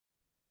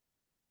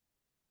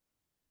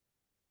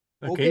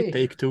Okay, Okay,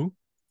 take two.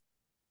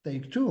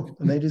 take two.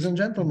 Ladies and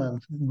gentlemen,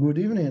 good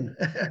evening.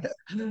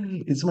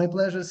 It's my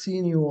pleasure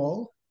seeing you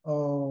all.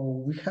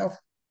 We have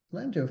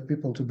plenty of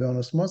people, to be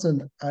honest, more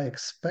than I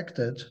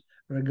expected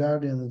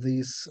regarding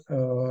this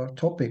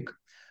topic.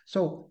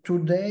 So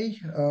today,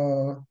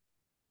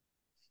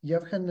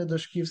 Yevhen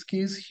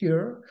Nedashkivskyi is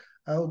here.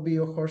 I'll be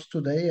your host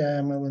today. I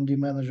am L&D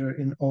manager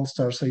in All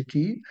Stars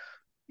IT.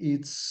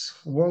 It's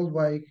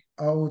worldwide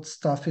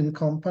outstaffing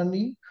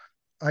company,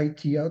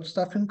 IT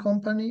outstaffing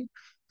company.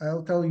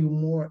 I'll tell you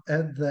more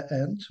at the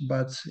end,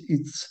 but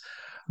it's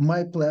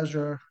my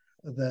pleasure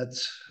that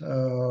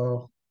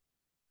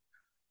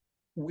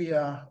we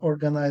are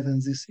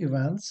organizing these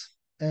events.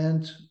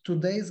 And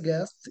today's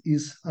guest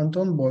is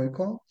Anton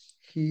Boyko.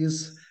 He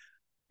is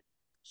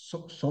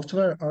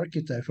software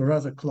architect, or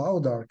rather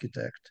cloud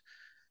architect.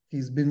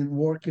 He's been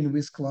working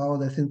with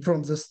cloud, I think,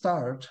 from the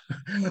start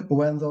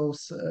when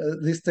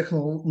this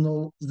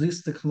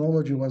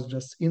technology was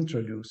just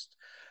introduced.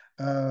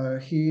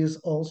 He is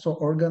also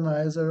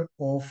organizer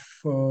of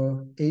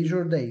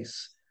Azure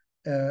Days,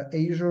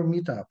 Azure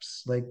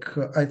meetups.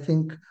 I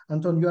think,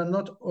 Anton, you are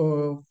not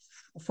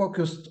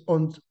focused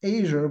on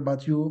Azure,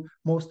 but you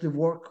mostly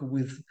work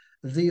with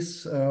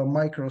this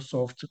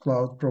Microsoft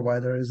cloud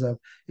provider.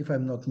 If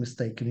I'm not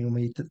mistaken, you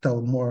may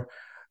tell more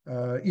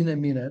in a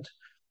minute.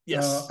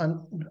 Yes,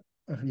 And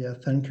yeah,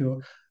 thank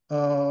you.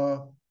 I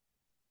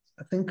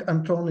think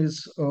Anton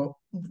is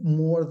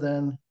more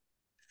than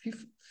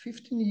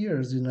 15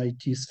 years in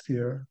IT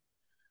sphere.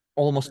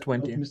 almost I'm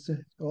not 20.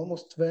 mistaken,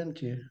 almost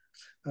 20.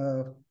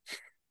 Uh,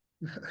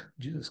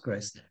 Jesus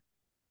Christ.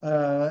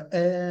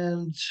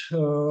 And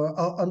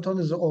Anton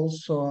is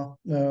also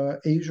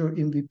Azure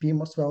MVP,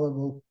 Most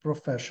Valuable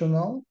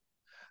Professional.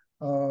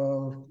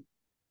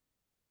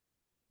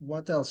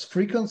 What else?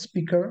 Frequent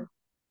speaker,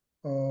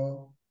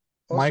 awesome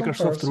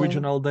Microsoft person,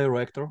 Regional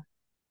Director.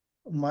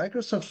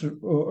 Microsoft's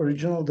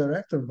original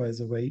director, by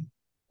the way.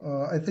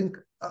 I think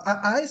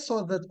I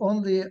saw that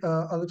only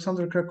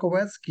Alexander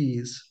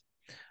Krakovetsky is.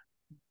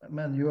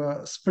 Man, you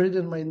are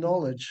spreading my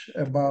knowledge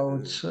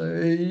about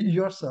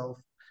yourself.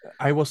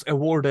 I was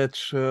awarded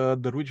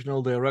the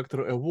Regional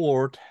Director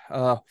Award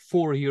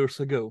 4 years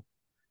ago.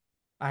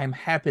 I'm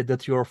happy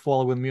that you're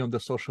following me on the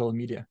social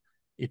media.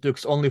 It took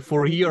only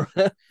 4 years,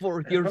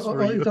 4 years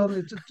for you. It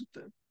only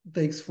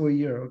takes for a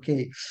year.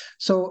 Okay.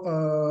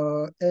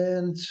 So,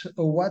 and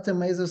what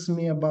amazes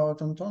me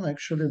about Anton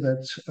actually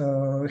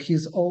that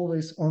he's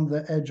always on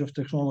the edge of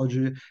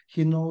technology.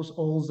 He knows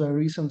all the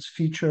recent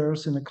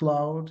features in the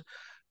cloud.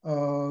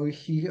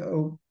 He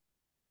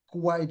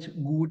quite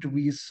good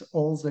with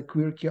all the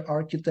quirky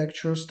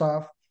architecture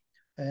stuff,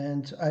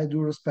 and I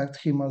do respect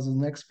him as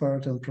an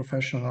expert and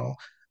professional,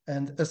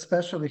 and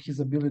especially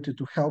his ability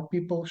to help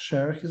people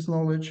share his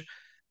knowledge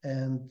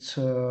and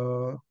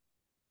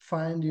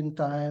finding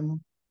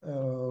time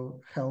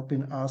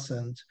helping us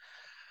and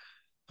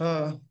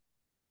uh,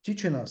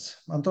 teaching us.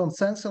 Anton,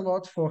 thanks a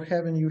lot for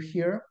having you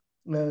here.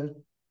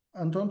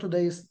 Anton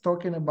today is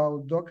talking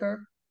about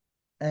Docker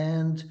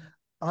and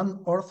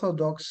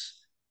unorthodox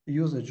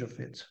usage of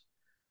it.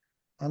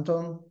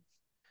 Anton,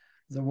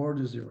 the word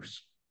is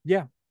yours.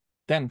 Yeah,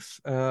 thanks.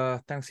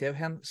 Thanks,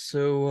 Yevhen.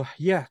 So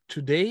yeah,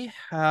 today,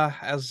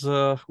 as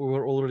we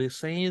were already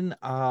saying,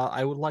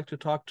 I would like to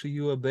talk to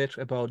you a bit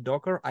about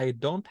Docker. I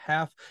don't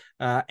have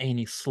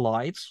any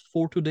slides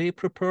for today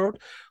prepared,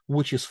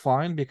 which is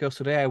fine because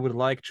today I would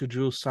like to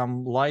do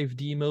some live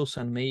demos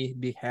and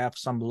maybe have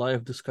some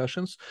live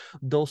discussions.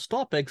 Those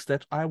topics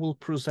that I will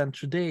present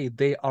today,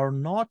 they are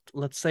not,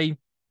 let's say,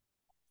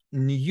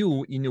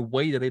 new in a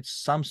way that it's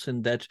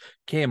something that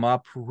came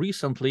up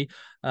recently.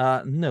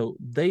 No,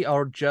 they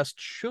are just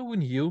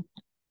showing you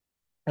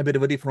a bit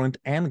of a different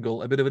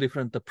angle, a bit of a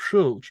different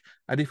approach,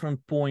 a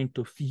different point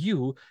of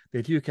view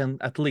that you can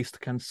at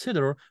least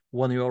consider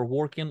when you are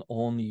working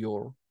on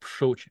your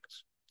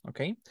projects.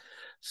 Okay,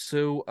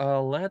 so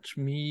let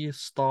me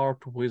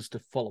start with the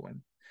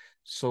following.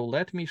 So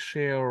let me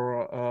share,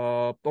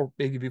 or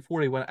maybe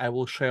before even I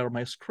will share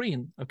my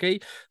screen, okay?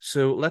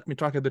 So let me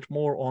talk a bit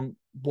more on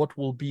what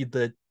will be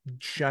the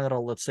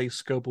general, let's say,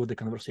 scope of the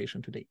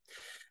conversation today.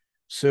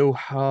 So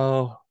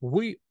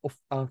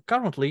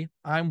currently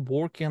I'm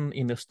working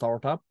in a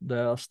startup.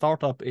 The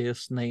startup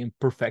is named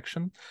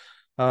Perfection.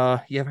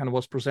 Yevhen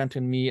was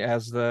presenting me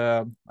as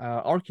the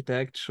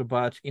architect,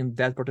 but in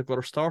that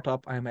particular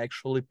startup, I'm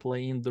actually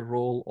playing the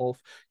role of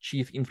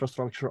chief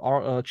infrastructure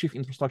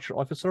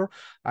officer.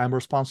 I'm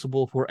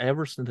responsible for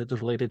everything that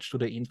is related to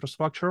the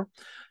infrastructure,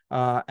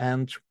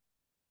 and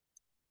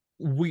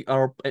we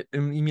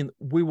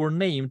were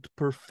named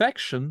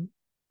Perfection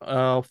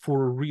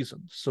for a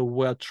reason. So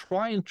we're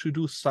trying to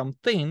do some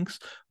things,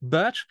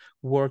 but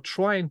we're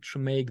trying to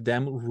make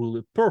them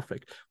really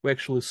perfect. We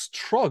actually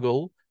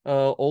struggle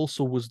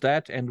also with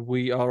that, and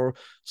we are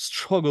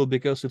struggle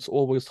because it's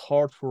always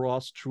hard for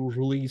us to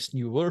release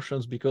new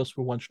versions because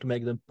we want to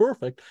make them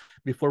perfect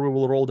before we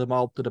will roll them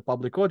out to the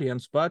public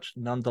audience. But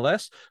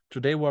nonetheless,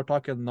 today we're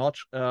talking not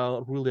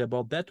really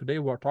about that. Today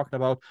we're talking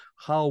about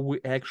how we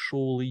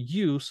actually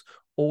use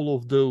all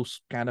of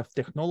those kind of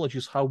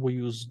technologies, how we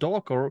use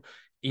Docker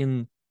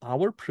in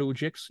our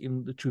projects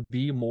to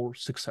be more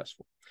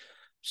successful.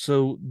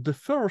 So the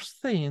first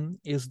thing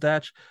is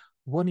that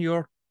when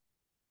you're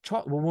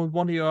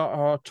when you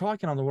are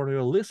talking and when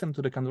you're listening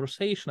to the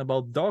conversation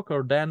about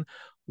Docker, then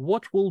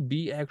what will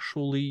be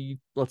actually,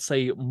 let's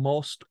say,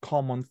 most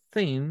common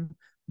thing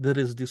that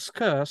is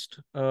discussed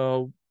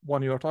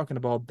when you are talking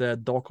about the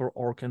Docker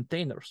or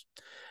containers?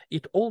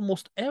 It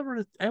almost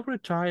every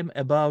time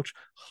about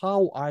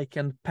how I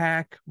can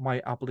pack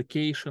my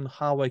application,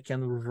 how I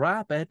can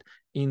wrap it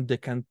in the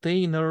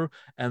container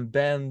and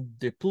then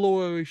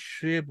deploy,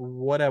 ship,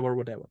 whatever.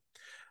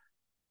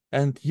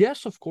 And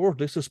yes, of course,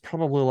 this is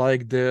probably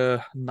like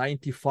the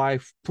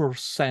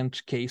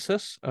 95%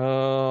 cases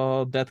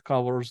that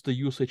covers the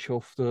usage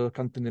of the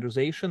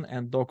containerization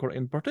and Docker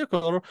in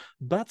particular,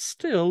 but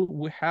still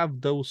we have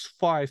those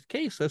 5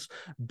 cases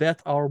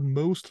that are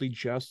mostly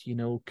just,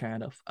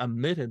 kind of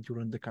omitted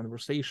during the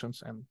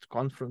conversations and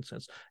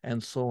conferences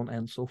and so on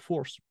and so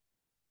forth.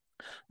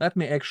 Let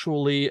me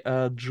actually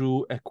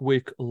do a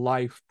quick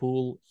live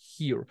poll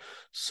here.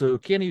 So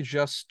can you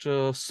just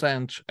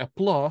send a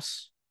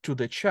plus to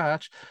the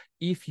chat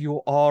if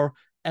you are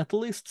at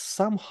least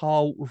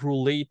somehow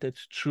related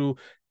to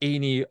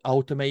any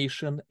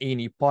automation,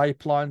 any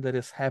pipeline that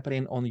is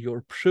happening on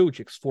your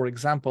projects? For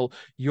example,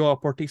 you are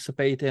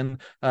participating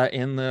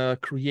in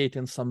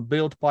creating some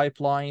build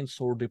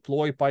pipelines or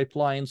deploy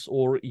pipelines,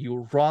 or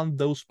you run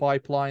those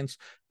pipelines,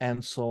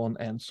 and so on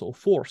and so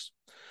forth.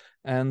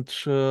 And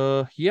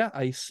yeah,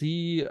 I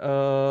see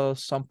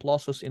some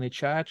pluses in the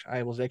chat.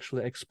 I was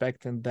actually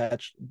expecting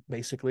that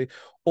basically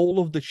all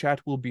of the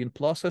chat will be in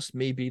pluses.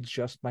 Maybe it's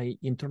just my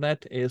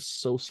internet is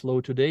so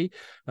slow today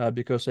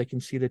because I can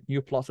see that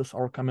new pluses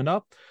are coming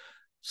up.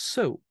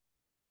 So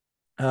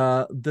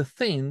the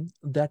thing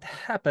that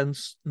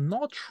happens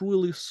not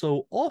really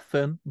so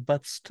often,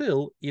 but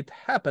still it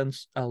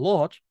happens a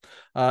lot,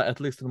 at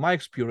least in my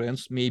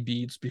experience.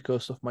 Maybe it's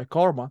because of my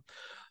karma,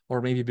 or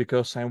maybe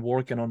because I'm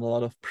working on a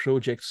lot of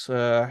projects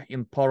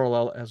in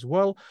parallel as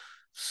well.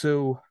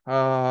 So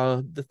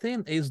the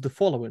thing is the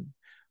following.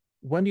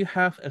 When you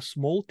have a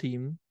small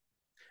team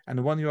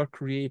and when you're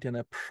creating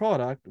a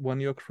product, when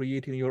you're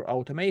creating your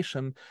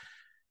automation,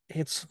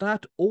 it's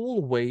not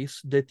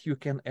always that you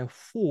can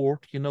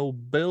afford,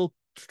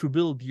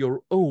 build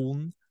your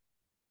own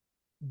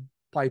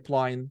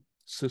pipeline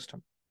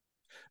system.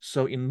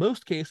 So in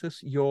most cases,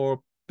 you're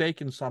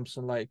taking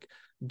something like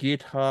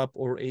GitHub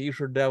or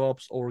Azure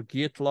DevOps or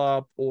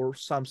GitLab or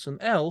something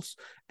else,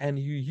 and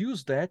you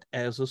use that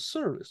as a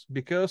service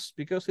because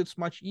it's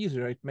much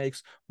easier. It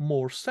makes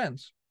more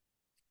sense.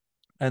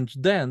 And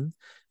then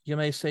you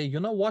may say, you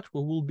know what,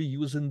 we will be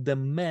using the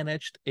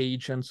managed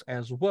agents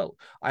as well.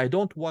 I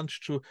don't want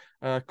to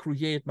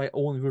create my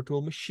own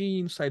virtual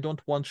machines. I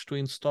don't want to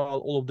install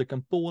all of the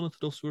components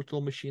of those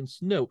virtual machines.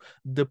 No,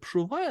 the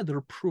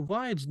provider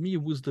provides me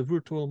with the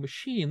virtual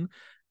machine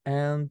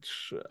and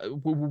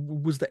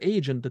with the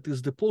agent that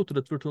is deployed to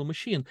that virtual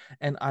machine,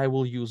 and I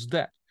will use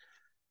that.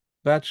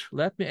 But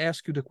let me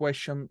ask you the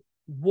question,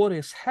 what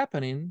is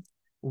happening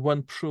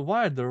when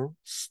provider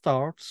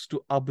starts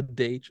to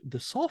update the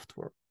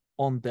software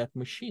on that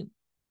machine?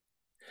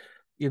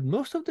 In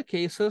most of the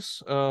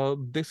cases,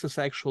 this is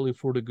actually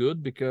for the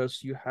good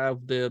because you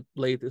have the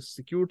latest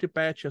security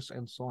patches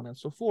and so on and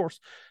so forth.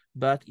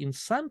 But in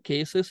some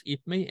cases, it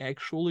may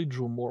actually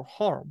do more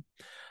harm.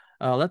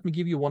 Let me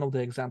give you one of the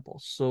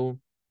examples. So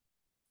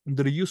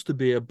there used to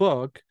be a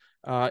bug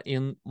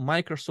in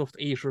Microsoft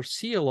Azure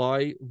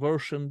CLI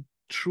version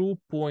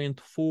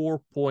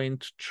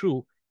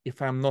 2.4.2,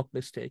 if I'm not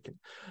mistaken.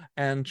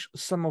 And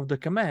some of the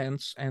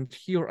commands, and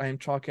here I'm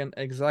talking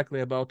exactly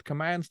about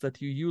commands that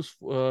you use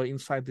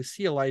inside the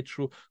CLI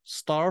to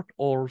start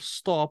or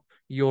stop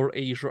your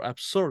Azure App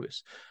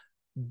Service.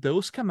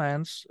 Those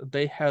commands,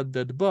 they had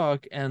that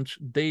bug and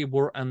they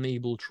were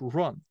unable to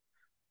run.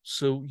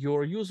 So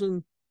you're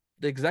using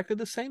exactly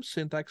the same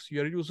syntax,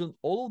 you're using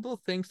all of those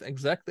things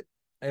exactly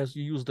as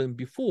you used them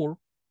before,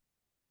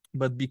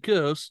 but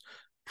because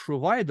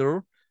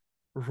provider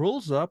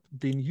rolls up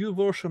the new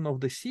version of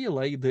the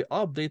CLI, they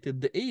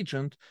updated the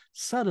agent,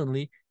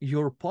 suddenly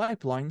your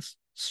pipelines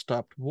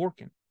stopped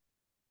working.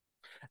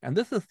 And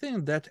that's the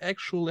thing that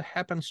actually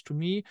happens to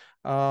me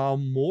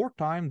more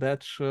time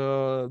that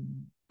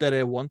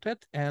I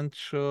wanted. And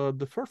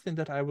the first thing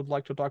that I would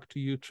like to talk to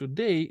you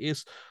today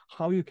is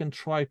how you can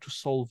try to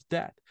solve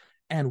that.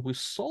 And we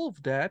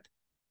solve that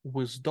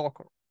with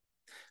Docker.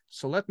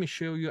 So let me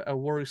show you a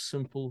very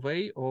simple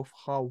way of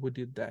how we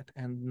did that.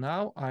 And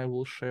now I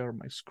will share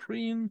my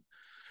screen.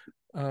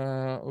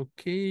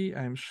 Okay,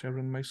 I'm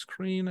sharing my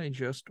screen. I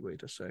just,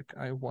 wait a sec.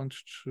 I want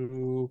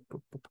to,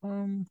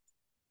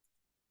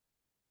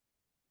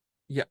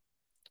 yeah.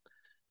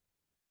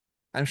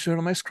 I'm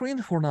sharing my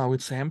screen. For now,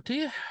 it's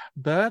empty,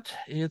 but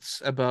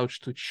it's about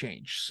to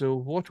change. So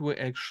what we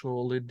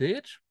actually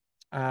did,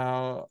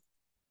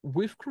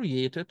 we've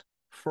created,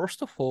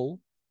 first of all,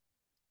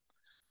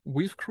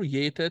 we've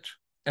created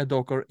a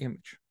Docker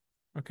image,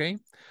 okay?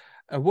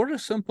 A very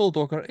simple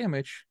Docker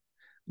image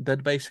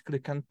that basically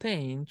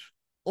contains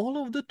all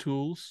of the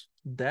tools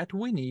that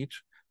we need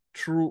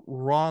to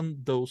run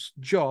those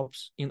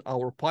jobs in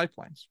our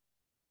pipelines.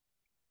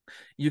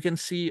 You can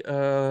see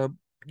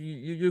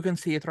you can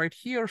see it right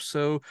here.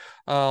 So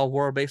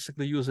we're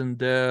basically using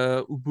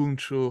the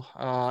Ubuntu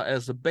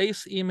as a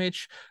base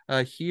image.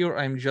 Here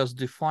I'm just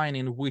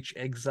defining which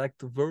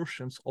exact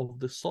versions of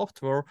the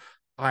software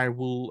I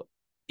will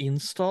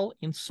install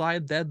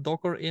inside that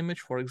Docker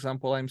image. For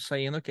example, I'm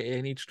saying, okay,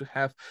 I need to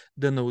have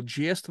the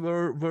Node.js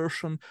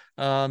version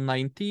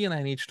 19,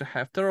 I need to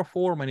have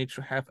Terraform, I need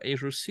to have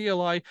Azure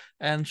CLI,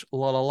 and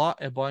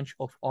a bunch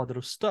of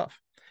other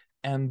stuff.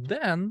 And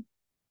then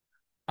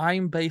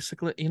I'm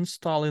basically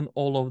installing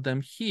all of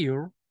them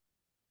here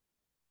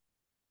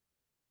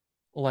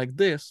like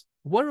this.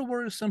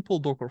 Very simple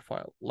Docker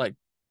file, like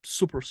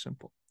super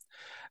simple.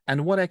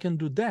 And what I can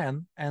do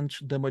then, and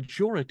the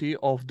majority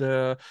of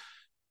the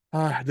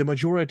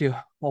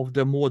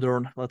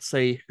modern, let's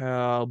say,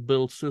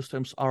 build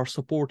systems are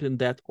supporting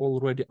that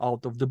already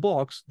out of the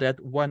box, that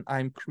when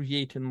I'm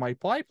creating my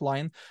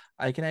pipeline,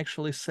 I can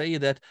actually say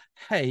that,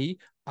 hey,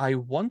 I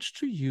want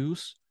to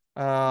use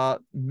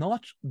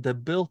not the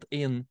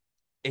built-in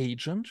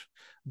agent,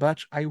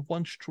 but I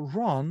want to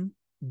run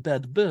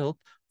that build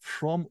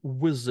from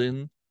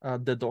within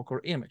the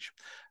Docker image.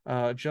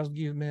 Just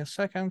give me a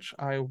second.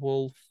 I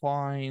will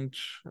find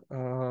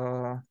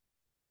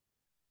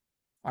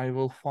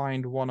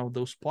one of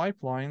those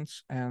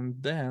pipelines, and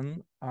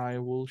then I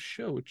will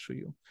show it to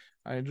you.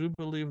 I do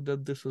believe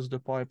that this is the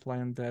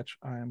pipeline that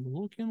I'm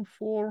looking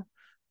for.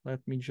 Let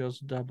me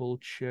just double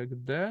check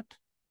that.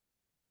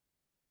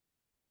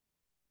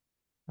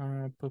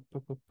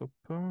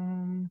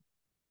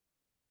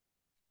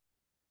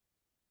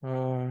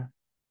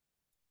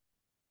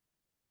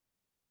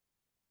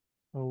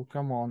 Oh,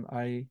 come on.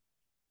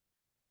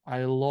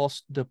 I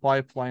lost the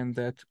pipeline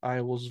that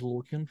I was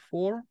looking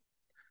for.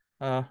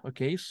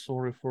 Okay,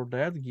 sorry for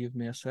that. Give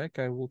me a sec.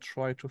 I will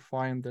try to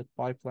find that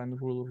pipeline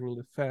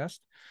really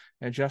fast.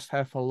 I just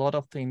have a lot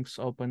of things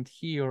opened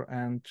here,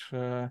 and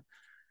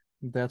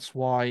that's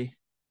why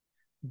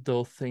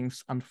those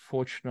things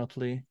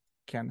unfortunately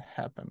can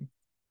happen.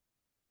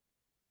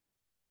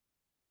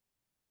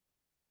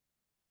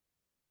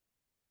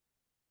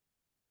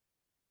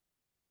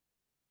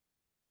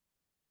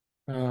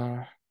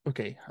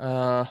 Okay,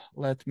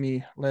 let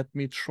me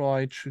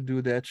try to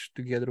do that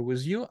together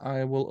with you.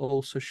 I will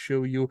also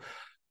show you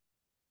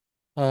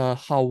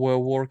how we're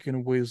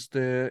working with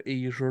the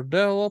Azure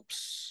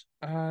DevOps.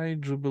 I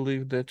do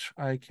believe that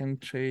I can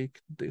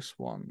take this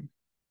one.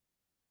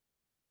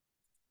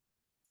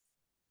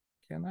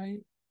 Can I?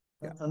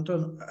 Yeah.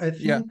 Anton, I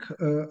think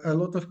a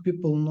lot of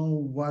people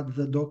know what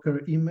the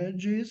Docker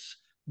image is,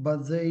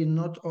 but they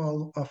not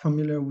all are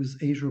familiar with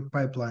Azure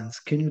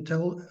pipelines. Can you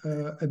tell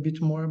a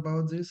bit more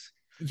about this?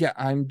 Yeah,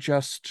 I'm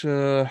just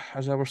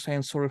as I was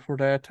saying, sorry for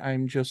that.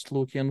 I'm just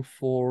looking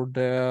for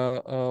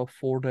the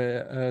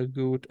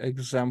good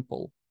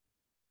example.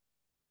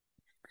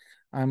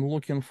 I'm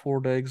looking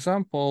for the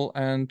example,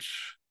 and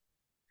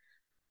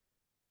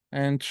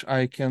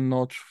I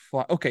cannot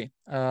find. Okay,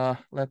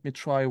 let me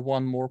try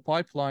one more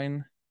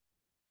pipeline.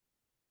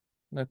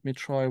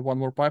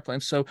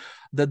 So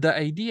the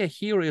idea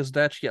here is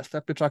that, yes,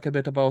 let me talk a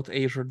bit about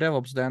Azure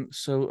DevOps then.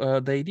 So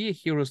the idea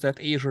here is that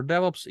Azure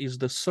DevOps is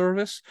the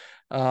service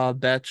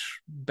that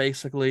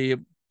basically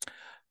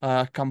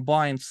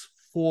combines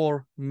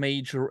four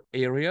major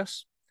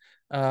areas.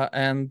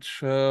 And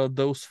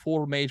those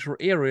four major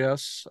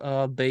areas,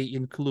 they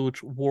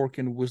include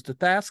working with the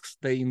tasks,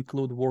 they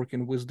include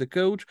working with the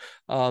code,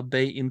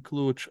 they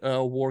include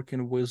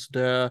working with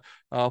the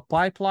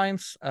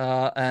pipelines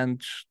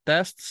and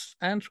tests,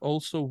 and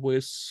also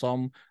with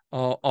some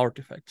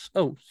artifacts.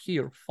 Oh,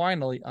 here,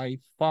 finally, I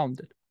found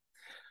it.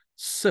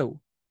 So,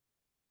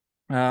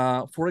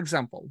 for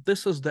example,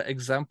 this is the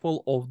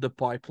example of the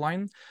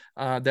pipeline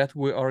that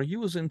we are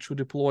using to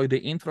deploy the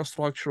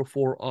infrastructure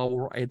for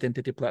our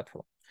identity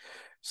platform.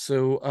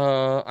 So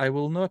I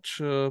will not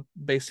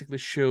basically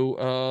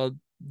show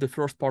the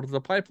first part of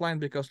the pipeline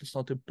because it's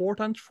not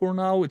important for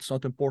now. It's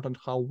not important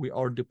how we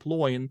are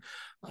deploying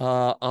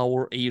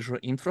our Azure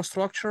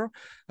infrastructure.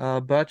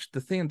 But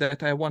the thing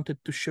that I wanted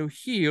to show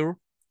here,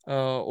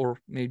 or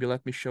maybe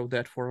let me show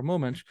that for a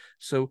moment.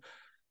 So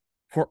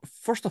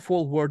first of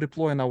all, we're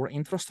deploying our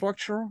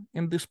infrastructure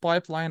in this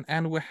pipeline,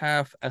 and we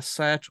have a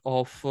set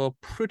of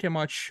pretty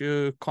much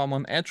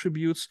common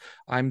attributes.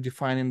 I'm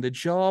defining the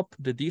job,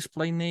 the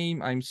display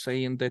name. I'm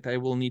saying that I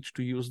will need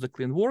to use the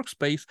clean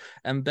workspace.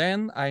 And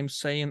then I'm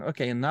saying,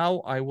 okay,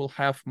 now I will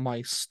have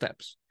my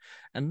steps.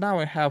 And now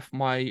I have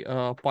my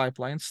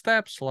pipeline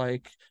steps,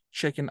 like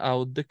checking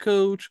out the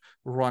code,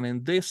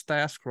 running this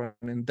task,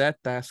 running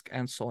that task,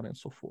 and so on and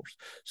so forth.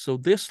 So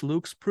this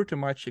looks pretty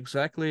much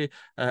exactly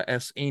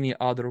as any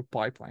other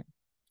pipeline.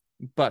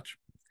 But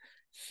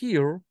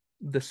here,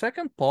 the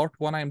second part,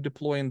 when I'm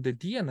deploying the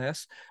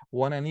DNS,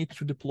 when I need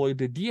to deploy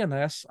the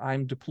DNS,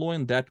 I'm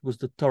deploying that with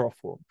the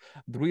Terraform.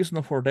 The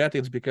reason for that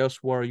is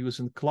because we're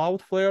using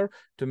Cloudflare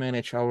to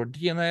manage our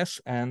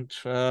DNS, and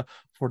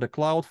for the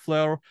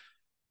Cloudflare,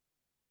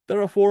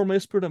 Terraform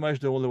is pretty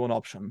much the only one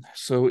option.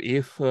 So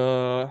if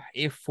for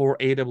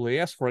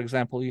AWS, for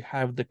example, you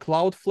have the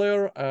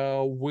Cloudflare,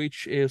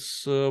 which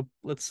is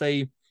let's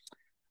say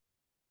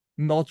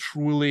not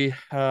really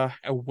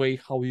a way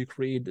how you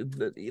create it.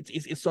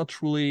 It's not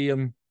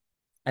really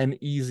an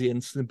easy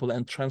and simple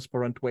and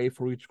transparent way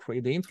for you to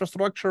create the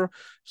infrastructure.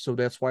 So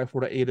that's why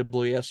for the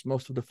AWS,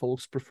 most of the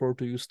folks prefer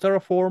to use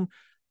Terraform.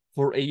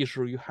 For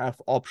Azure, you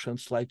have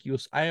options like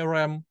use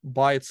IRM,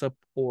 Bicep,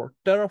 or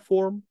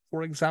Terraform,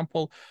 for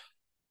example.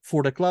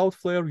 For the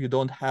Cloudflare, you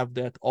don't have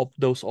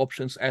those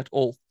options at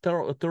all.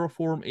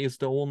 Terraform is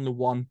the only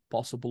one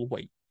possible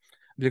way,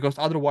 because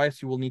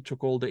otherwise you will need to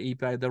call the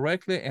API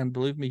directly, and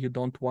believe me, you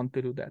don't want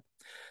to do that.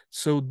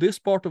 So this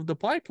part of the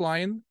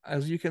pipeline,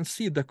 as you can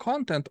see, the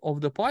content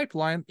of the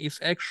pipeline is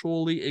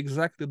actually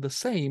exactly the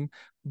same,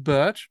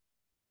 but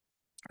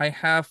I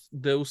have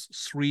those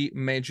three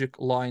magic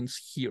lines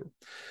here.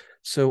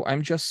 So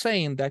I'm just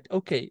saying that,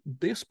 okay,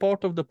 this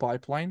part of the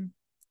pipeline,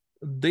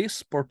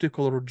 this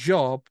particular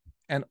job,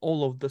 and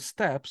all of the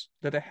steps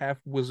that I have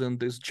within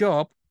this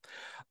job,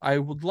 I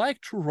would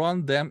like to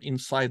run them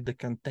inside the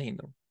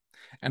container.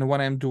 And when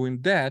I'm doing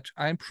that,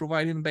 I'm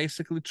providing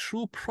basically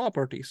two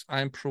properties.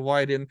 I'm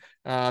providing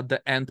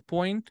the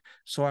endpoint.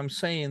 So I'm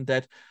saying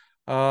that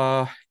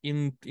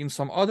in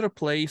some other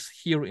place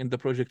here in the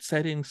project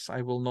settings,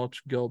 I will not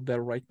go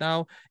there right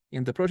now.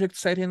 In the project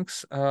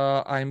settings,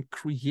 I'm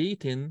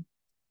creating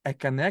a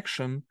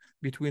connection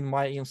between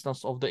my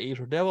instance of the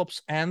Azure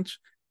DevOps and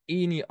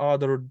any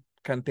other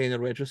container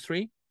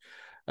registry.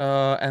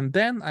 And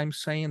then I'm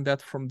saying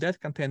that from that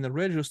container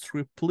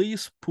registry,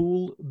 please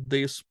pull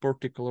this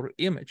particular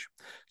image.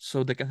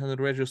 So the container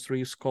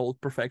registry is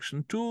called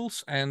Perfection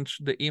Tools, and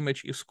the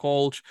image is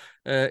called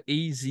AZ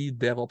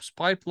DevOps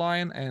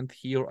Pipeline. And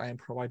here I'm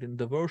providing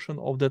the version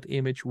of that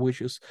image,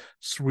 which is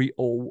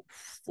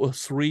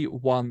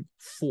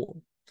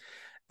 3.0.3.1.4.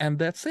 And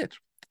that's it.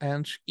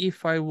 And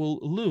if I will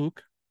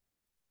look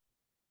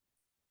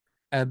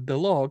at the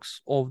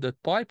logs of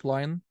that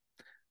pipeline,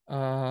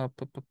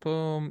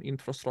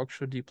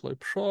 infrastructure deploy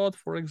prod,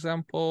 for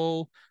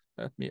example.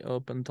 Let me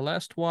open the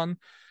last one.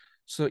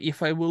 So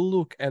if I will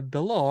look at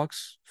the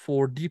logs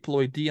for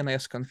deploy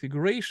DNS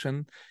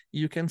configuration,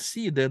 you can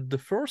see that the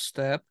first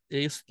step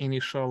is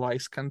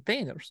initialize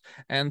containers.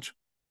 And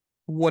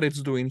what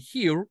it's doing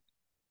here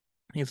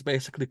is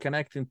basically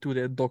connecting to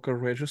the Docker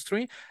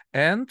registry,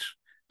 and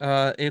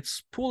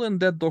it's pulling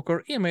that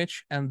Docker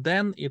image, and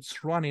then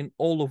it's running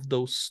all of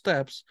those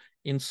steps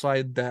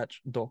inside that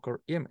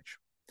Docker image.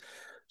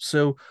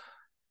 So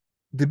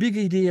the big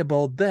idea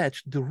about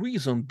that, the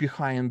reason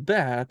behind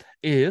that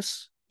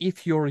is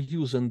if you're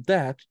using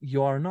that,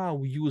 you are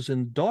now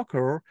using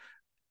Docker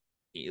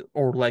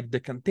or like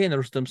the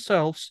containers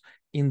themselves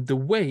in the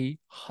way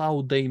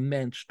how they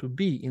meant to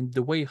be, in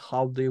the way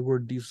how they were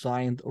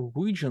designed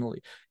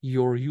originally.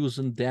 You're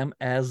using them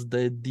as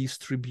the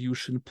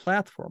distribution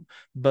platform,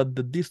 but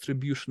the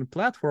distribution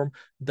platform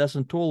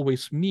doesn't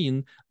always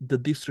mean the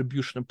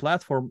distribution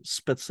platform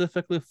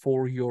specifically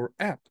for your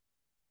app.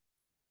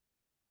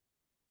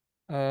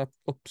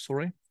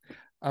 Sorry.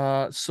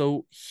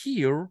 So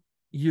here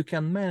you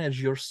can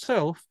manage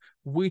yourself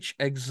which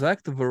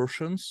exact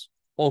versions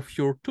of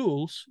your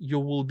tools you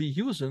will be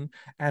using,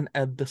 and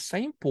at the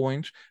same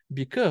point,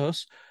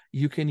 because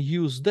you can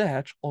use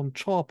that on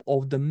top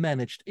of the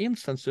managed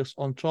instances,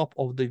 on top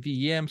of the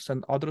VMs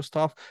and other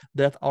stuff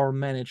that are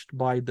managed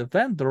by the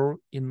vendor,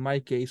 in my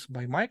case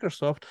by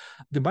Microsoft.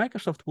 The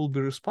Microsoft will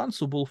be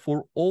responsible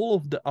for all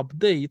of the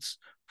updates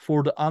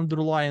for the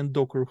underlying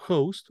Docker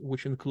host,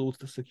 which includes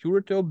the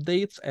security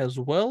updates as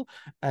well.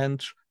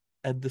 And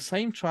at the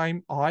same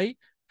time, I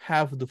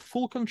have the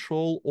full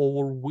control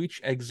over which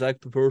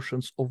exact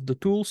versions of the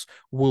tools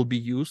will be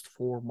used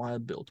for my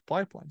build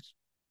pipelines.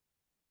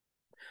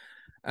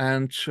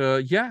 And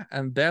yeah,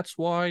 and that's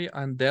why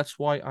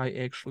I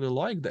actually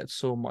like that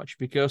so much,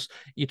 because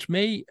it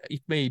may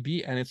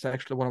be, and it's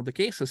actually one of the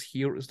cases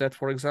here, is that,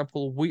 for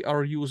example, we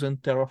are using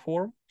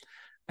Terraform,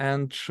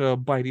 and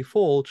by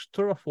default,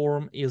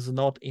 Terraform is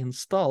not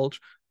installed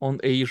on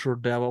Azure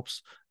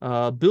DevOps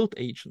build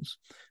agents.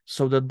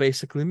 So that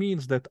basically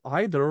means that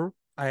either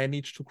I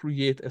need to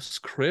create a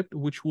script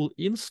which will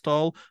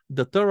install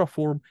the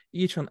Terraform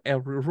each and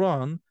every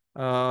run,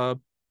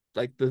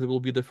 like that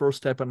will be the first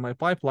step in my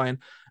pipeline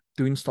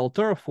to install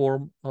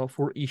Terraform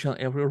for each and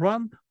every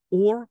run,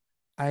 or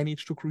I need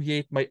to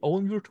create my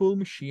own virtual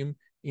machine,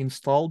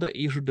 install the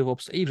Azure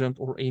DevOps agent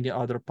or any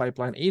other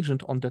pipeline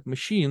agent on that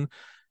machine,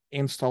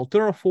 install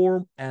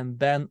Terraform, and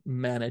then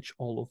manage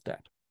all of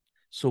that.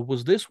 So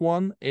with this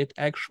one, it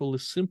actually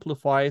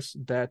simplifies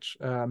that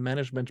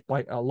management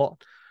by a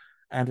lot.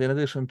 And in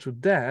addition to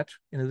that,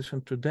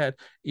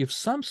 if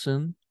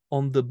something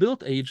on the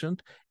build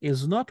agent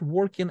is not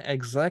working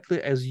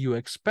exactly as you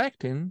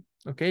expecting,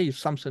 okay, if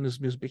something is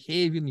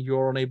misbehaving,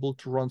 you're unable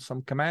to run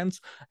some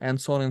commands,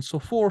 and so on and so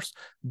forth,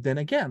 then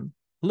again,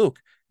 look,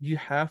 you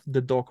have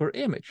the Docker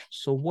image.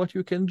 So what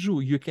you can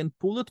do, you can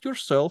pull it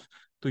yourself,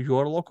 to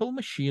your local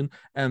machine,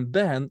 and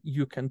then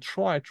you can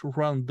try to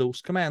run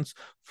those commands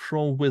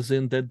from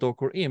within the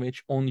Docker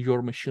image on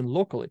your machine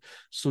locally.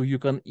 So you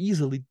can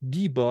easily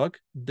debug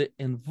the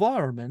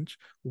environment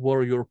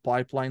where your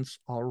pipelines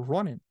are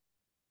running.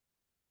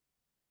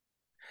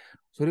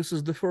 So this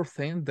is the first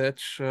thing that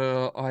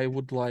I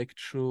would like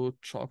to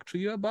talk to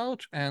you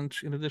about. And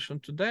in addition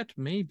to that,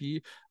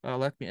 maybe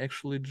let me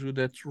actually do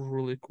that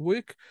really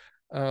quick.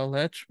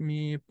 Let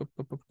me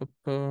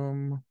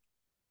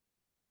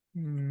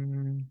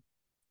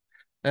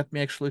let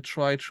me actually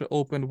try to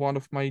open one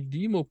of my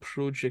demo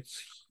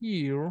projects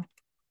here.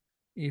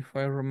 If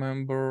I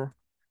remember,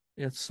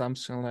 it's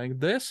something like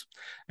this.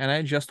 And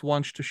I just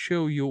want to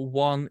show you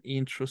one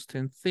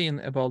interesting thing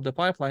about the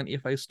pipeline.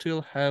 If I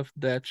still have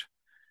that,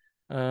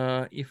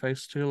 let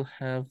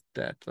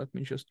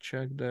me just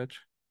check that.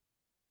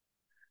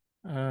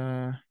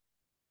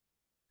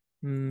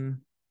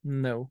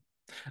 No.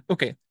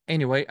 Okay,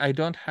 anyway, I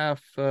don't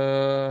have,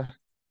 or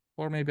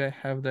maybe I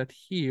have that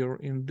here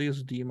in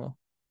this demo.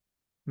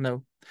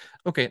 No.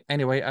 Okay,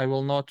 anyway, I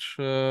will not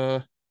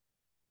do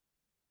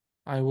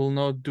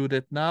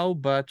that now,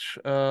 but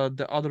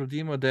the other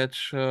demo that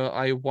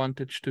I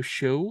wanted to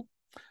show,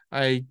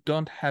 I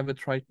don't have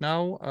it right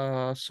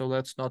now, so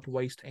let's not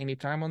waste any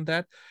time on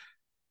that.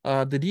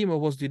 The demo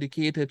was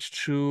dedicated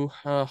to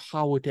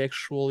how it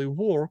actually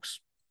works.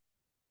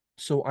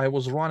 So I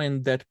was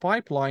running that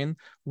pipeline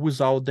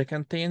without the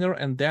container,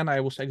 and then I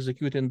was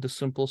executing the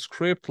simple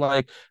script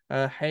like,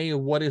 hey,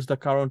 what is the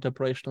current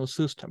operational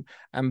system?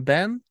 And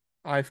then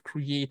I've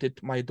created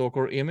my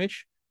Docker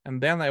image, and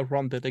then I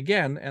run that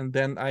again, and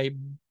then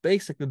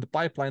basically the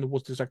pipeline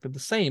was exactly the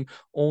same,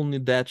 only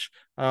that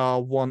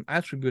one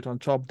attribute on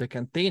top, the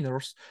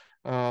containers,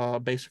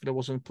 basically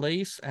was in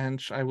place, and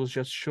I was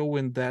just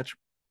showing that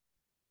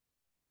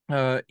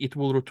it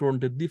will return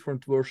the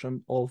different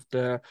version of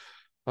the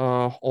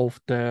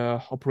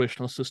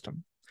operational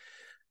system.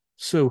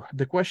 So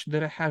the question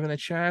that I have in the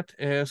chat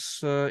is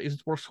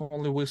it works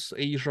only with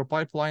Azure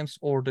pipelines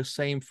or the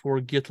same for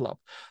GitLab?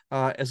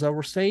 As I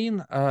was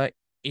saying,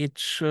 it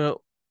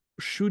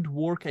should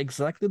work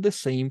exactly the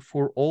same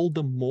for all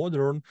the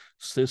modern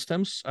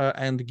systems,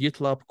 and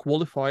GitLab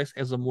qualifies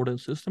as a modern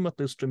system, at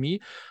least to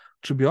me.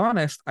 To be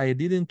honest, I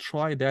didn't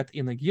try that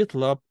in a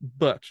GitLab,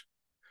 but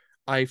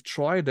I've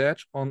tried that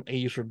on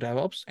Azure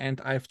DevOps, and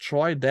I've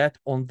tried that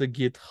on the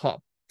GitHub.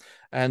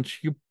 And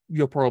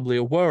you're probably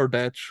aware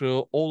that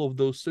all of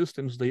those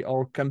systems, they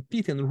are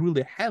competing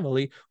really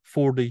heavily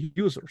for the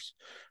users.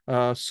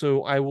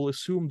 So I will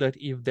assume that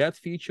if that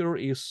feature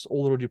is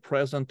already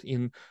present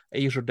in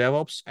Azure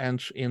DevOps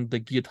and in the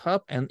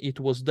GitHub, and it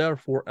was there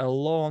for a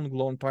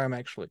long time,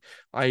 actually,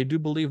 I do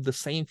believe the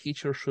same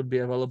feature should be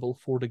available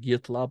for the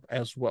GitLab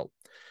as well.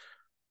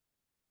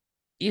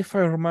 If I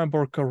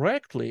remember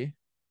correctly,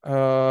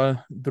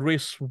 there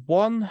is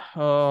one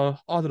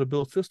other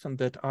build system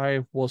that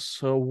I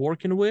was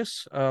working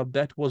with.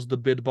 That was the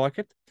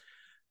Bitbucket.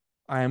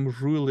 I am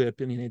really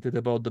opinionated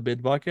about the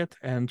Bitbucket,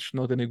 and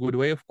not in a good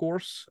way, of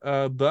course.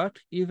 But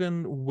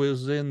even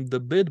within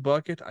the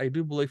Bitbucket, I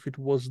do believe it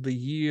was the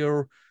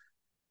year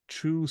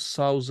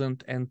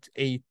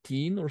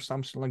 2018 or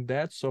something like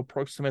that. So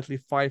approximately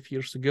 5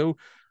 years ago,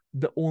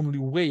 the only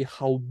way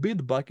how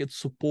Bitbucket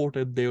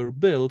supported their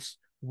builds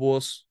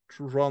was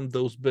to run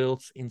those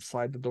builds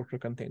inside the Docker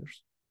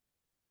containers.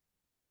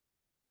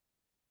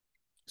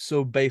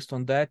 So based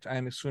on that,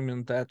 I'm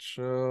assuming that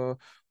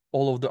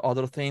all of the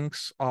other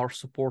things are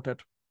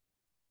supported.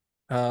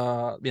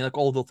 Like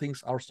all the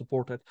things are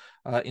supported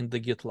in the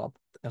GitLab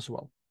as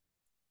well.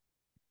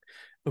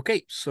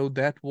 Okay, so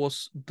that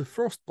was the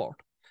first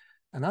part.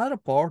 Another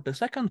part, the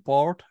second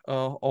part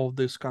of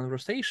this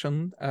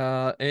conversation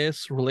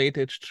is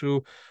related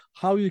to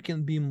how you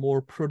can be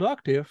more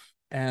productive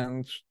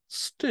and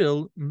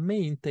still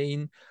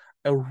maintain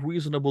a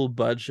reasonable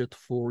budget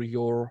for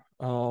your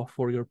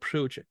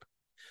project.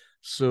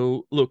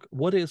 So look,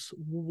 what is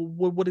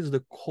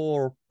the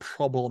core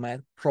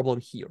problem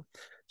here?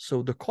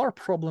 So the core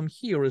problem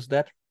here is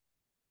that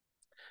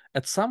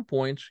at some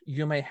point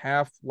you may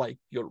have like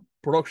your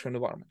production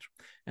environment,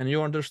 and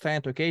you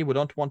understand, okay, we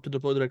don't want to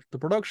deploy direct to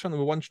production,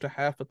 we want to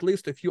have at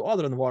least a few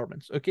other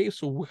environments. Okay,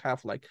 so we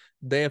have like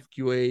dev,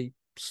 QA,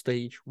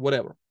 stage,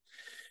 whatever.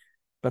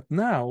 But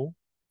now,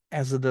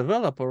 as a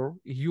developer,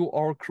 you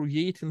are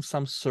creating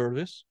some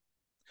service,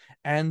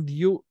 and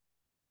you,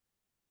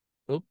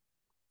 oh,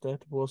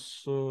 that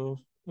was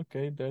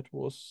okay, that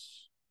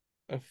was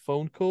a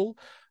phone call.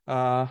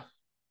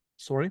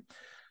 Sorry.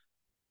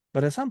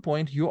 But at some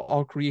point, you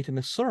are creating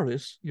a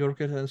service,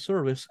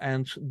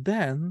 and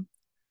then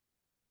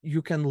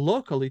you can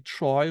locally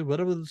try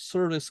whether the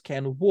service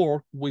can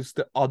work with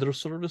the other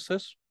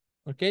services,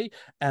 okay?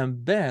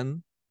 And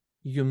then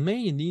you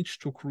may need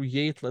to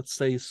create, let's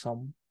say,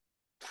 some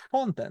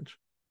front end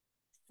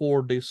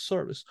for this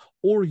service,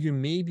 or you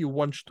maybe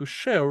want to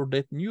share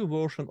that new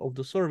version of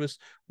the service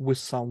with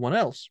someone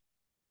else.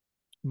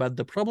 But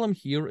the problem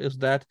here is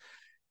that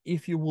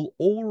if you will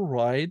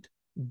override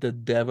the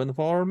dev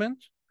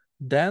environment,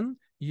 then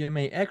you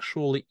may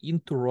actually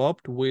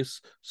interrupt with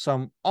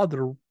some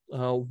other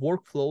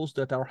workflows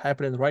that are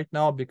happening right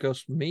now,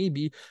 because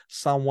maybe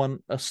some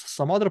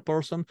other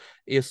person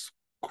is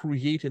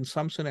creating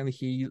something, and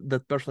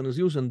that person is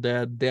using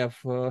the dev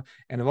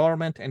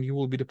environment, and you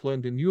will be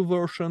deploying the new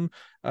version,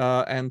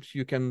 and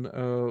you can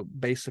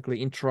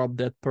basically interrupt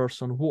that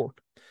person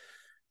work.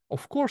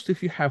 Of course,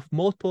 if you have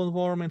multiple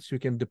environments, you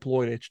can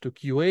deploy it to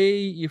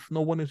QA if no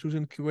one is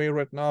using QA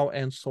right now,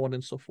 and so on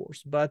and so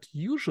forth. But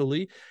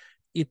usually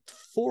it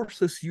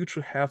forces you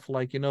to have,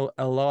 like,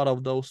 a lot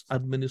of those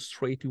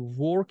administrative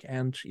work,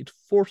 and it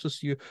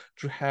forces you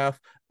to have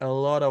a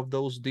lot of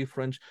those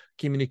different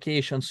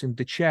communications in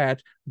the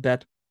chat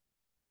that,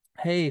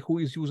 hey, who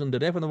is using the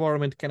dev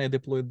environment? Can I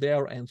deploy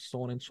there? And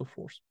so on and so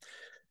forth.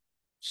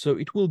 So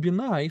it will be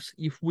nice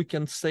if we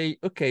can say,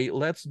 okay,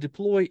 let's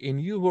deploy a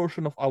new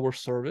version of our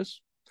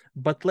service,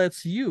 but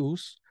let's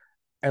use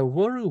a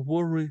very,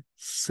 very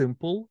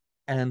simple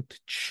and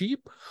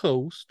cheap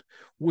host,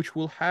 which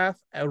will have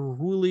a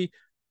really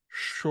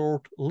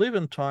short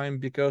living time,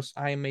 because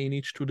I may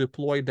need to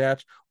deploy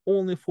that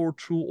only for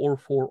 2 or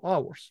 4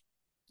 hours.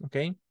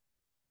 Okay.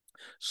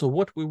 So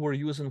what we were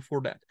using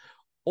for that,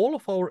 all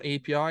of our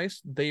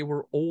APIs, they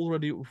were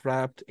already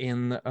wrapped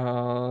in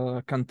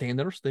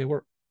containers. They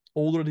were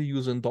already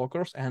using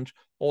Dockers, and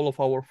all of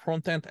our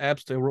front-end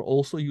apps, they were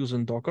also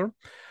using Docker.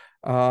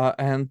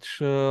 And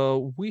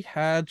we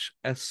had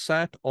a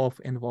set of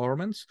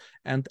environments,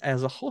 and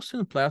as a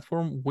hosting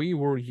platform, we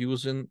were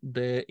using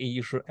the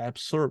Azure App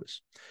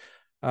Service.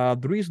 The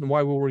reason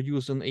why we were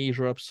using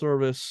Azure App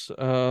Service,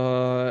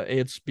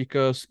 it's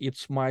because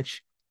it's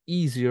much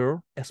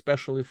easier,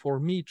 especially for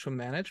me, to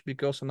manage,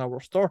 because in our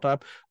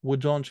startup, we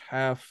don't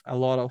have a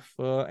lot of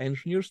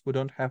engineers, we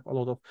don't have a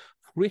lot of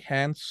free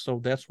hands, so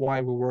that's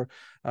why we were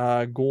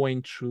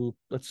going to,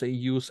 let's say,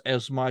 use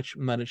as much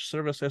managed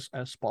services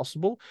as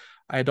possible.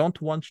 I don't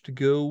want to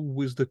go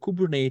with the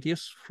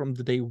Kubernetes from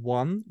the day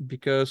one,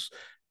 because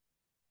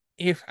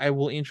if I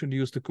will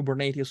introduce the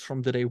Kubernetes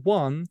from the day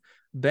one,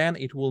 then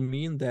it will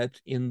mean that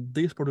in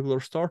this particular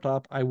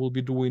startup, I will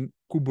be doing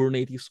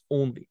Kubernetes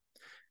only.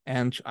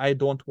 And I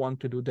don't want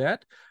to do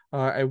that.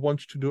 I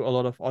want to do a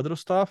lot of other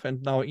stuff.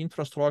 And now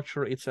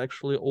infrastructure, it's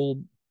actually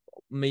all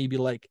maybe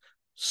like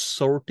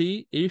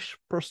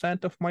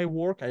 30-ish% of my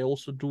work. I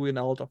also doing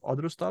a lot of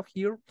other stuff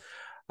here.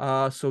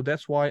 So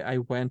that's why I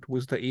went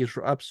with the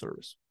Azure App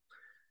Service.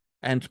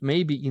 And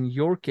maybe in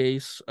your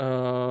case,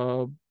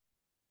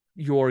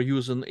 you are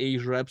using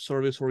Azure App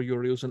Service, or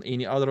you're using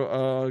any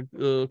other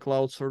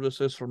cloud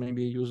services, or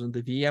maybe using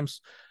the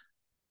VMs,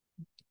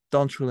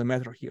 don't really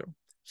matter here.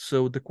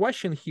 So the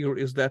question here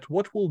is that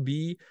what will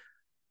be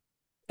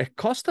a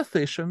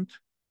cost-efficient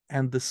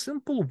and the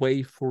simple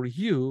way for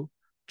you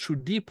to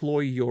deploy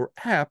your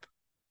app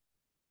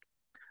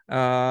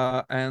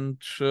and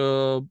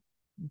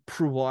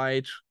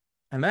provide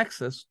an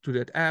access to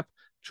that app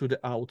to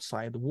the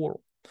outside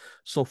world.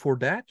 So for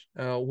that,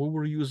 we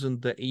were using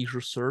the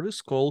Azure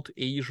service called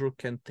Azure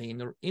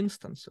Container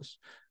Instances.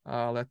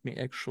 Let me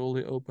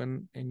actually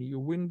open a new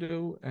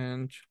window,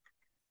 and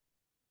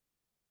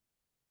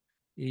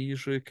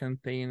Azure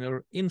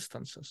Container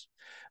Instances.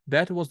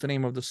 That was the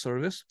name of the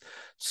service.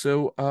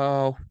 So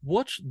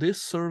what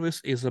this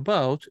service is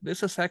about,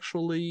 this is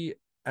actually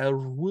a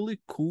really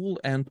cool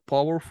and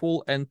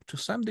powerful, and to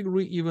some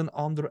degree even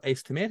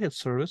underestimated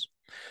service.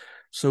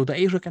 So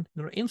the Azure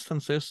Container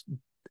Instances,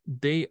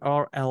 they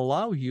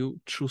allow you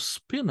to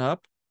spin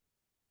up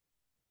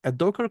a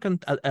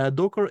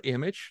Docker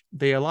image.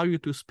 They allow you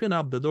to spin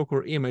up the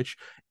Docker image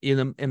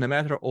in a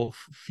matter of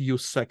few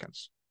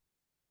seconds.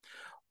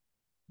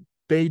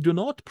 They do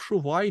not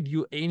provide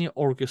you any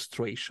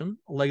orchestration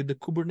like the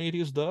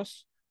Kubernetes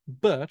does,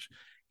 but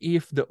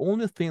if the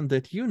only thing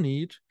that you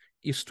need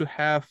is to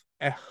have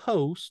a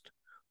host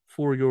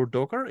for your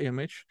Docker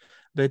image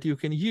that you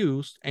can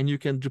use and you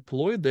can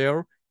deploy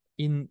there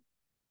in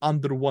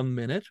under 1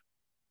 minute,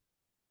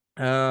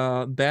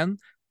 then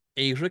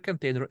Azure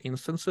Container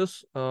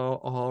Instances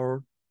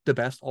are the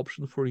best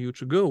option for you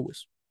to go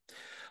with.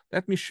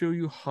 Let me show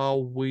you how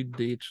we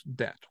did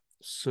that.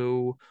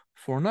 So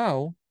for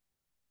now,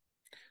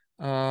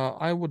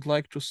 I would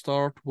like to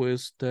start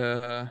with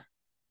the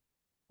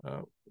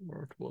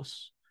where it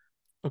was.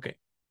 Okay.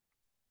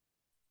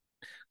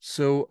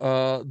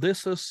 So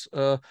this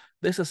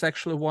is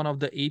actually one of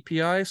the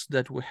APIs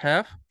that we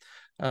have.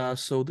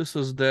 So this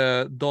is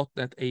the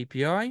 .NET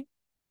API,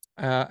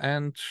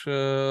 and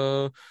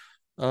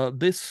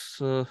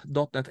this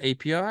 .NET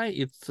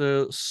API, it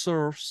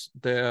serves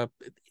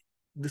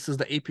this is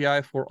the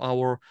API for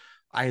our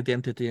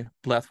identity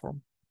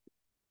platform.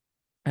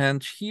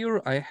 And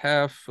here I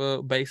have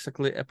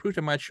basically a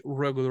pretty much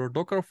regular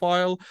Docker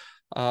file,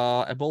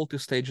 a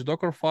multi-stage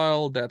Docker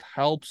file that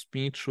helps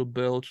me to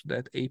build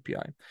that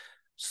API.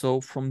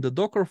 So from the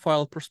Docker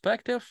file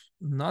perspective,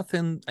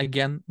 nothing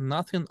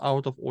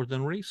out of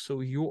ordinary. So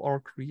you are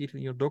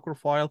creating your Docker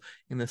file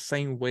in the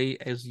same way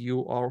as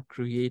you are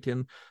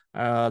creating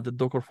the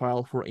Docker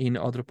file for any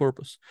other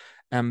purpose.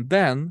 And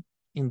then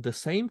in the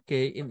same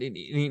case,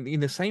 in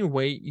the same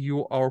way,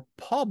 you are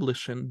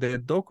publishing the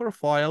Docker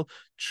file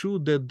to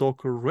the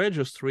Docker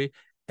registry,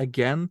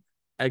 again,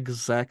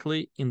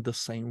 exactly in the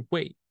same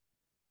way.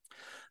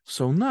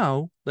 So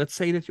now, let's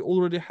say that you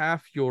already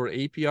have your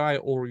API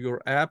or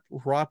your app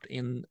wrapped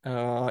in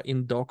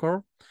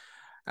Docker,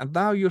 and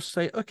now you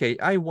say, okay,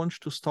 I want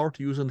to start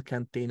using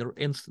container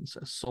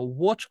instances. So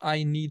what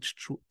I need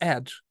to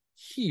add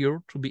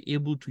here to be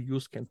able to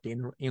use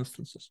container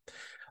instances?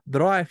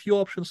 There are a few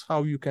options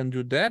how you can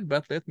do that,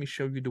 but let me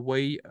show you the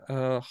way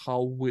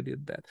how we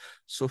did that.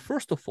 So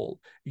first of all,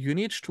 you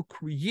need to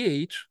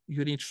create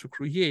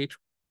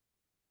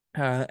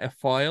a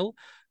file,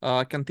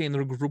 a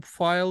container group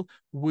file,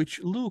 which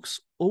looks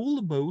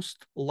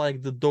almost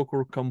like the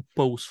Docker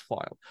Compose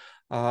file.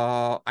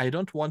 I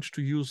don't want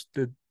to use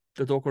the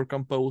Docker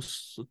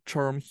Compose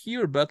term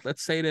here, but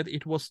let's say that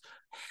it was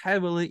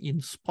heavily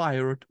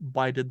inspired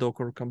by the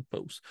Docker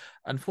Compose.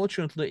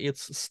 Unfortunately,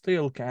 it's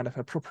still kind of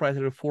a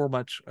proprietary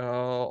format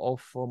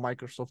of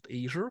Microsoft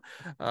Azure,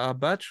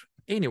 but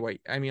anyway,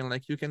 I mean,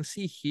 like you can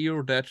see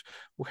here that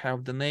we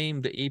have the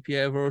name, the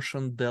API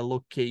version, the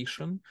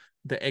location,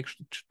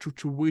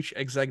 to which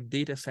exact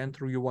data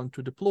center you want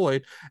to deploy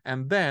it,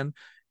 and then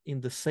in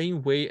the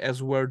same way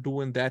as we're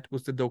doing that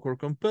with the Docker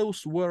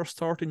Compose, we're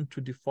starting to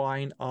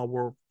define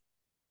our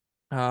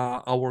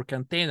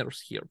containers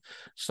here.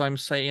 So I'm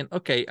saying,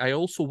 okay, I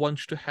also want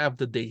to have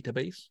the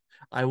database.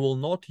 I will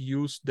not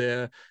use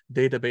the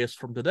database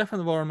from the dev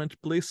environment.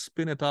 Please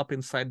spin it up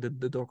inside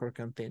the Docker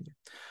container.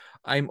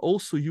 I'm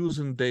also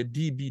using the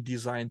DB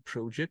design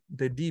project.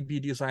 The DB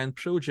design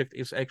project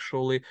is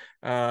actually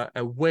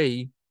a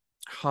way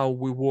how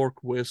we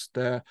work with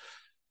the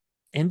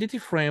entity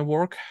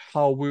framework,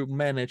 how we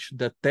manage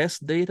the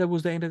test data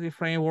with the entity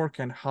framework,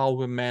 and how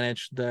we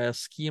manage the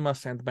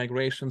schemas and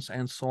migrations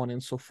and so on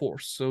and so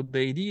forth. So the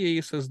idea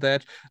is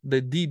that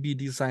the DB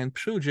design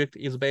project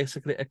is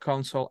basically a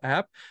console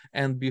app,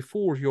 and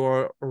before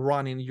you're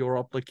running your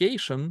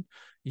application,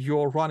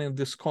 you're running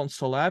this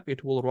console app.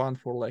 It will run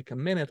for like a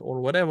minute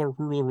or whatever,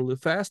 really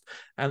fast,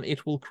 and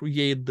it will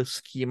create the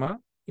schema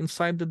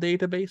inside the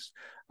database,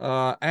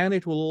 and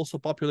it will also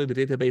populate the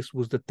database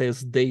with the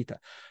test data.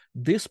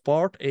 This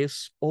part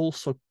is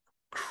also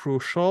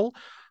crucial.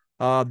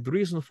 The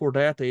reason for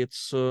that,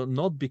 it's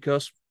not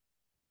because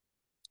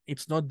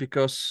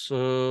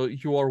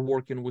you are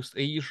working with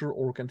Azure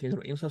or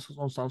container instances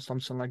or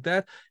something like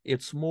that.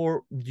 It's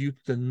more due to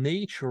the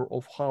nature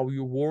of how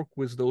you work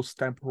with those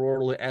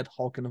temporarily ad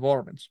hoc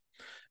environments,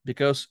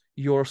 because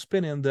you're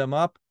spinning them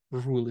up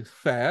really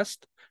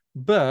fast,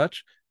 but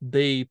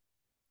they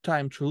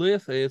time to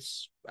live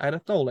is, I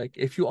don't know, like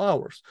a few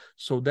hours.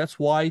 So that's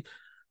why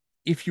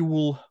if you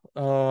will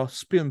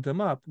spin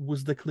them up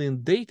with the clean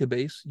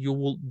database, you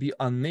will be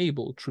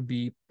unable to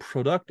be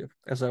productive,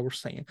 as I was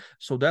saying.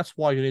 So that's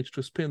why you need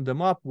to spin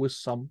them up with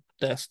some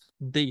test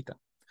data.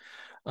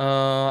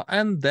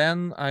 And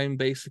then I'm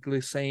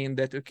basically saying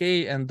that,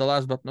 okay, and the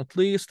last but not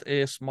least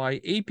is my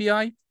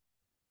API.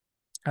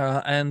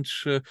 And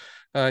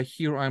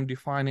here I'm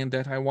defining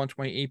that I want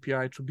my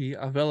API to be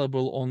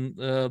available on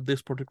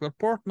this particular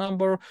port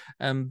number.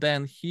 And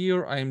then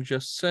here I'm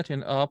just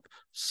setting up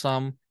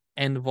some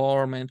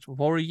environment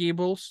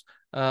variables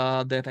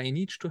that I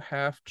need to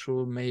have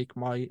to make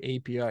my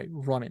API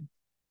running.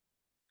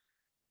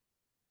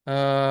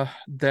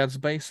 That's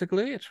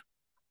basically it.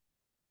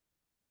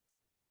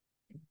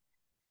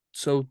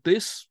 So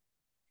this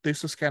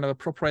is kind of a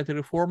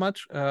proprietary format,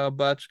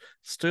 but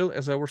still,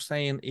 as I was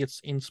saying, it's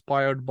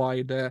inspired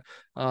by the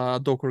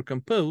Docker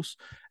Compose.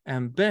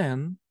 And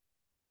then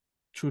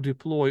to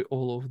deploy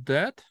all of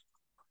that,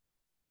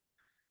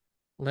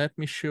 let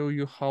me show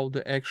you how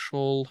the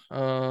actual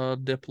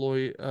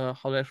deploy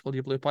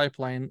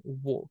pipeline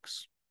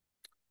works.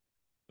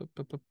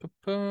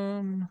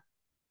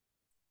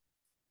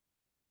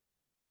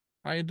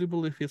 I do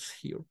believe it's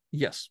here.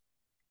 Yes.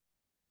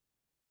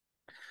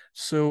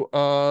 So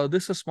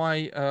this is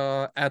my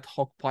ad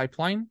hoc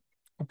pipeline.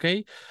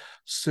 Okay.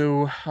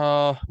 So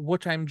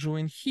what I'm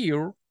doing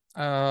here,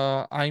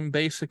 I'm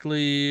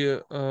basically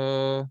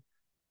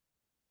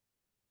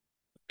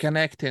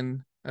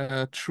connecting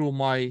through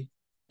my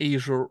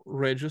Azure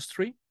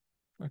registry.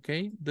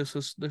 Okay, this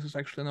is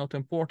actually not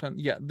important.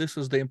 Yeah, this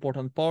is the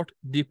important part.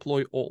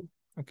 Deploy all.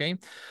 Okay,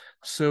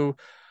 so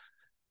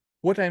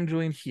what I'm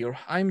doing here,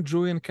 I'm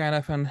doing kind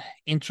of an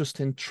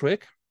interesting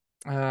trick,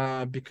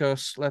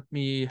 because let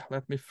me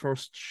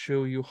first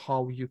show you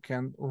how you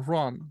can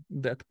run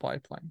that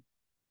pipeline.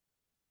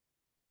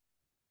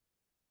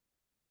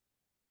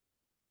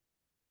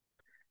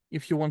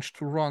 If you want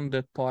to run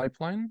that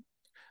pipeline,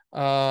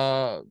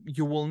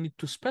 you will need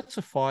to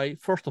specify,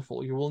 first of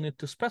all, you will need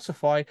to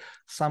specify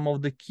some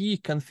of the key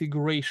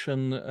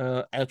configuration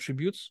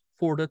attributes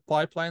for that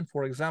pipeline.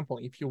 For example,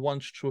 if you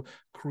want to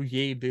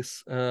create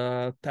this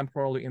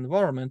temporary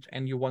environment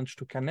and you want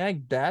to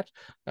connect that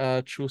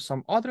to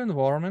some other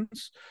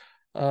environments,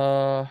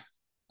 I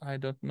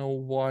don't know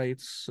why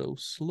it's so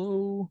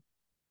slow.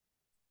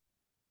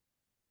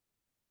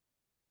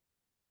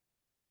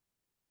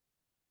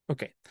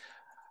 Okay.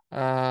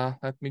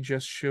 Let me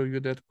just show you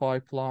that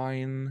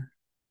pipeline.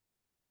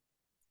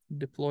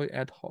 Deploy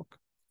ad hoc,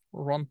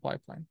 run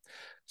pipeline.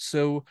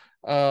 So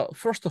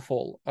first of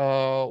all,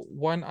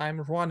 when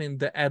I'm running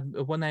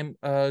when I'm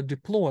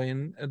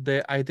deploying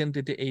the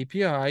identity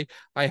API,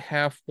 I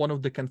have one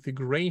of the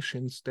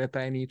configurations that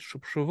I need to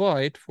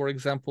provide, for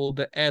example,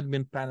 the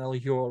admin panel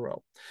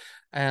URL.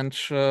 And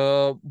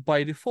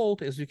by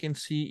default, as you can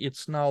see,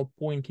 it's now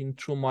pointing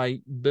to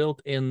my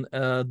built-in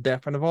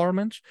dev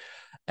environment.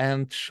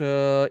 And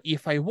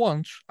if I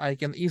want, I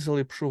can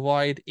easily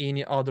provide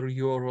any other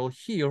URL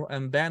here.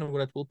 And then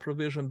when it will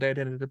provision the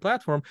identity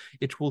platform,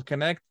 it will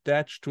connect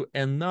that to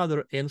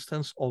another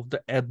instance of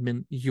the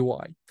admin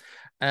UI.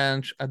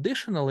 And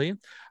additionally,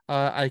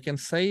 I can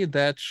say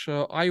that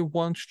I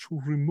want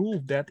to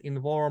remove that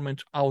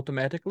environment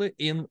automatically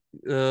in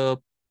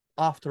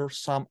after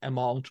some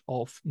amount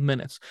of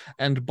minutes.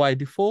 And by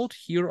default,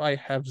 here I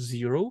have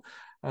 0.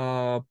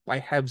 I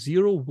have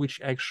 0, which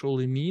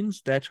actually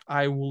means that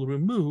I will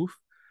remove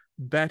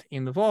that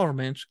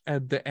environment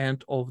at the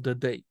end of the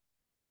day.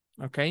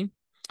 Okay.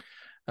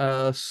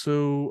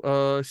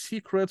 So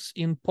secrets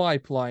in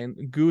pipeline,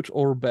 good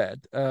or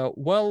bad?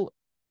 Well,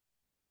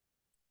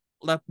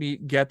 let me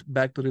get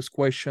back to this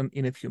question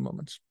in a few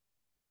moments.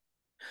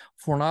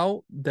 For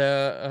now,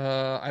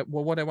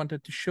 what I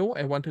wanted to show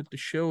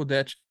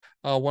that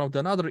one of the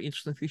other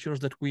interesting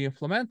features that we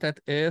implemented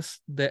is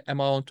the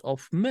amount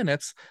of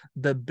minutes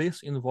that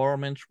this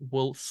environment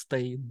will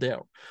stay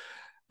there.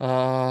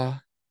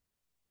 Let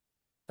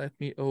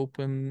me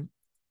open,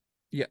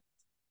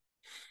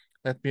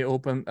 let me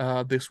open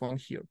this one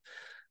here.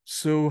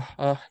 So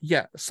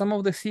yeah, some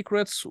of the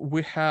secrets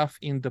we have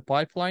in the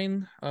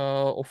pipeline,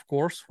 of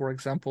course, for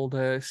example,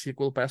 the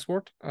SQL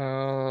password,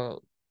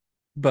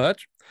 but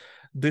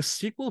this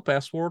SQL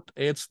password,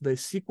 it's the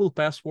SQL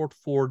password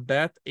for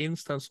that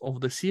instance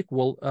of the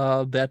SQL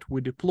that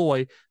we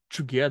deploy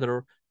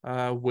together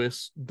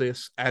with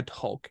this ad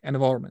hoc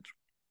environment.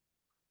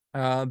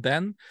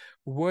 Then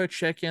we're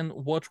checking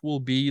what will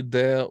be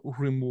the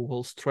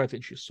removal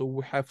strategy. So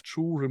we have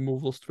 2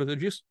 removal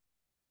strategies.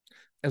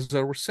 As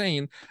I was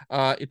saying,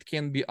 it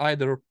can be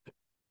either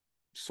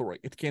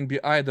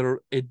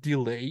a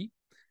delay.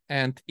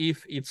 And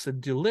if it's a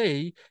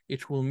delay,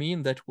 it will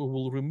mean that we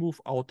will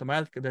remove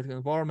automatically that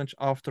environment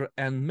after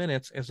n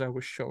minutes, as I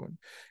was showing.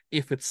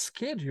 If it's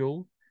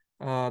scheduled,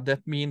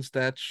 that means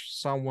that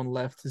someone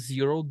left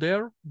 0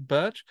 there,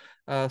 but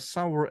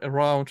somewhere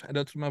around, I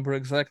don't remember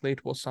exactly,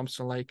 it was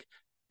something like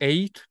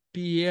 8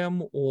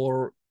 p.m.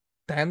 or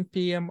 10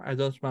 p.m. I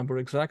don't remember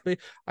exactly.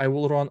 I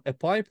will run a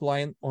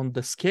pipeline on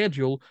the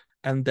schedule,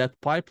 and that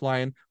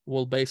pipeline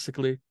will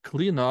basically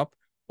clean up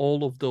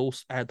all of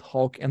those ad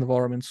hoc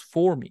environments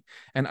for me.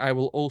 And I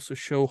will also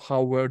show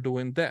how we're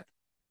doing that.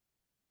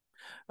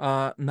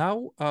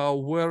 Now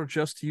we're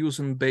just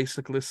using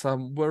basically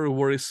some very,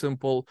 very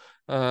simple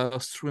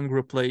string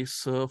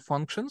replace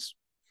functions.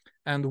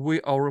 And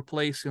we are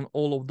replacing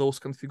all of those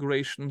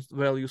configurations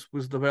values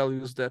with the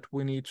values that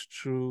we need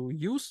to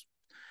use.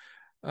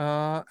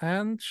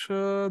 And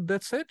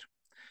that's it.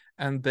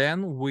 And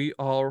then we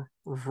are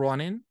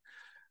running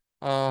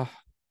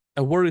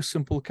a very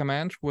simple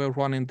command. We're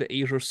running the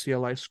Azure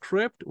CLI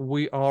script.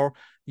 We are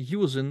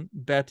using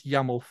that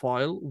YAML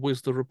file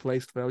with the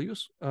replaced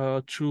values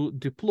to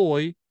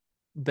deploy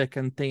the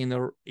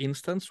container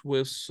instance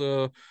with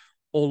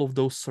all of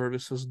those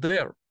services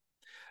there.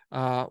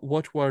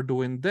 What we're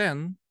doing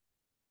then,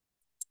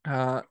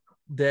 the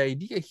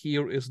idea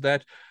here is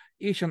that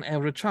each and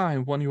every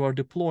time when you are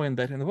deploying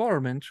that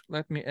environment,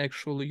 let me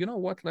actually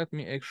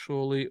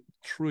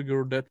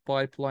trigger that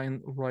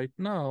pipeline right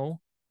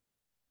now.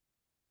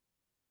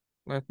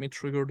 Let me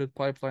trigger that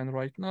pipeline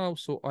right now,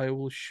 so I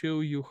will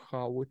show you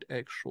how it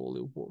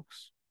actually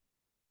works.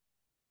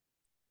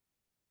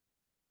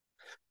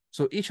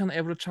 So each and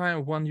every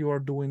time when you are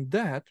doing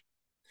that,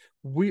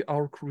 we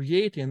are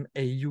creating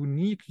a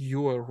unique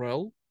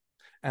URL,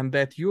 and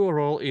that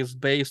URL is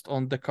based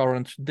on the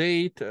current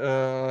date.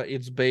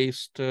 It's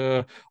based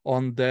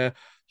on the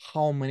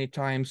how many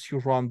times you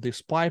run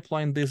this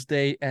pipeline this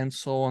day, and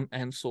so on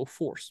and so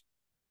forth.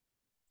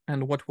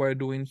 And what we're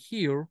doing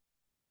here,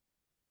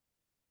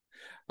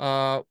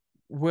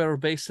 we're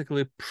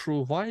basically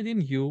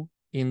providing you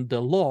in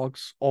the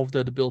logs of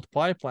that build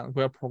pipeline,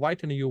 we're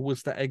providing you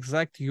with the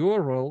exact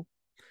URL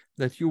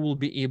that you will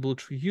be able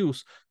to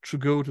use to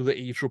go to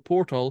the Azure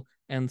portal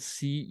and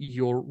see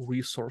your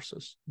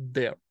resources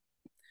there.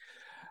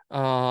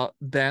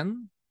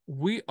 Then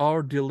we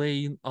are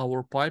delaying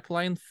our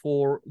pipeline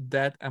for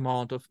that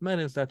amount of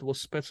minutes that was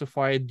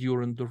specified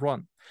during the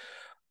run.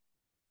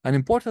 An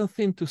important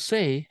thing to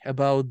say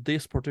about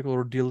this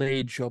particular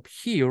delay job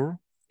here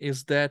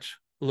is that,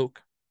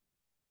 look,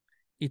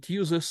 it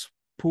uses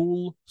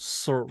pool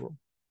server.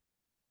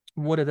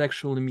 What it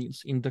actually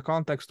means in the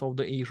context of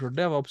the Azure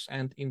DevOps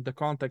and in the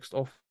context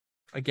of,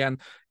 again,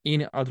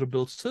 any other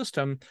build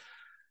system,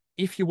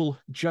 if you will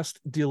just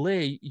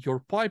delay your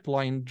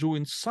pipeline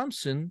doing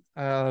something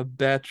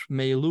that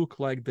may look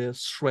like the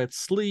thread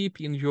sleep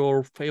in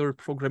your favorite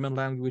programming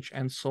language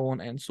and so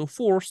on and so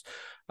forth,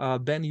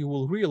 then you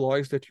will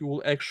realize that you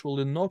will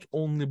actually not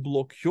only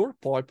block your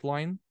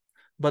pipeline,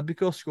 but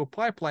because your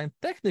pipeline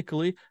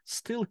technically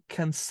still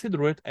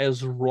consider it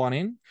as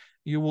running,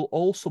 you will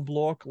also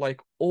block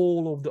like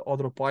all of the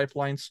other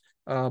pipelines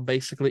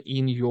basically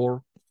in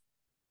your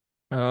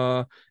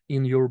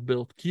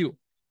build queue.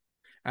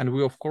 And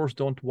we, of course,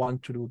 don't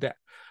want to do that.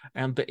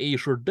 And the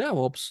Azure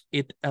DevOps,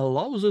 it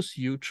allows us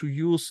you to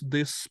use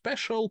this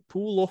special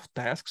pool of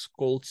tasks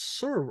called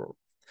server.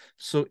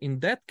 So in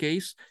that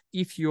case,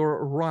 if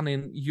you're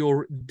running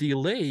your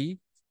delay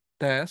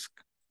task,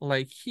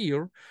 like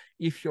here,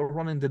 if you're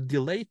running the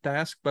delay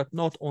task, but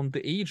not on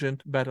the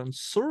agent, but on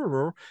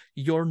server,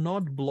 you're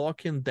not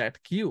blocking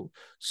that queue.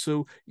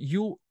 So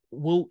you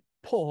will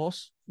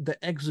pause the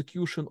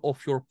execution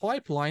of your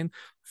pipeline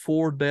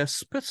for the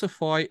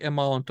specified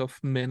amount of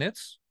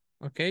minutes,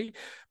 okay?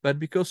 But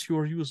because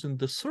you're using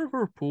the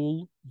server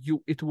pool,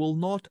 it will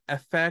not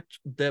affect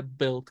the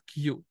build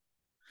queue.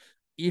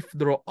 If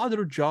there are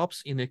other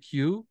jobs in a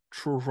queue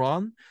to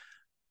run,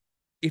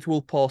 it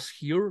will pause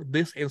here,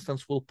 this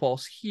instance will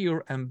pause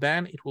here, and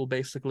then it will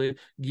basically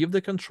give the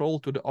control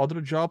to the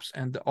other jobs,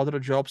 and the other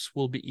jobs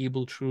will be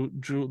able to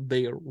do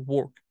their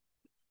work.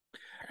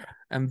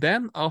 And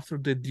then after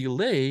the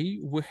delay,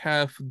 we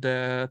have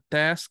the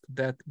task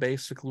that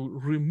basically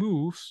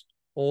removes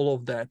all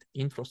of that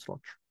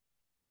infrastructure.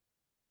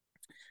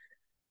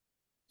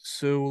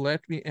 So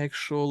let me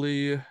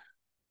actually,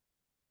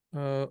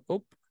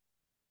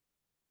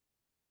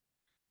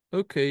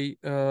 okay.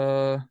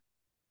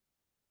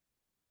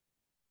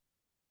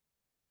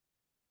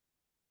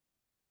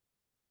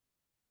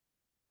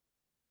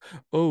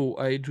 Oh,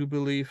 I do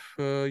believe,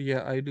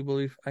 yeah, I do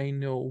believe I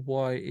know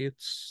why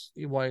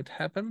it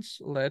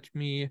happens. Let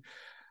me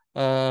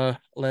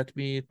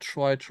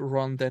try to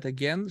run that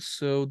again.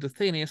 So the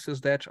thing is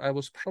that I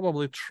was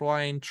probably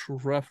trying to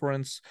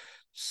reference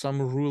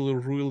some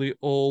really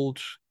old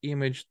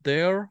image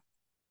there.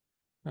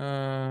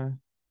 No.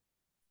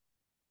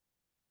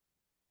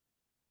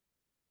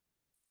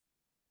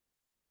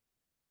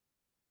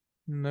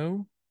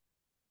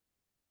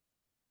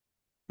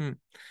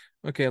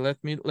 Okay,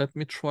 let me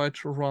try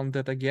to run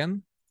that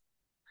again.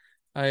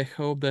 I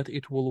hope that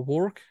it will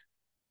work.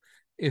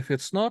 If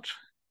it's not,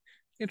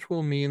 it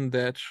will mean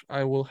that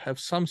I will have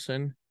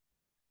something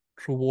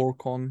to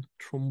work on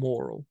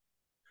tomorrow.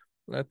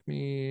 Let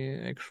me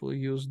actually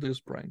use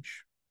this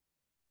branch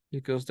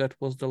because that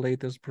was the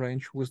latest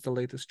branch with the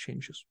latest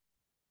changes.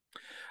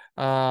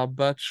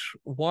 But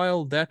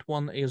while that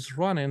one is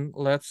running,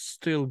 let's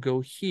still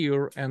go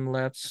here and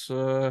let's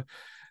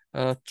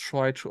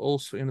try to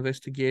also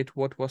investigate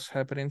what was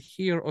happening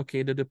here.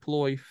 Okay, the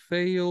deploy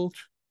failed.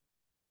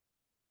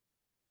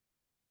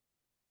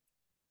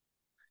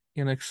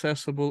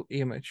 Inaccessible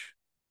image.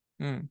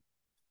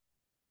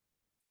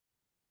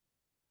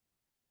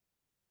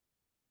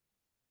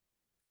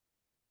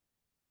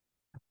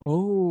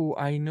 Oh,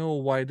 I know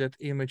why that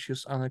image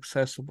is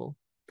inaccessible.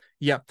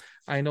 Yeah,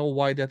 I know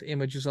why that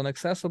image is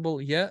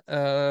inaccessible. Yeah,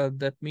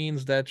 that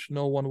means that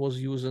no one was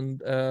using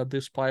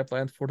this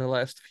pipeline for the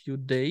last few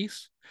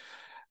days,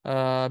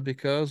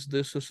 because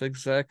this is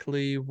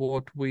exactly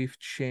what we've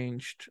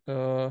changed.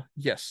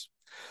 Yes.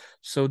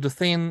 So the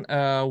thing,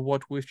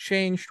 what we've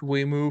changed,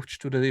 we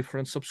moved to the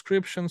different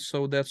subscriptions.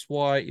 So that's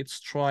why it's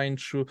trying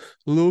to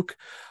look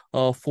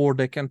for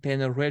the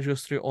container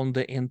registry on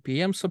the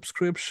NPM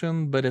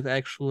subscription, but it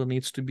actually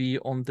needs to be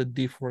on the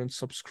different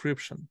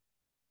subscription.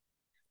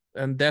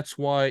 And that's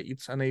why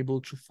it's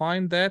unable to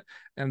find that,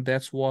 and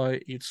that's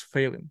why it's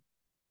failing.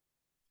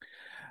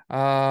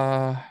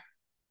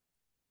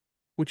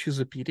 Which is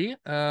a pity.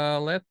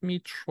 Let me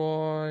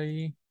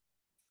try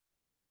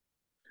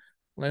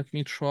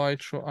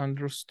to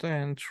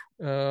understand.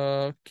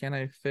 Can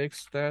I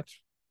fix that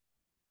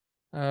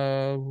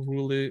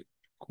really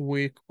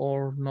quick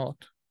or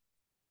not?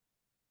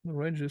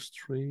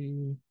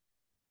 Registry,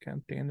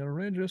 container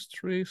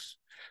registries.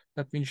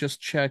 Let me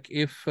just check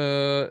if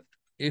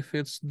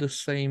it's the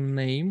same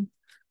name,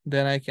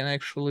 then I can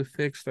actually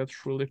fix that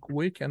really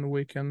quick and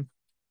we can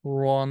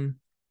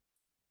run.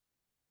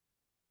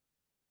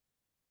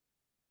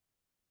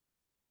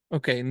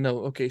 Okay,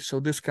 no, okay, so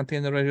this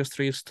container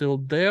registry is still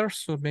there,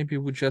 so maybe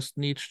we just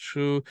need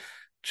to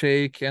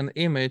take an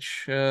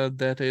image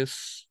that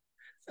is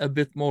a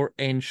bit more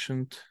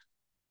ancient.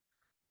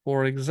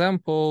 For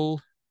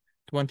example,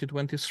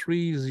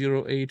 2023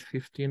 08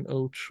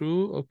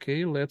 1502.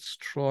 Okay, let's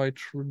try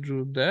to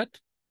do that.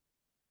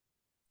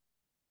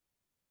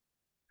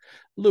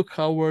 Look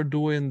how we're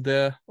doing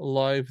the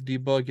live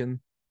debugging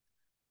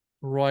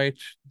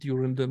right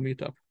during the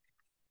meetup.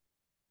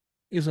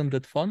 Isn't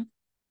that fun?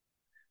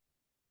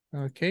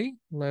 Okay,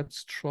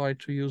 let's try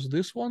to use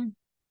this one.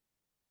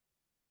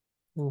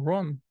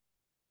 Run.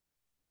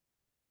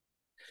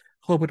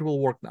 Hope it will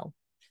work now.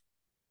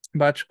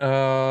 But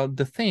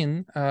the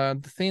thing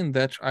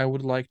that I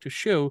would like to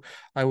show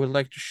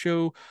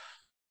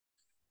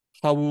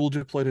how we will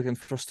deploy the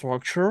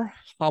infrastructure,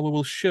 how we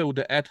will show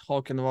the ad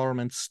hoc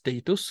environment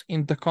status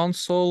in the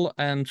console,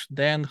 and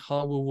then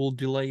how we will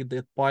delay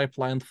the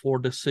pipeline for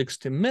the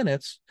 60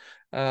 minutes.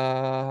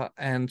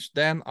 And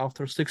then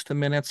after 60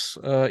 minutes,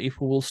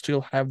 if we will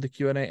still have the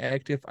Q&A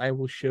active, I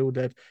will show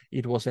that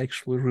it was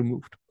actually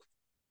removed.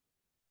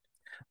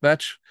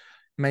 But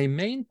my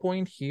main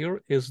point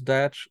here is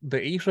that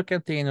the Azure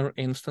container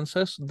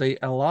instances, they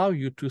allow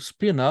you to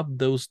spin up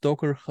those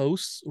Docker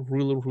hosts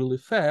really, really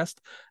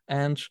fast.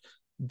 And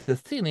the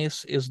thing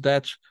is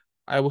that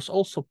I was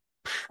also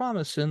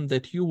promising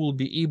that you will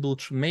be able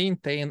to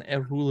maintain a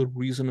really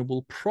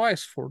reasonable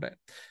price for that.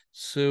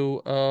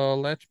 So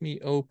let me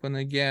open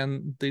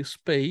again this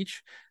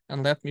page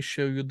and let me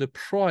show you the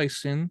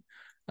pricing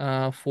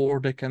for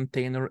the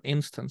container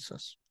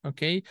instances.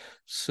 Okay,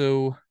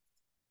 so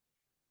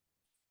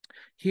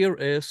here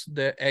is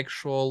the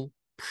actual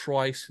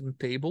pricing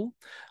table.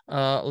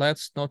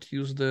 Let's not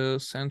use the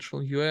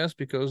central US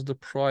because the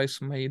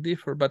price may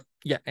differ, but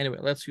yeah, anyway,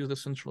 let's use the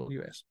central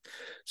US.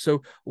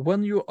 So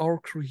when you are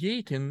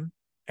creating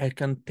a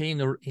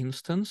container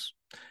instance,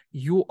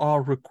 you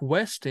are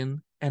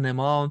requesting an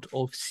amount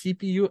of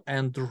CPU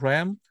and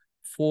RAM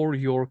for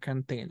your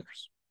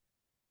containers.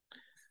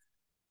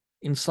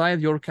 Inside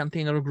your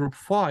container group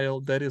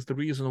file, that is the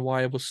reason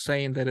why I was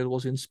saying that it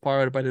was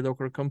inspired by the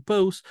Docker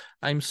Compose.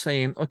 I'm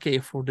saying, okay,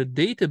 for the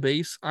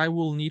database, I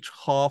will need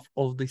half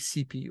of the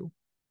CPU.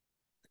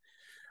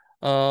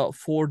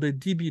 For the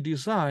DB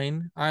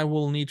design, I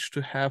will need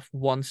to have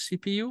one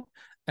CPU.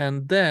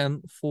 And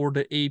then for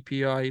the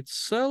API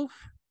itself,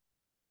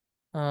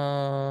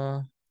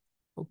 no.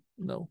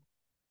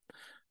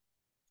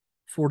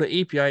 For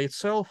the API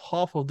itself,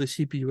 half of the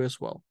CPU as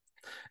well.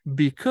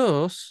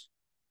 Because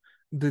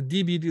the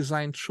DB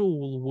design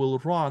tool will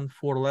run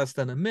for less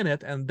than a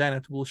minute and then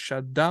it will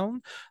shut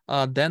down,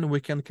 then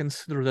we can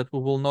consider that we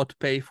will not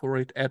pay for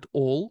it at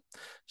all.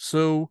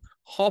 So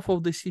half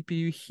of the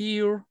CPU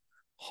here,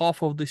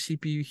 half of the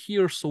CPU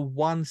here, so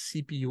one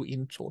CPU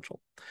in total.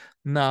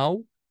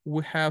 Now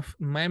we have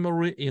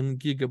memory in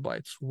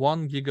gigabytes,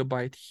 1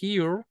 gigabyte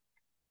here,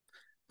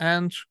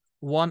 and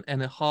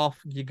 1.5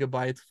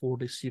 gigabyte for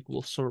the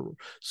SQL Server.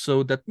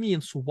 So that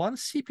means one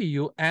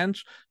CPU and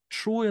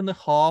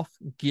 2.5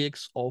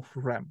 gigs of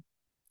RAM.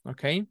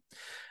 Okay,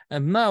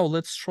 and now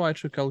let's try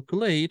to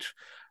calculate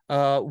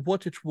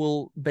what it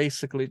will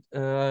basically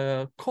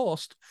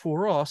cost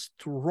for us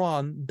to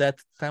run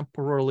that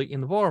temporary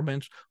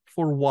environment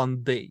for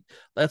 1 day.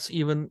 Let's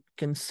even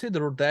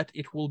consider that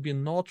it will be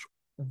not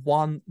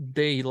 1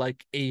 day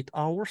like 8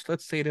 hours.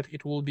 Let's say that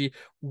it will be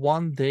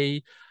 1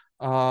 day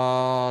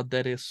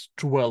that is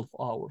 12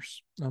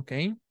 hours.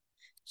 Okay,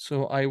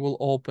 so I will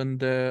open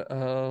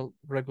the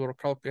regular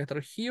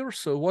calculator here.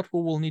 So what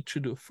we will need to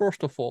do,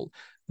 first of all,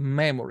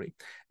 memory.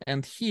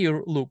 And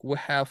here, look, we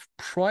have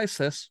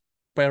prices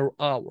per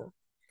hour.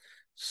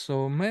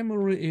 So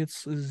memory,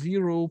 it's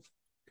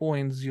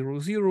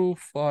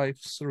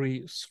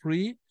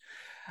 0.00533,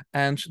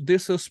 and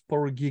this is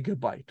per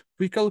gigabyte.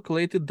 We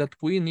calculated that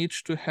we need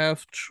to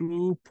have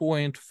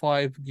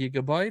 2.5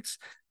 gigabytes,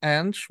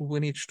 and we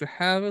need to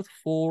have it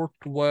for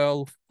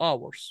 12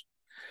 hours.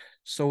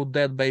 So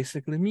that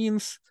basically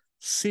means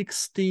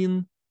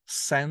 16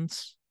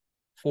 cents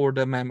for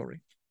the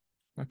memory.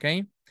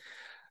 Okay.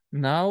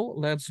 Now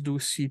let's do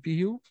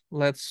CPU.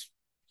 Let's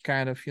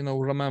kind of,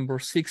 remember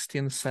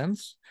 16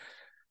 cents.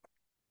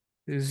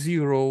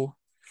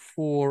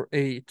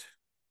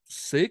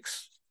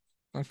 0.486.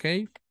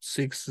 Okay.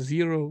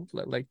 60,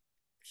 like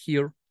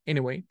here.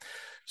 Anyway,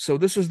 so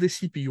this is the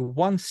CPU,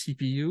 one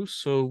CPU,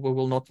 so we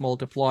will not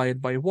multiply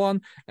it by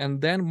 1, and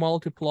then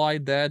multiply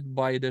that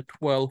by the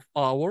 12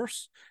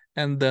 hours,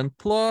 and then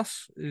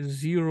plus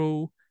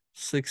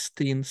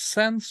 0.16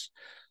 cents,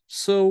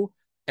 so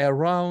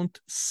around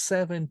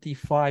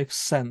 75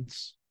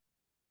 cents.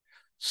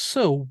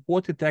 So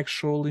what it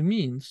actually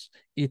means,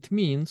 it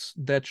means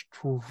that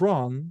to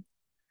run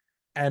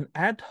an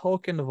ad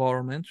hoc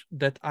environment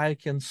that I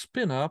can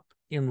spin up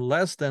in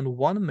less than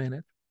 1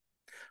 minute,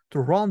 to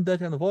run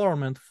that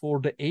environment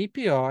for the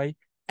API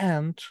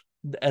and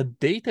a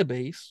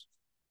database,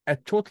 a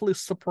totally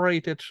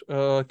separated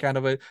kind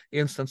of an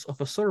instance of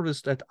a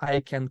service that I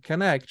can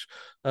connect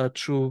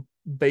to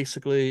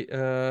basically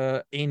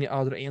any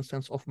other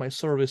instance of my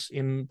service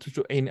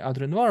to any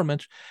other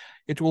environment,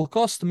 it will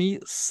cost me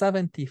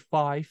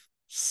 75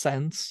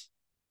 cents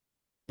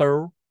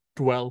per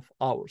 12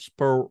 hours,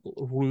 per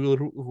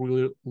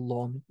really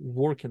long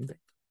working day.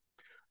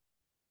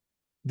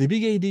 The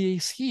big idea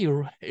is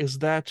here is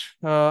that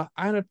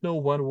I don't know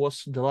when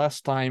was the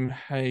last time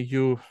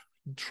you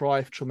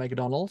drive to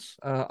McDonald's.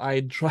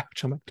 I drive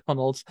to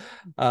McDonald's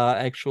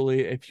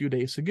actually a few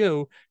days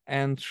ago,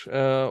 and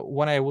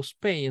when I was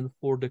paying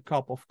for the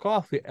cup of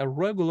coffee, a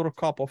regular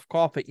cup of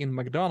coffee in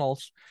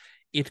McDonald's,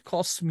 it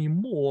costs me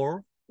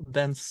more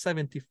than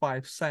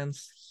 75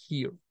 cents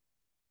here.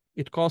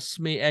 It costs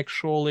me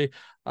actually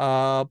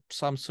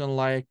something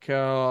like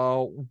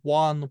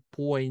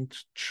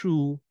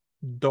 $1.2.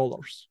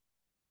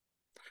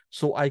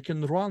 So I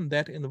can run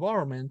that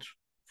environment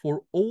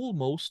for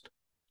almost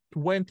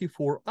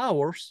 24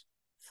 hours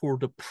for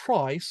the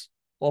price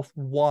of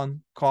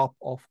 1 cup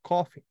of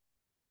coffee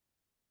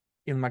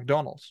in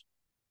McDonald's,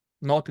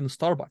 not in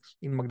Starbucks,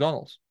 in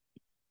McDonald's.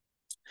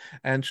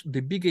 And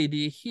the big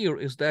idea here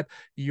is that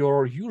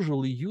you're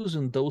usually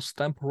using those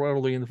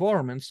temporarily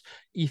environments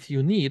if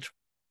you need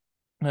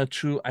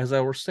to, as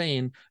I was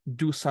saying,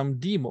 do some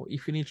demo.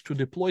 If you need to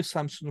deploy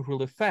something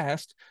really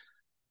fast,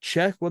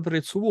 check whether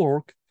it's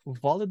work,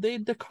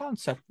 validate the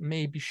concept,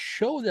 maybe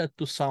show that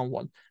to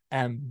someone,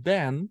 and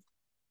then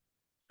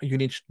you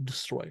need to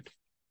destroy it.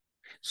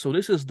 So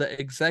this is the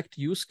exact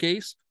use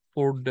case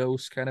for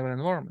those kind of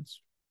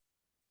environments.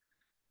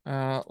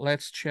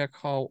 Let's check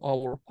how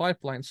our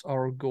pipelines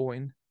are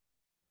going.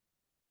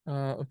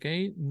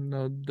 Okay,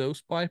 no,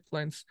 those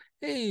pipelines.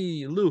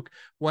 Hey, look,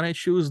 when I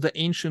choose the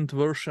ancient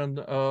version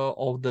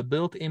of the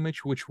build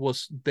image, which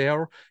was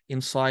there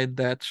inside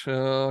that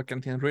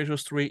container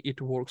registry,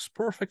 it works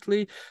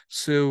perfectly.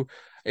 So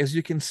as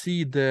you can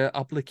see, the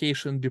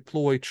application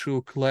deploy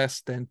took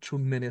less than 2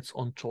 minutes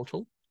on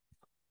total.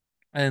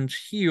 And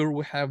here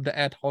we have the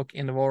ad hoc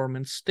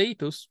environment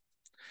status.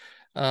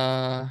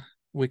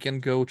 We can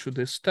go to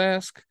this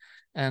task,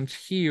 and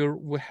here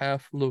we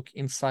have, look,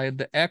 inside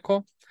the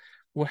echo,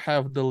 we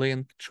have the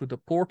link to the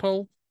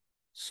portal,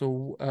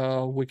 so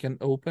we can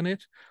open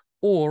it.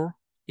 Or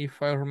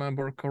if I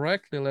remember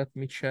correctly, let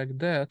me check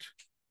that.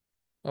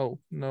 Oh,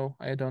 no,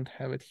 I don't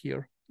have it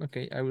here.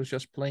 Okay, I was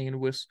just playing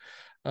with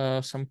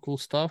some cool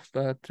stuff,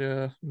 but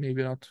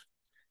maybe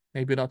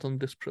not on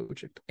this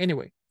project.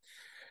 Anyway,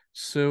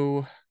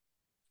 so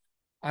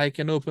I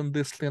can open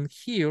this link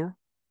here,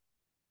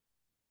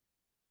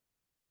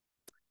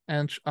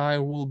 and I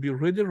will be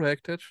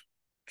redirected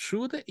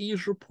to the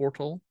Azure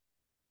portal,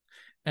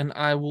 and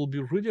I will be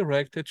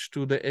redirected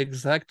to the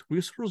exact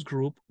resource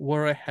group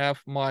where I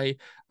have my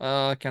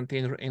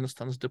container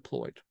instance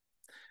deployed.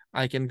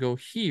 I can go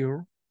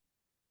here,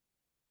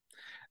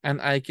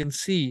 and I can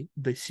see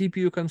the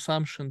CPU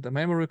consumption, the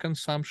memory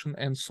consumption,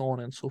 and so on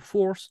and so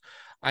forth.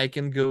 I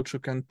can go to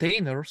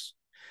containers,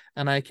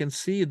 and I can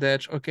see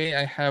that, okay,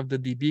 I have the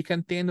DB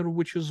container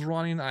which is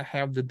running, I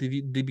have the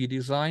DB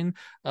design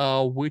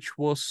which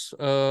was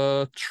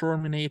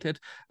terminated.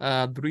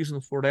 The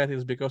reason for that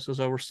is because, as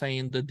I was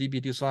saying, the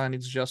DB design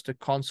is just a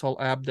console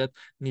app that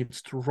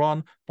needs to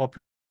run,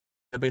 populate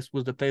the database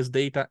with the test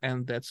data,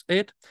 and that's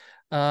it.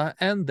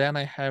 And then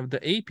I have the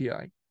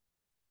API.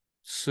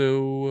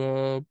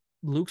 So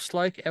looks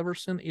like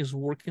everything is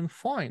working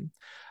fine.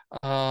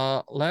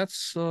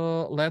 Let's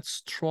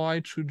try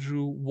to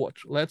do what?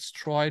 Let's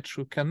try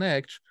to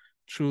connect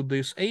to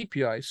this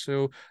API.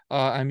 So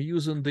I'm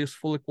using this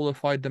fully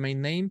qualified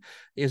domain name.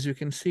 As you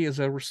can see,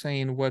 as I was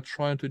saying, we're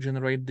trying to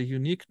generate the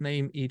unique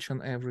name each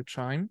and every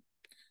time.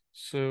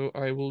 So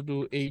I will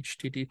do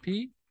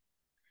HTTP.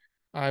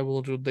 I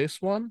will do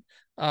this one.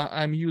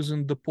 I'm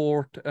using the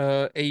port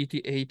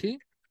 8080.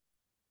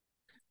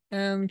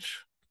 And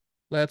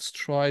let's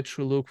try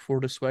to look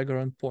for the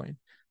Swagger endpoint.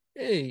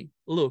 Hey,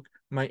 look,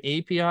 my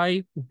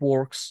API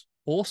works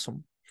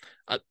awesome.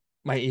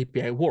 My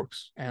API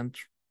works, and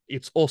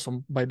it's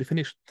awesome by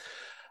definition.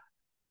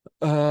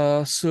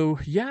 So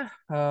yeah,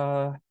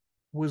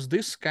 with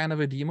this kind of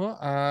a demo,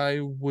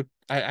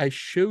 I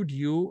showed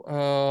you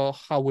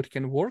how it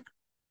can work.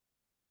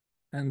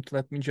 And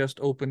let me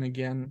just open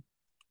again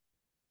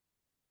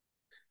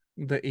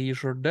the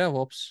Azure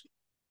DevOps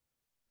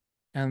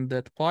and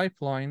that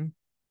pipeline.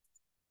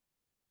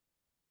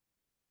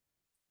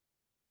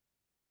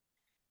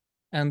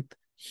 And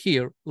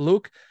here,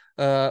 look,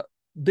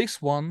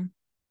 this one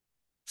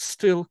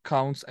still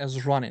counts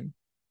as running.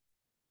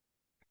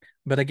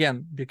 But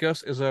again,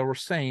 because, as I was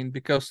saying,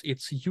 because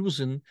it's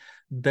using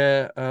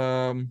the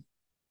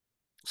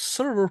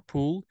server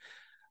pool,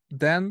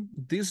 then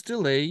this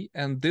delay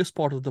and this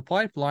part of the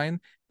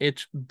pipeline,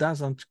 it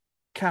doesn't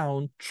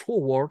count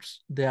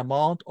towards the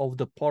amount of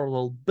the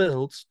parallel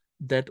builds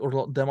that, or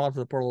the amount of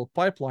the parallel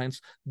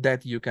pipelines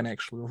that you can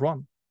actually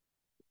run.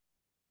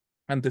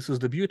 And this is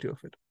the beauty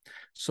of it.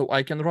 So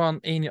I can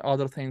run any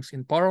other things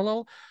in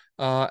parallel,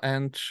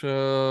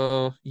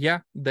 yeah,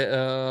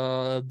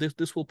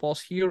 this will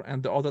pause here,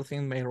 and the other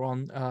thing may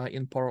run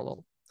in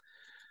parallel.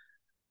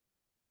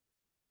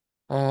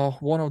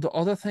 One of the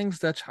other things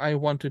that I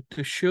wanted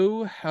to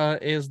show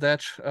is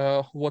that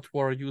what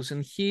we're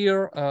using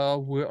here,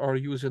 we are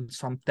using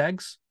some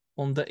tags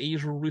on the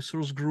Azure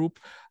resource group.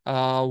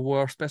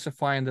 We're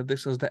specifying that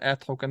this is the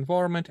ad hoc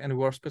environment, and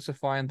we're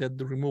specifying that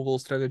the removal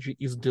strategy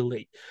is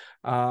delay.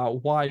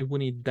 Why we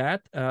need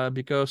that?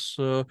 Because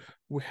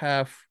we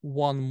have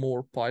one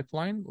more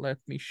pipeline. Let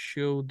me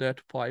show that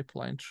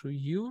pipeline to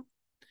you.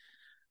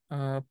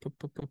 I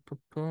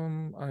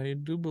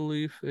do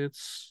believe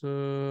it's...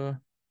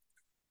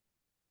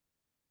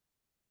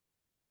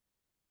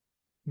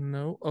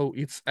 No, oh,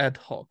 it's ad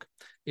hoc.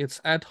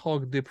 It's ad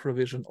hoc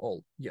deprovision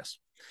all, yes.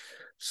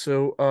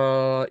 So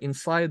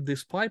inside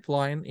this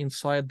pipeline,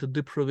 inside the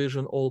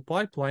deprovision all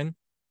pipeline,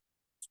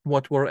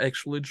 what we're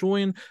actually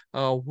doing,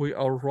 we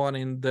are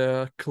running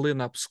the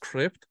cleanup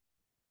script.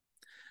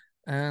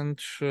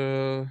 And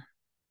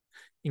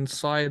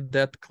inside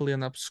that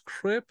cleanup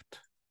script,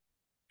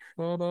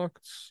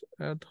 products,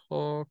 ad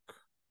hoc,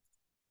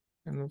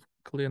 and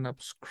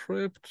cleanup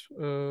script.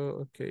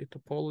 Okay,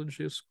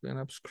 topologies,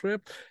 cleanup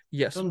script.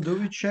 Yes. Anton, do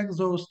we check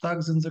those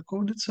tags in the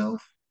code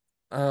itself?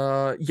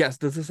 Yes,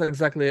 this is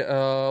exactly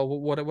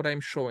what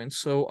I'm showing.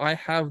 So I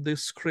have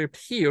this script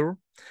here,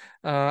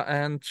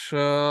 and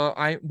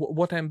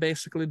what I'm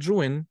basically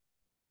doing,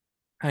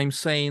 I'm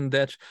saying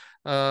that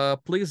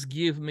please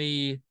give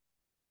me.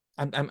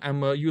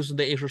 I'm using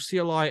the Azure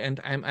CLI, and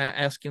I'm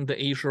asking the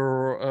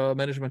Azure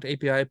Management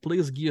API,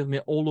 please give me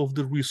all of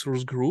the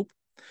resource group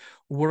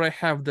where I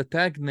have the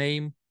tag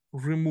name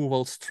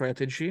removal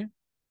strategy,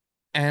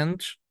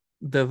 and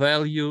the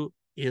value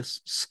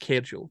is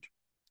scheduled.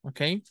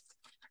 Okay.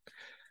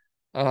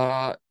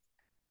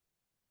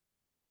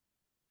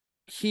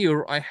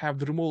 Here I have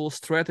the removal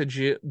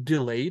strategy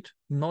delayed,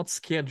 not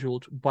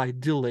scheduled by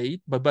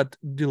delayed, but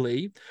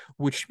delay,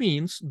 which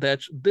means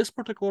that this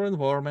particular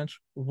environment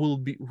will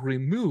be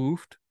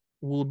removed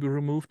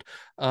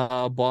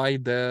by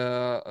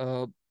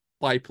the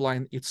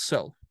pipeline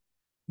itself.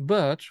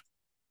 But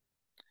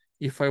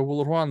if I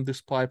will run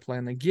this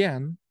pipeline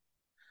again,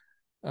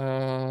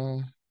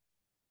 I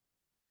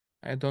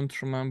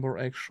don't remember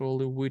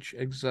actually which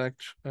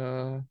exact,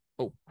 oh,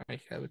 I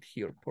have it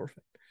here,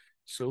 perfect.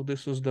 So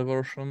this is the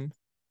version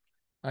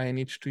I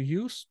need to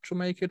use to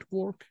make it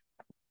work.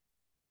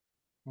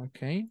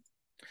 Okay.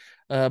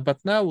 But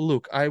now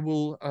look, I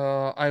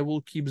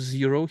will keep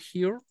 0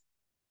 here.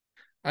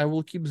 I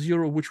will keep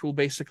 0, which will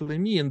basically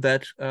mean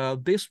that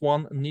this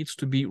one needs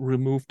to be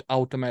removed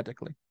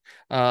automatically.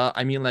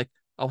 I mean, like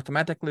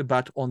automatically,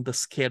 but on the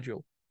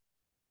schedule.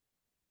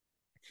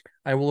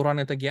 I will run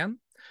it again,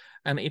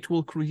 and it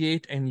will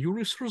create a new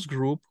resource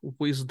group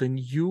with the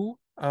new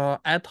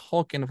ad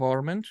hoc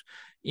environment.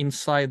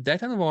 Inside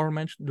that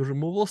environment, the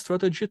removal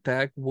strategy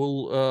tag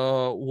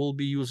will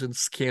be using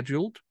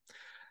scheduled,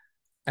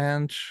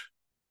 and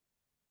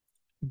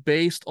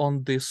based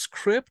on this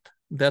script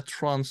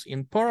that runs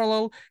in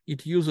parallel,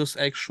 it uses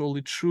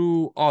actually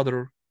 2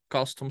 other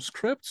custom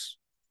scripts.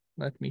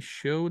 Let me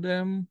show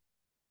them.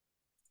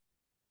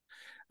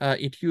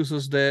 It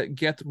uses the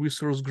get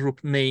resource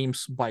group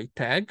names by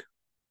tag,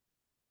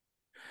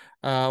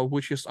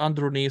 which is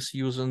underneath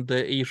using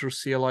the Azure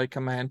CLI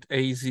command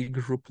az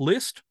group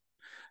list,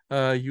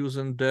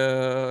 using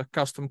the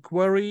custom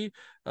query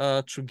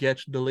to get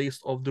the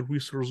list of the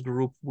resource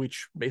group,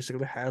 which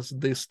basically has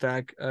this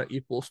tag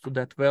equals to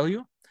that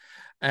value.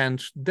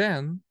 And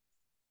then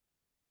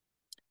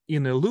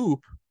in a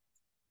loop,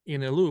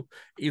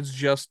 it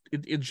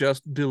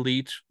just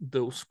delete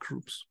those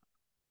groups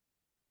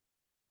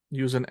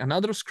using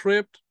another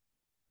script,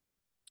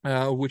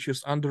 which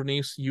is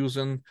underneath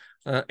using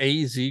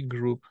az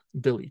group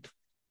delete.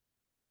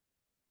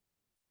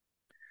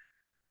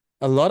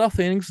 A lot of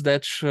things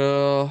that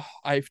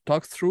I've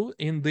talked through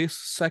in this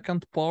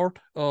second part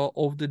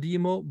of the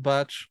demo,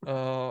 but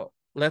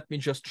let me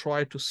just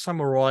try to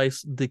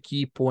summarize the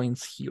key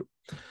points here.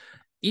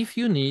 If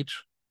you need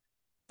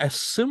a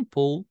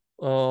simple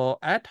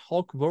ad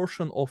hoc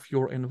version of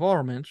your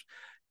environment,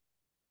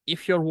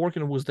 if you're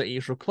working with the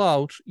Azure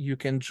cloud, you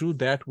can do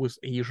that with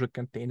Azure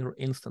container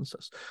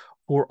instances.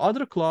 For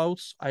other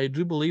clouds, I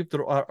do believe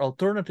there are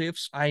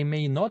alternatives. I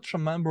may not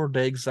remember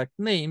the exact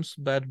names,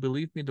 but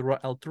believe me, there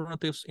are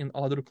alternatives in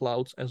other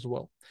clouds as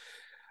well.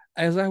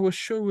 As I was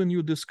showing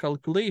you this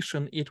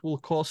calculation, it will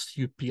cost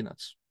you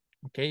peanuts.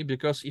 Okay,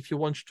 because if you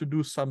want to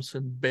do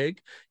something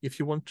big, if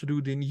you want to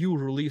do the new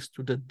release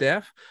to the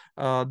dev,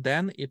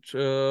 then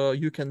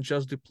you can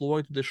just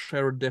deploy to the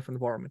shared dev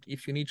environment.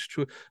 If you need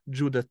to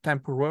do the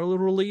temporary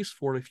release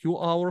for a few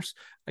hours,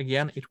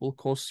 again, it will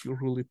cost you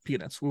really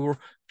peanuts. We were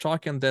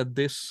talking that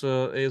this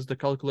is the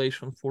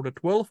calculation for the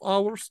 12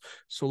 hours.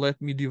 So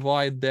let me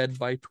divide that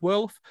by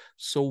 12.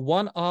 So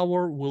 1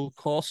 hour will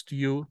cost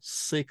you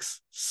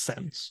 6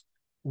 cents.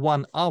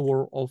 1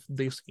 hour of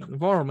this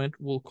environment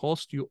will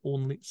cost you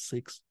only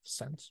 6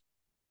 cents.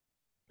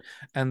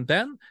 And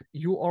then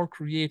you are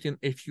creating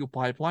a few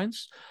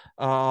pipelines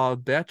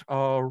that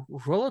are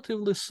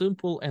relatively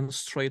simple and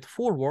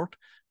straightforward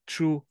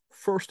to,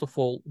 first of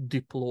all,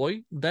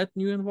 deploy that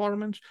new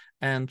environment,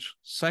 and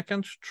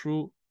second,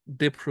 to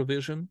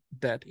deprovision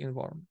that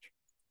environment.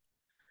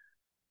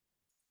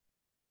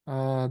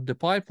 The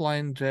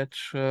pipeline that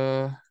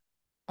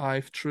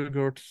I've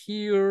triggered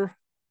here,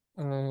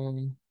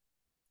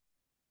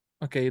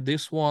 okay,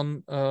 this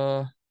one,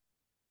 oh,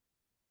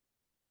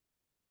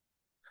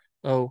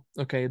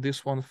 okay,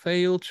 this one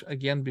failed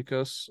again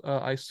because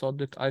I thought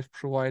that I've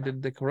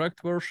provided the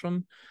correct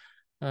version,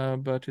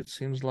 but it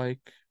seems like,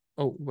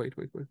 oh, wait.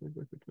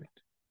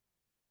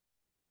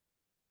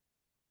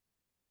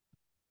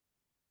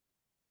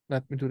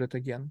 Let me do that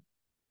again.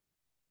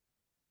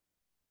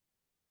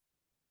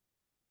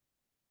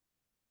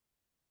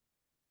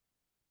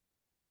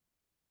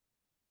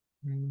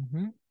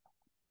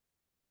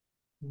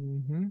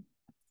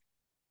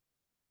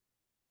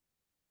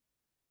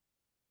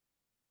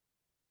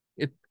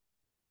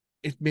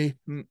 It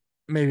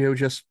maybe I was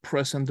just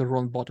pressing the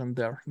wrong button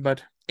there,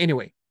 but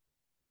anyway.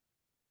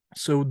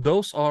 So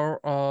those are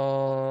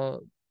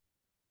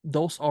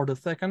the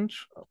second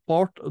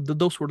part.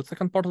 Those were the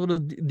second part of the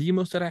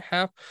demos that I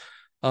have.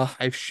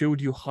 I've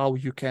showed you how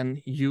you can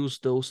use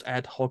those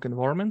ad hoc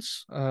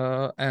environments,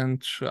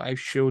 and I've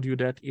showed you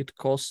that it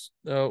costs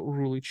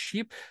really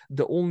cheap.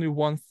 The only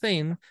one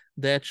thing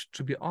that,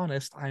 to be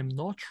honest, I'm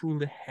not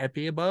really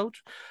happy about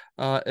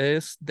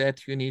is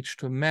that you need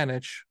to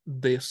manage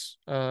this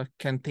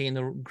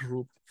container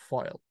group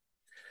file.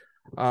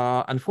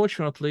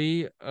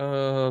 Unfortunately,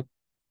 the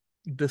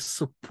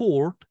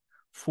support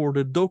for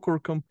the Docker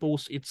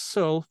Compose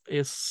itself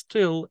is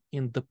still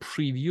in the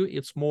preview.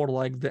 It's more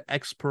like the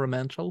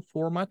experimental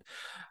format.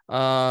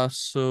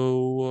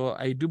 So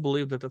I do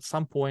believe that at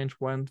some point,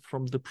 when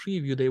from the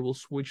preview they will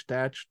switch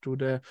that to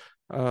the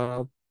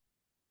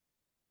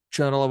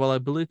general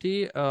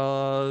availability,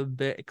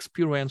 the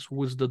experience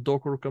with the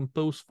Docker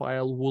Compose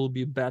file will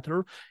be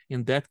better.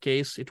 In that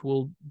case, it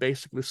will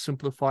basically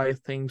simplify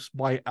things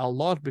by a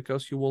lot,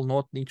 because you will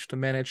not need to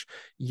manage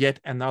yet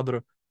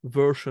another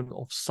version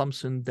of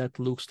something that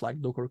looks like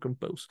Docker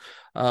Compose.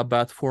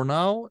 But for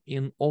now,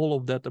 in all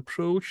of that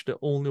approach, the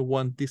only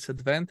one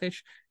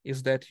disadvantage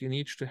is that you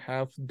need to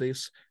have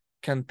this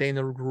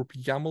container group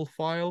YAML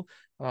file,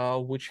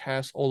 which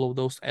has all of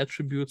those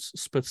attributes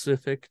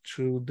specific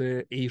to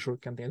the Azure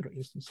container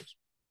instances.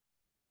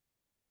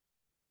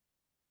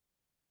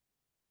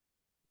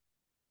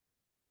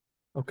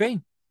 Okay.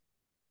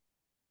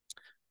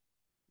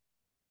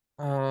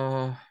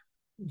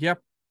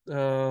 Yep.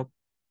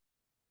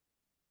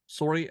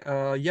 Sorry.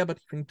 Yeah, but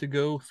if you need to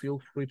go, feel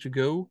free to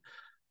go.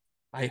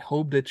 I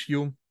hope that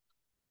you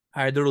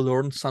either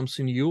learned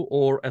something new,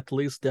 or at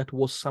least that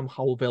was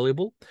somehow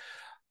valuable.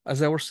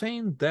 As I was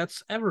saying,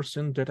 that's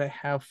everything that I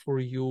have for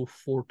you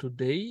for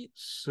today.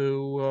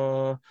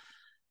 So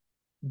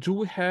do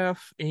we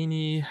have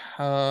any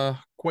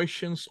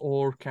questions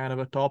or kind of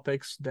a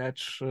topics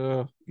that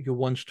you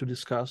want to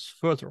discuss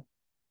further?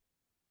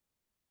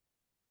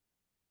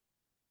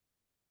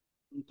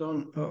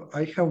 Anton,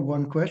 I have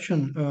one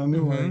question.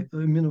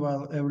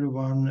 Meanwhile,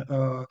 everyone,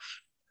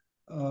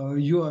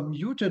 you are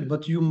muted,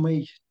 but you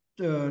may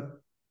uh,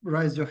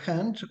 raise your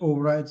hand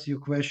or write your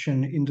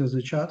question into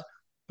the chat.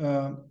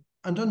 Uh,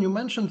 Anton, you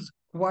mentioned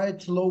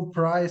quite low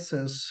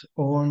prices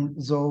on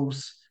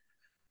those,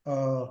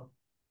 I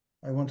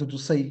wanted to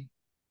say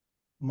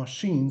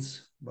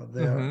machines, but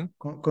they are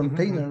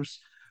containers.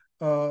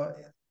 As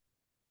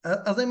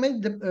I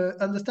may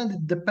understand,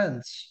 it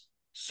depends.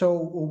 So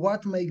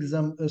what makes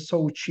them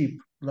so cheap?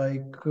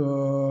 Like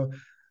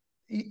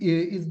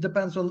it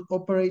depends on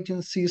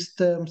operating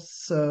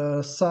systems,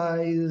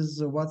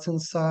 size, what's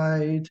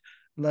inside.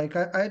 Like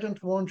I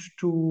don't want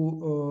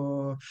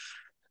to.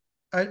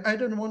 I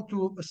don't want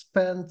to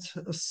spend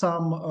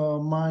some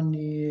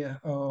money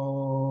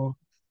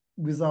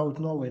without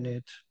knowing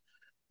it.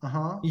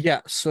 Uh-huh.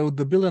 Yeah, so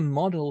the billing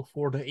model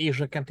for the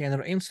Azure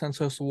Container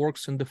Instances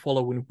works in the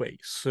following way.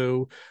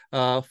 So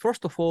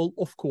first of all,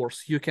 of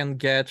course, you can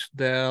get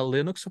the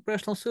Linux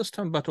operational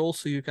system, but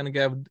also you can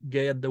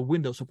get the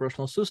Windows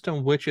operational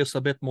system, which is a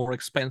bit more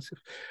expensive.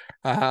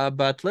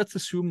 But let's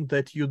assume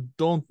that you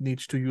don't need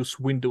to use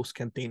Windows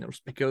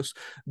containers, because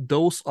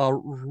those are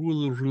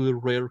really, really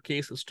rare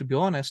cases. To be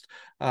honest,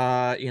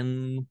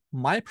 in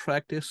my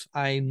practice,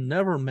 I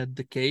never met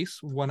the case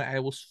when I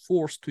was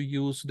forced to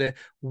use the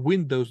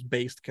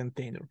Windows-based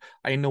container.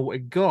 I know a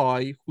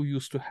guy who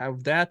used to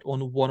have that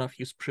on one of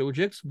his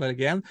projects, but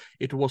again,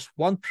 it was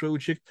one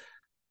project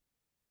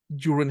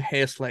during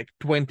his like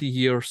 20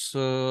 years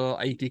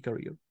IT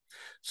career.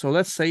 So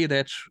let's say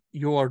that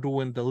you are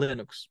doing the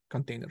Linux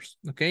containers,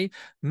 okay?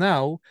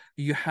 Now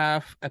you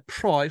have a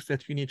price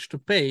that you need to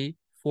pay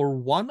for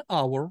 1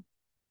 hour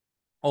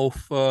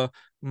of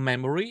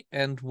memory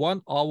and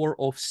 1 hour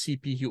of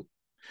CPU.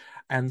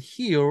 And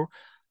here,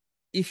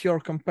 if you're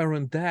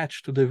comparing that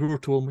to the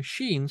virtual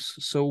machines,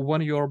 so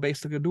when you're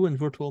basically doing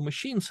virtual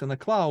machines in the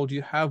cloud,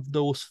 you have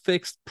those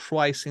fixed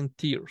pricing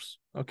tiers,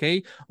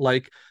 okay?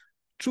 Like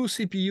 2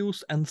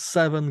 CPUs and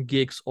 7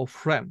 gigs of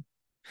RAM.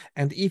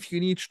 And if you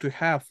need to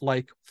have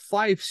like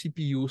 5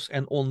 CPUs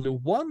and only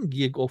 1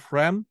 gig of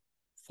RAM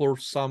for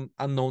some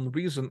unknown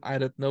reason, I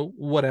don't know,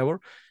 whatever,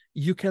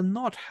 you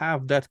cannot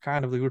have that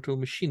kind of a virtual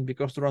machine,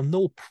 because there are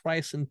no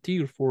price and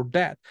tier for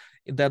that.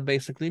 That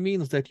basically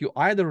means that you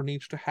either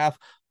need to have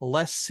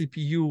less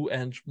CPU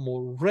and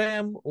more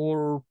RAM,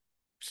 or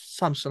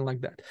something like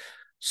that.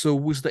 So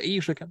with the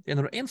Azure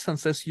Container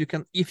Instances, you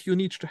can, if you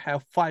need to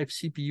have 5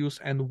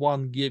 CPUs and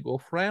 1 gig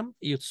of RAM,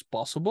 it's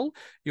possible.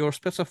 You're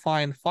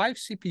specifying 5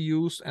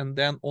 CPUs and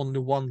then only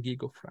 1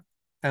 gig of RAM,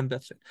 and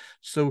that's it.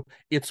 So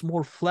it's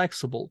more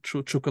flexible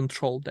to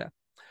control that.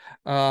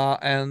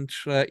 And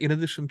in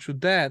addition to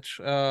that,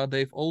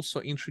 they've also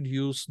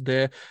introduced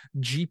the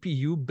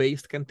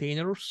GPU-based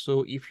containers.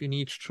 So if you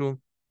need to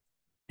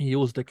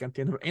use the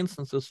container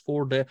instances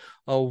for the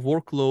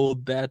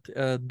workload that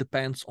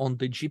depends on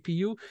the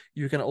GPU,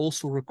 you can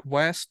also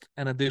request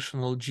an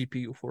additional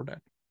GPU for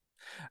that.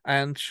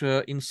 And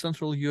in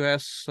central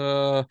US,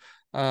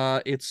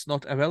 it's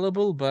not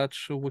available, but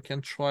we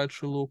can try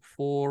to look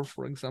for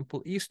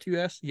example, East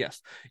US.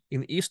 Yes,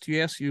 in East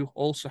US, you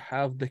also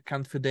have the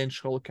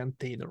confidential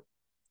container.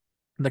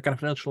 The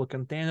confidential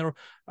container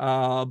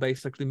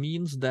basically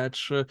means that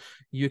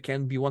you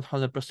can be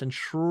 100%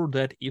 sure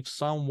that if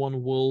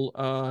someone will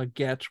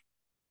get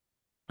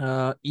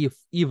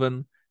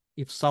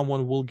if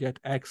someone will get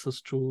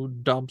access to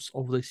dumps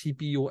of the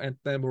CPU and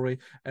memory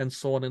and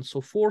so on and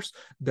so forth,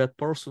 that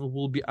person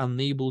will be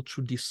unable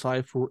to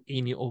decipher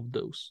any of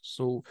those.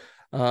 So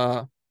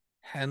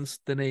hence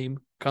the name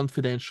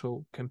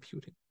confidential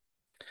computing.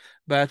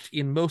 But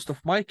in most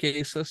of my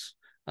cases,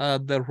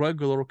 the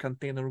regular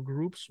container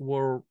groups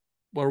were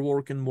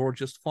working more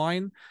just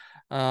fine.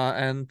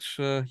 And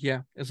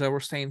yeah, as I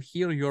was saying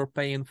here, you're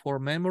paying for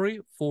memory,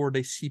 for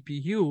the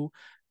CPU,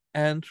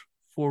 and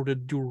for the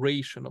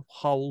duration of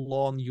how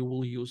long you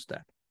will use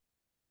that.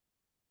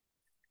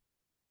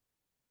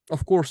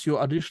 Of course, you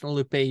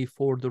additionally pay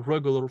for the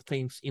regular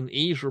things in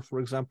Azure, for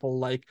example,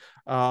 like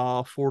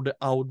for the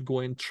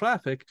outgoing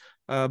traffic,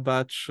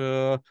 but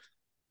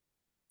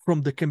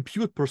from the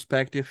compute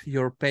perspective,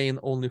 you're paying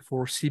only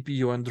for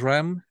CPU and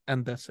RAM,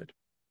 and that's it.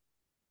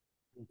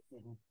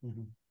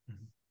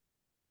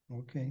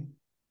 Okay,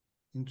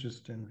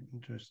 interesting.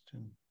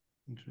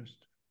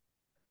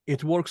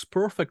 It works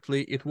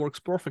perfectly. It works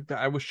perfectly.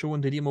 I was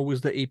showing the demo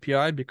with the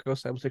API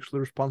because I was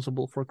actually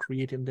responsible for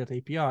creating that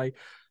API.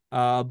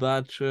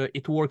 But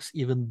it works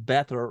even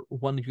better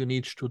when you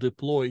need to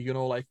deploy,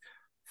 like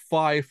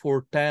 5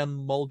 or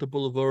 10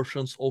 multiple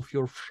versions of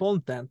your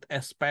front end,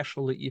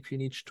 especially if you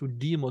need to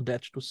demo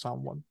that to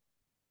someone.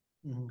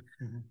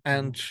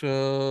 And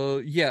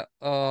yeah,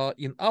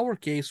 in our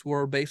case,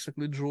 we're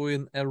basically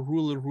drawing a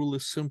really, really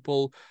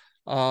simple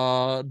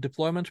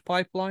deployment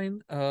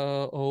pipeline.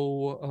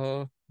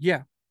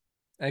 Yeah,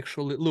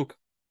 actually, look,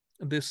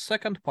 this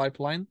second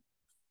pipeline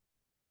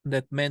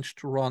that meant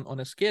to run on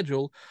a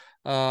schedule,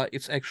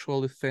 it's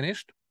actually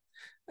finished.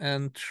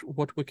 And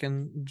what we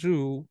can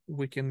do,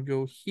 we can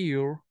go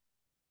here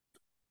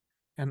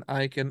and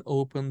I can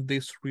open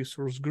this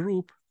resource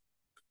group.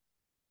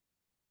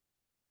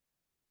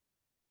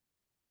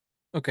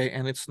 Okay,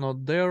 and it's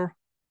not there.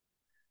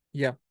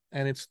 Yeah,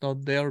 and it's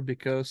not there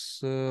because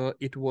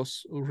it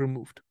was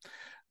removed.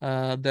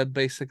 That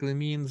basically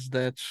means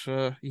that,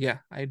 yeah,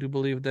 I do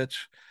believe that,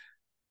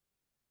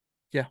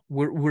 yeah,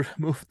 we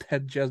removed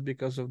that just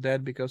because of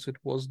that, because it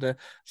was the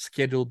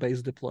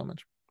schedule-based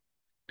deployment.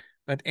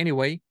 But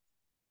anyway,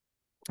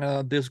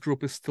 this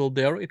group is still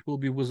there. It will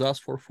be with us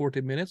for 40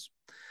 minutes.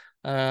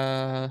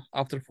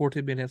 After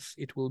 40 minutes,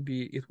 it will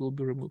be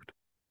removed.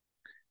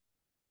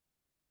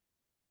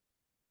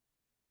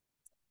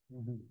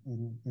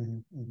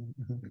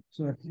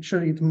 So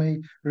actually, it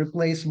may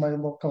replace my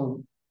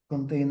local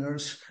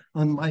containers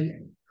on my.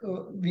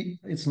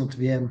 It's not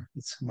VM.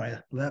 It's my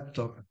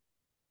laptop.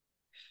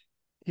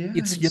 Yeah,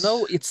 It's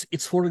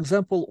it's for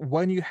example,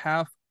 when you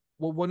have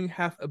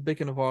a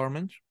big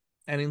environment,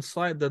 and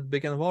inside that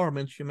big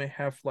environment you may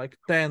have like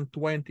 10,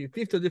 20,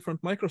 50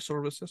 different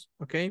microservices,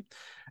 okay?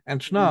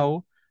 And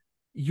now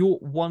you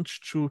want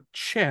to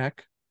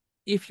check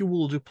if you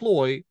will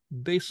deploy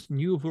this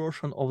new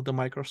version of the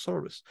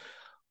microservice.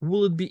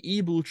 Will it be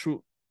able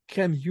to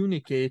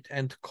communicate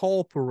and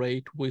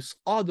cooperate with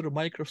other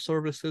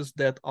microservices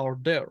that are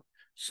there?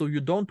 So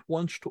you don't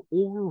want to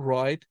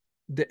override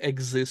the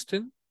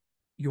existing.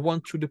 You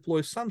want to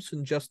deploy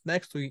something just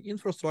next to your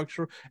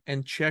infrastructure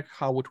and check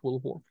how it will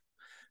work.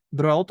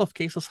 There are a lot of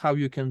cases how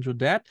you can do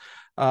that,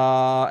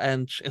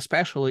 and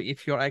especially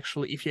if you're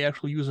actually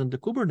using the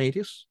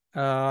Kubernetes,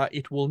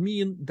 it will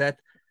mean that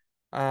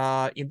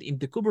in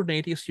the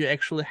Kubernetes you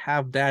actually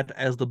have that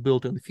as the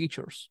built-in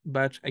features.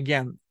 But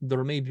again,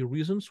 there may be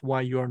reasons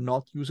why you are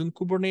not using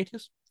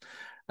Kubernetes.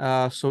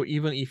 So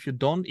even if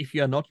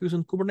you are not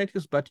using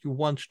Kubernetes, but you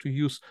want to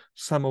use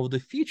some of the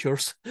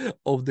features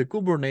of the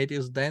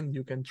Kubernetes, then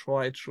you can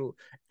try to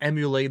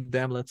emulate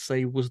them, let's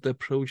say, with the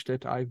approach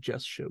that I've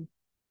just showed.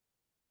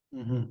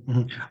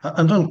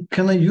 Anton,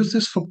 can I use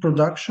this for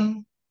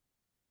production?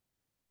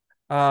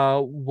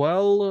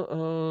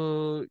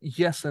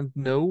 Yes and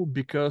no,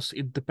 because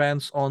it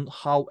depends on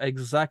how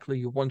exactly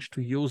you want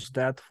to use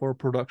that for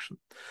production.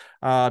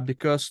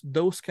 Because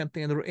those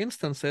container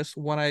instances,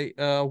 when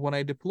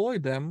I deploy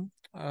them,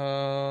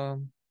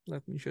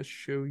 let me just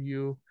show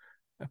you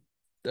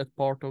that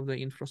part of the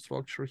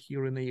infrastructure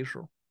here in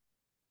Azure.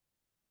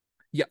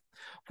 Yeah,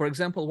 for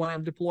example, when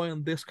I'm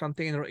deploying this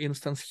container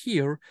instance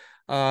here,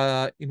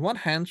 in one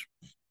hand,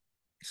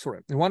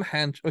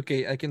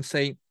 okay, I can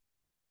say,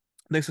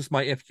 this is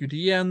my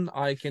FQDN.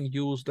 I can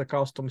use the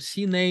custom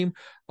CNAME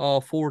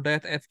for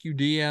that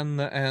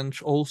FQDN, and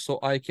also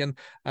I can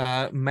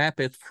map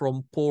it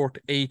from port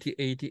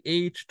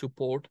 8088 to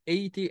port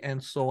 80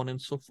 and so on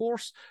and so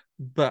forth.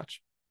 But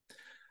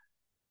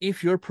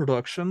if your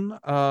production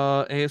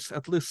is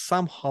at least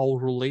somehow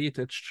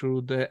related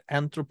to the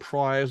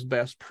enterprise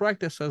best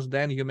practices,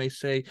 then you may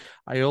say,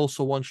 I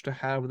also want to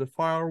have the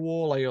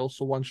firewall. I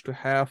also want to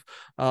have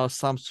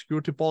some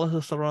security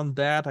policies around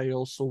that. I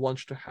also want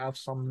to have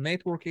some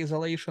network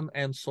isolation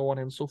and so on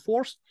and so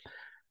forth.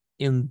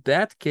 In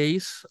that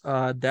case,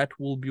 that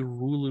will be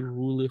really,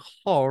 really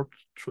hard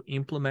to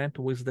implement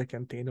with the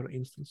container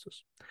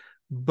instances.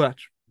 But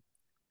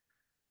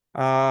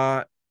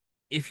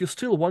if you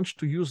still want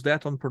to use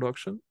that on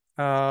production,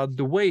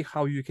 the way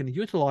how you can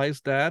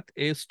utilize that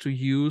is to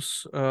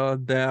use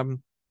the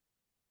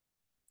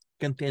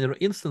container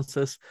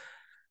instances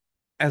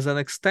as an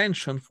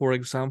extension, for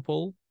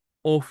example,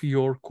 of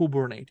your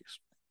Kubernetes.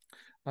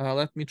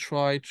 Let me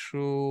try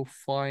to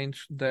find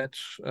that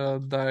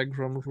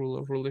diagram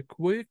really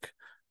quick.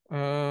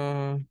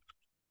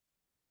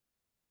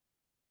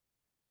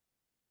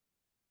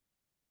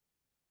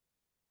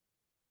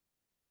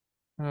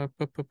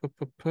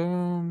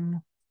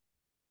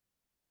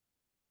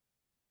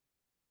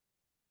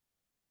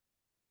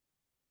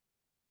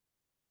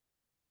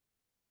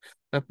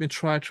 Let me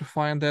try to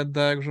find that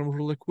diagram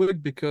really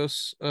quick,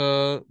 because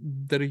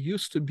there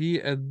used to be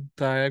a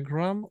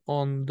diagram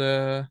on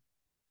the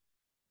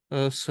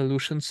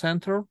Solution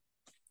Center.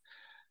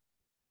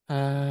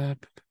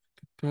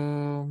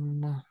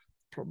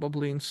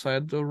 Probably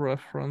inside the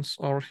reference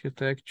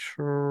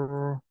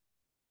architecture.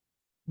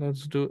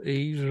 Let's do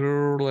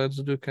Azure,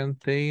 let's do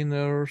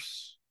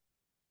containers.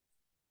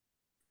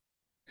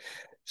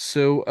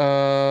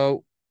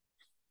 So,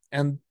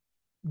 and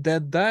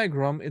that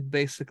diagram, it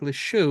basically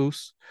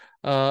shows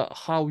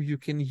how you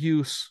can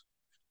use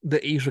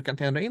the Azure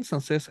Container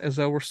Instances, as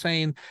I was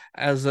saying,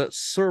 as a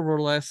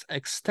serverless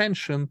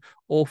extension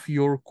of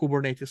your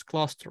Kubernetes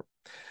cluster.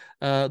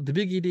 The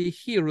big idea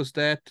here is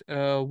that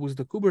with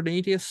the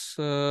Kubernetes,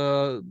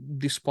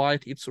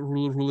 despite its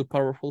really, really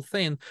powerful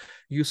thing,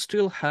 you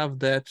still have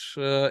that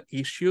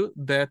issue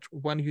that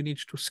when you need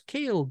to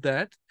scale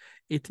that,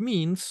 it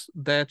means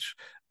that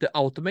the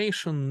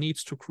automation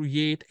needs to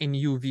create a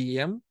new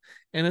VM,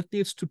 and it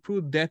needs to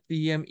put that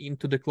VM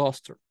into the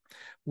cluster,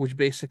 which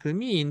basically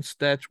means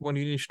that when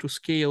you need to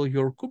scale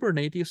your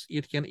Kubernetes,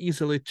 it can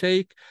easily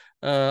take,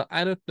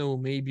 I don't know,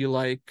 maybe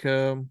like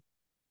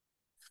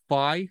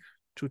 5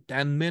 to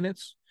 10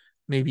 minutes,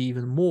 maybe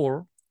even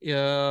more.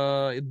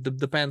 It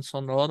depends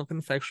on a lot of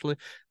things, actually.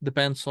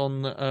 Depends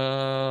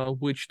on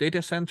which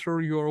data center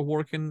you're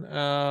working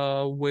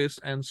with,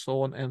 and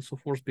so on and so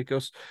forth,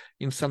 because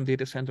in some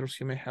data centers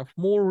you may have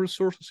more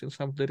resources, in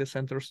some data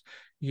centers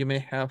you may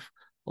have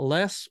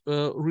less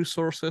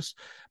resources,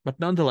 but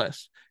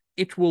nonetheless,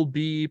 it will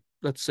be,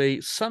 let's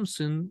say,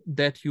 something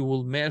that you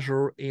will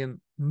measure in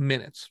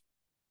minutes.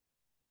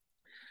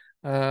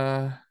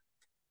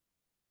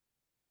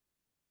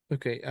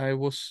 Okay, I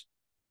was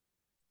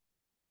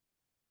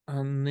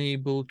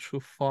unable to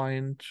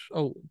find,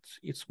 oh,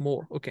 it's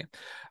more, okay.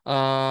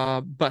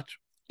 But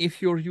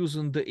if you're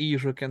using the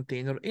Azure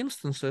Container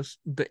Instances,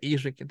 the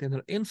Azure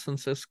Container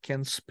Instances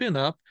can spin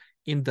up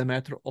in the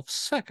matter of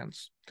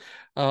seconds,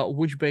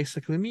 which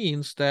basically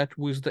means that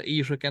with the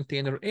Azure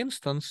Container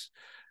Instance,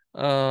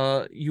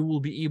 you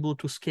will be able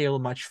to scale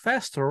much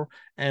faster.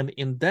 And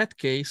in that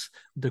case,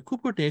 the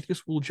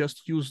Kubernetes will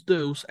just use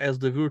those as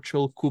the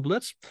virtual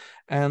kubelets,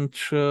 and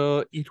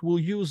it will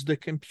use the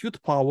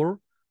compute power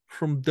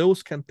from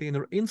those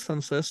container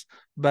instances,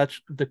 but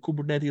the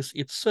Kubernetes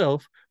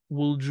itself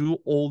will do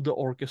all the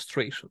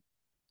orchestration.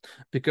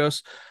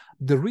 Because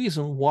the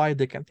reason why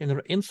the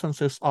container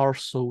instances are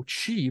so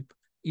cheap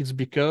is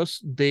because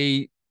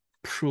they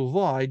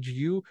provide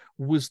you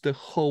with the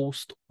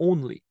host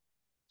only.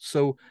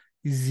 So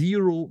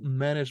zero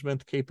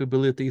management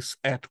capabilities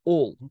at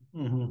all.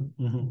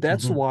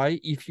 That's why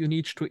if you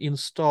need to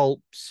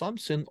install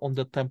something on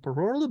the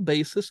temporary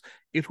basis,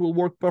 it will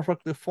work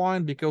perfectly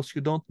fine, because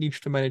you don't need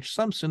to manage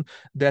something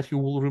that you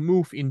will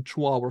remove in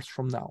 2 hours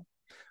from now.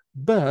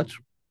 But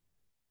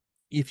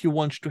if you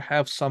want to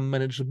have some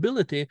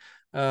manageability,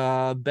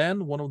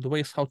 then one of the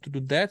ways how to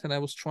do that, and I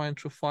was trying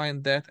to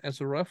find that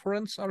as a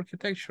reference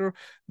architecture,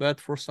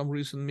 but for some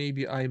reason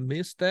maybe I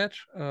missed that.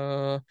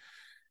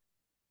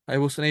 I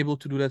was unable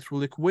to do that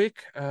really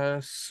quick.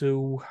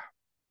 So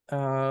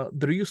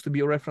there used to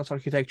be a reference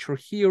architecture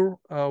here,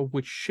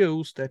 which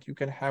shows that you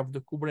can have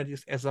the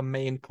Kubernetes as a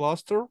main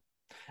cluster.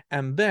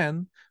 And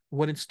then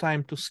when it's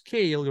time to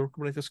scale your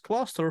Kubernetes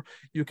cluster,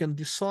 you can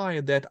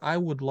decide that I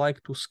would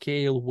like to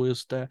scale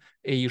with the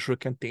Azure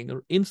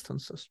Container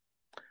Instances.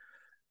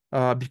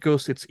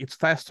 Because it's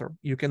faster.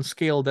 You can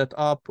scale that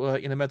up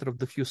in a matter of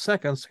the few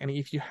seconds. And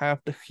if you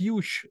have the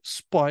huge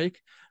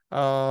spike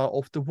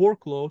of the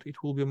workload,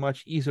 it will be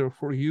much easier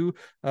for you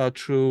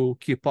to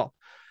keep up.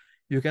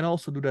 You can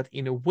also do that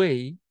in a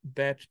way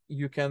that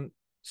you can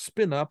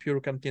spin up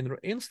your container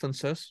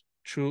instances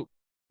to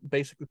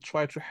basically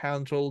try to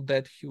handle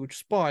that huge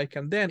spike.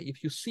 And then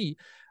if you see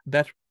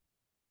that,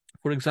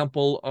 for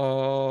example,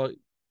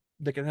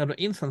 the container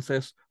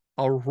instances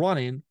are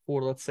running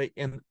for, let's say,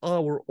 an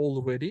hour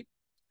already,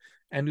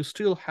 and you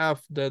still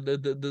have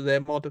the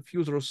amount of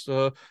users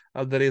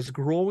that is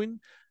growing,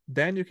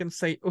 then you can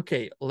say,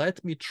 okay,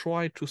 let me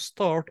try to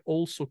start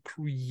also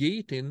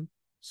creating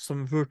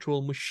some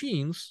virtual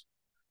machines.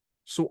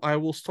 So I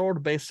will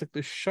start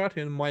basically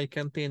shutting my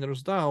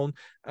containers down,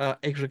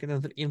 Azure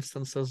container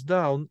instances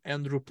down,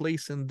 and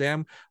replacing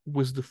them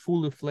with the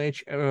fully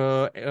fledged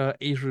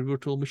Azure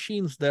virtual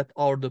machines that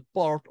are the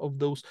part of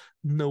those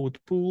node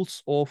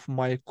pools of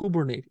my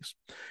Kubernetes.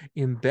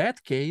 In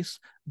that case,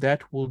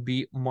 that will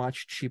be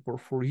much cheaper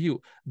for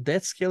you.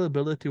 That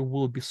scalability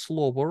will be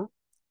slower,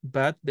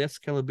 but that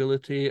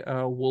scalability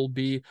will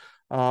be,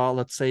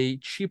 let's say,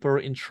 cheaper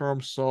in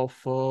terms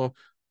of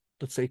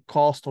let's say,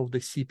 cost of the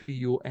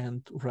CPU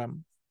and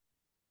RAM.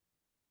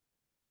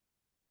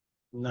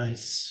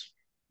 Nice,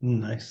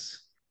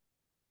 nice,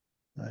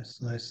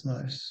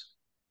 nice.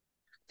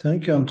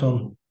 Thank you,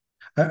 Anton.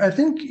 I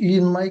think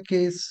in my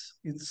case,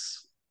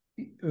 it's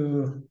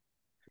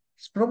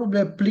probably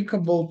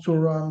applicable to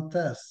run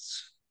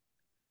tests.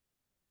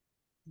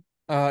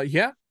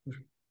 Yeah,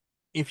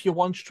 if you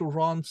want to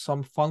run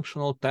some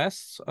functional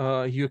tests,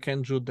 you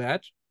can do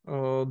that.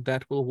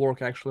 That will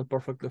work actually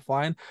perfectly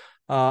fine.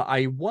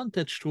 I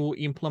wanted to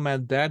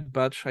implement that,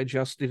 but I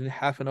just didn't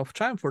have enough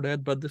time for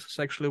that. But this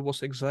actually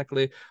was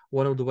exactly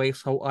one of the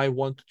ways how I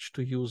wanted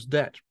to use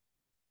that.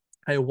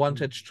 I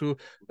wanted to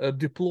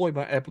deploy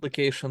my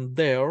application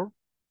there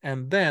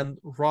and then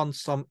run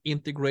some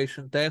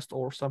integration test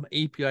or some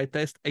API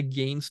test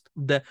against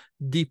the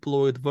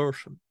deployed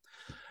version.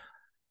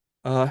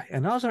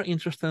 Another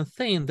interesting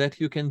thing that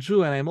you can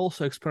do, and I'm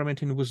also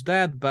experimenting with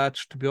that, but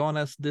to be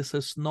honest, this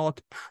is not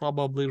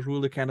probably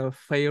really kind of a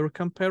fair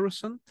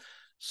comparison.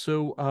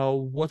 So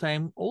what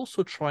I'm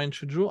also trying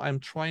to do, I'm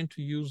trying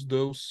to use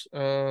those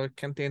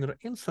container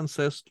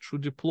instances to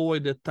deploy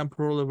the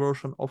temporary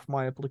version of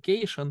my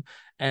application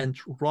and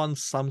run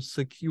some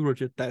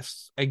security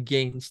tests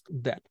against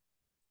that.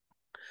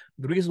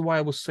 The reason why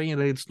I was saying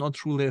that it's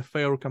not really a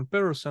fair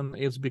comparison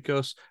is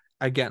because,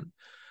 again,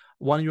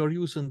 when you're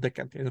using the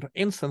container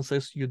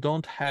instances, you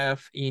don't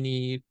have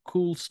any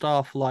cool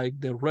stuff like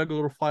the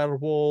regular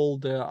firewall,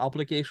 the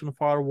application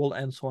firewall,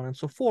 and so on and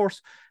so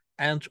forth.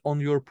 And on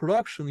your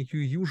production, you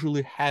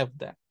usually have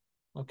that,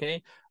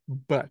 okay?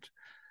 But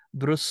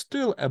there is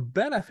still a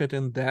benefit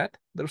in that.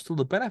 There's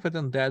still a benefit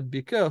in that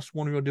because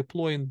when you're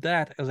deploying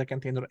that as a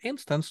container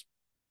instance,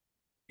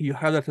 you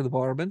have that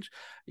environment.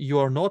 You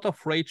are not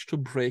afraid to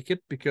break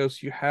it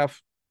because you have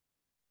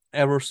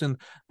everything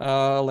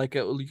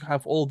you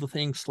have all the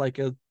things like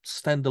a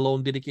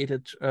standalone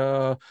dedicated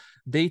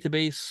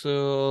database,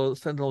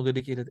 standalone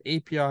dedicated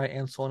API,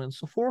 and so on and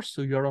so forth.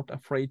 So you're not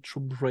afraid to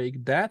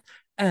break that.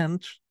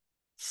 And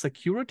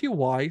security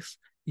wise,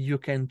 you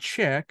can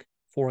check,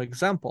 for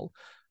example,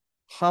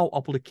 how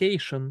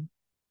application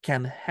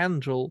can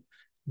handle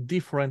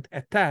different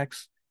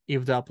attacks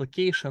if the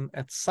application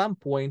at some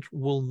point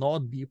will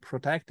not be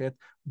protected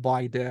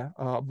by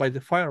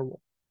the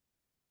firewall.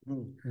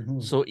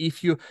 Mm-hmm. So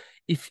if you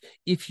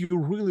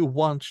really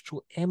want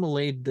to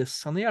emulate this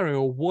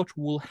scenario, what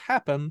will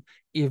happen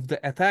if the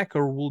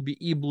attacker will be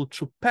able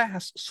to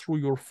pass through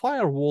your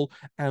firewall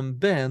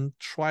and then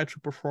try to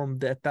perform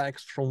the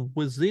attacks from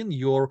within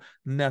your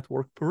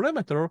network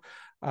perimeter?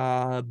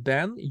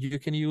 Then you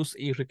can use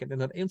Azure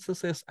Container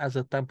Instances as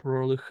a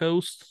temporary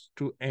host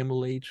to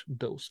emulate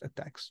those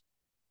attacks.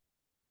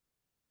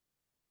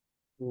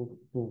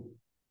 Cool.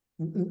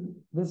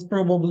 That's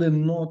probably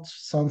not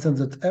something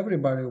that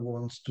everybody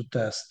wants to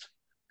test,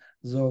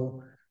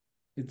 though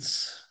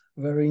it's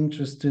very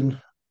interesting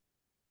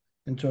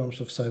in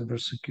terms of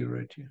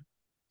cybersecurity.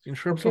 In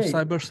terms of Okay,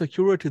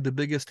 cybersecurity, the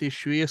biggest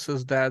issue is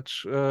that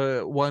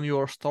when you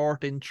are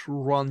starting to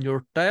run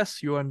your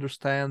tests, you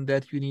understand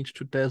that you need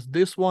to test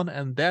this one,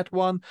 and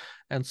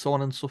so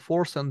on and so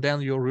forth. And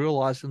then you're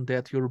realizing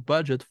that your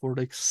budget for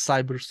the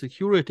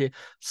cybersecurity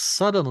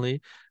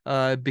suddenly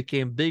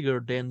became bigger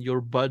than your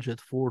budget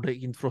for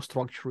the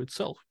infrastructure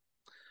itself.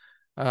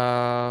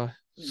 the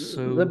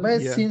So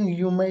best yeah. thing,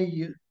 you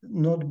may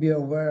not be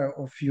aware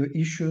of your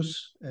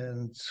issues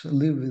and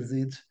live with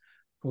it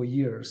for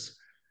years,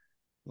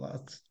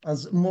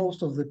 as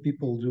most of the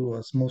people do,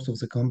 as most of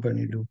the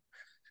company do.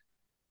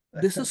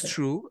 This is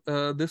true.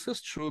 This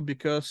is true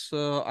because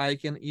I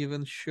can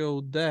even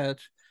show that.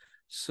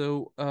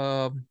 So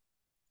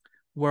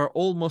we're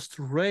almost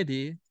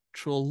ready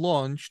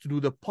to do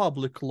the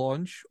public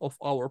launch of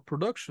our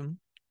production.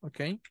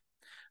 Okay.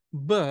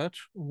 But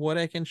what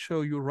I can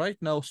show you right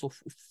now, so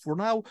for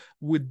now,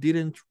 we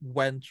didn't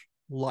went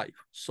live.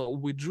 So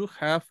we do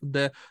have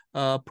the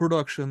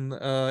production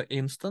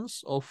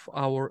instance of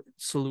our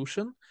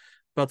solution,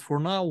 but for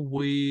now,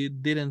 we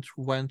didn't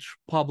went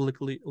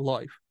publicly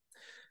live.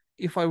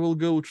 If I will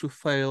go to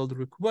failed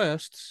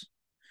requests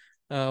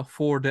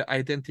for the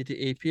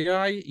identity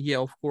API, yeah,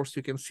 of course,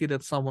 you can see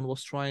that someone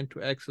was trying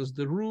to access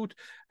the root,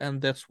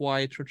 and that's why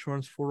it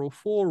returns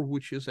 404,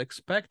 which is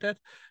expected.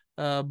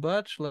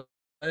 But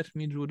let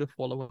me do the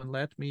following.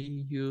 Let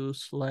me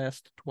use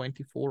last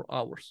 24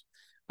 hours.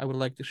 I would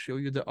like to show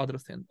you the other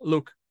thing.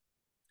 Look,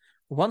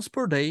 once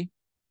per day,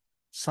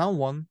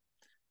 someone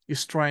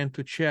is trying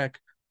to check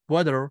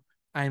whether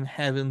I'm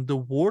having the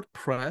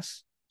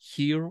WordPress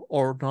here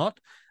or not,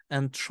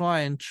 and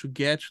trying to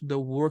get the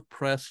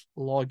WordPress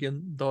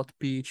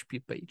login.php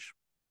page,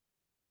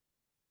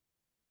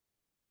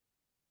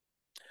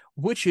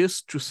 which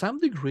is to some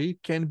degree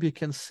can be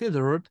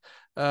considered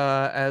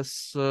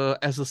as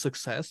a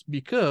success,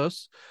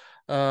 because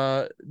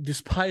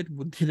despite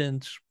we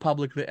didn't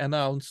publicly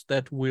announce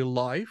that we're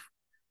live,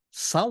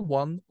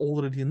 someone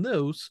already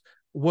knows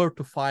where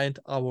to find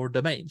our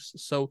domains.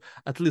 So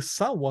at least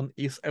someone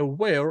is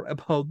aware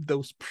about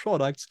those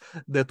products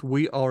that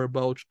we are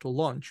about to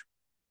launch.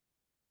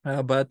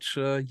 But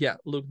yeah,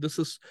 look, this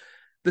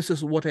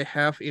is what I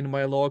have in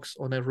my logs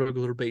on a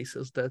regular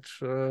basis, that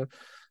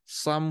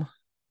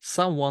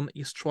someone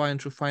is trying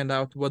to find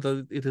out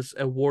whether it is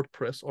a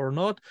WordPress or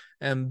not,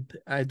 and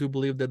I do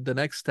believe that the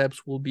next steps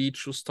will be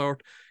to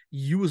start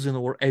using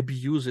or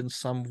abusing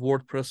some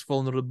WordPress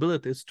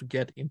vulnerabilities to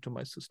get into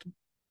my system.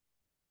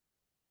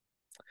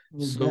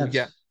 So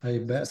yeah, I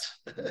bet.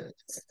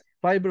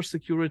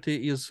 cybersecurity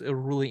is a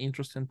really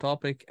interesting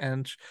topic,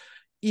 and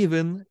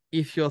even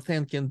if you're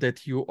thinking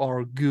that you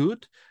are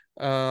good,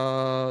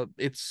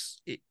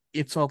 it's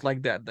not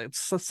like that.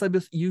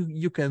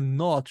 You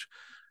cannot,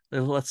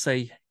 let's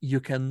say, you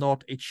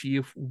cannot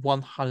achieve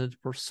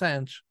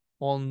 100%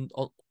 on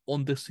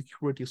the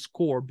security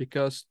score,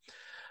 because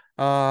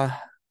uh,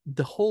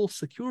 the whole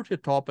security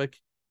topic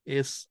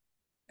is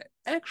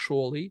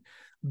actually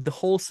the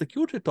whole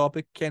security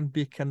topic can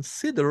be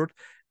considered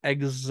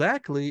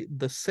exactly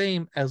the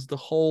same as the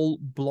whole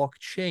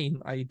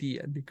blockchain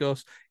idea,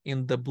 because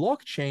in the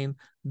blockchain,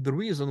 the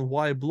reason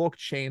why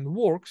blockchain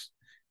works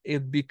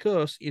is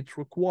because it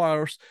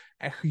requires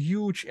a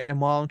huge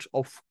amount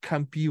of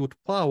compute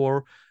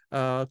power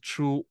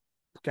to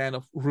kind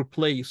of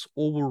replace,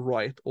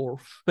 overwrite, or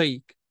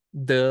fake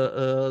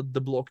the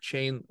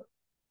blockchain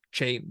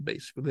chain,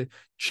 basically the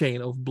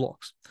chain of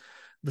blocks.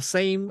 The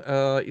same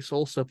is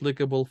also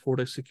applicable for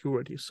the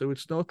security. So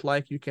it's not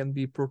like you can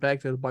be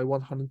protected by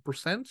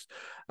 100%.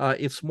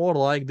 It's more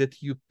like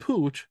that you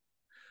put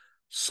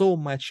so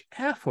much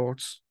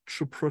efforts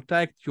to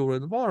protect your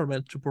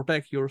environment, to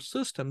protect your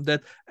system,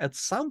 that at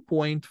some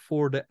point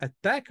for the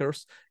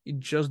attackers, it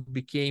just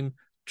became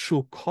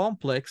too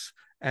complex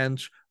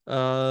and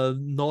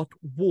not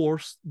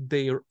worth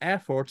their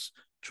efforts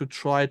to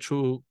try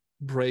to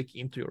break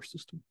into your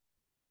system.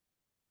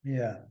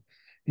 Yeah.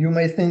 You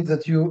may think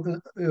that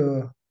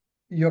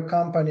your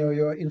company or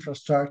your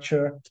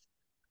infrastructure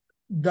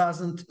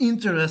doesn't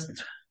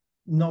interest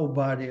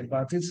nobody,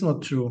 but it's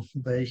not true.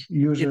 They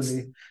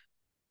usually,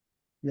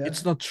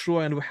 It's not true,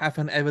 and we have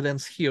an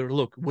evidence here.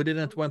 Look, we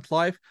didn't went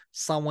live.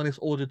 Someone is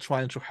already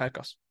trying to hack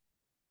us.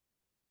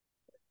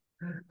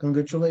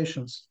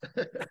 Congratulations.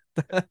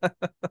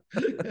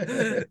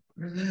 Yeah.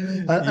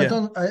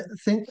 Anton, I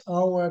think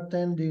our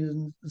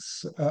attendees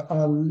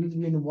are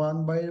leaving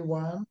one by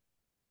one.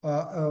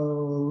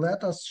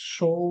 Let us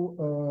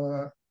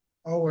show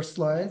our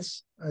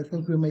slides. I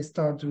think we may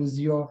start with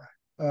your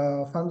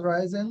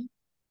fundraising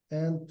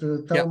and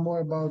Yeah. tell more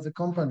about the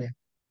company.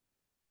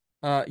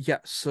 Yeah.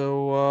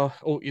 So,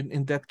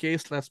 in that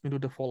case, let me do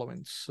the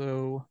following.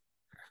 So,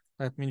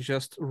 let me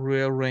just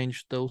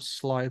rearrange those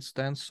slides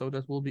then, so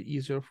that will be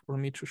easier for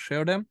me to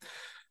share them.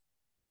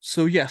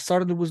 So, yeah,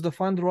 starting with the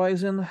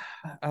fundraising.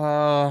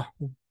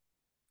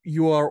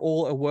 You are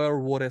all aware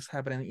what is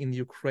happening in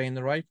Ukraine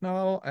right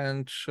now,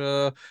 and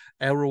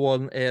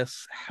everyone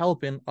is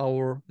helping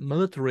our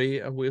military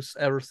with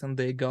everything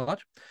they got.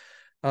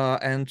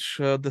 And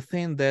the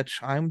thing that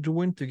I'm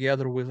doing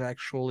together with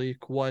actually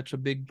quite a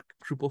big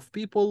group of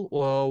people,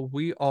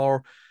 we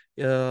are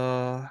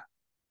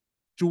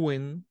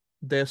doing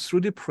the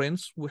 3D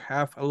prints. We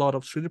have a lot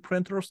of 3D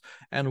printers,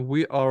 and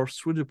we are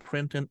 3D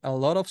printing a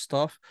lot of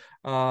stuff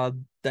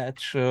that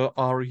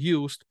are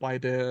used by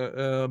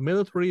the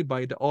military,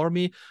 by the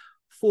army,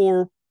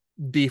 for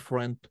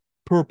different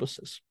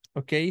purposes.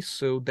 Okay,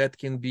 so that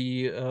can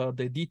be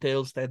the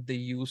details that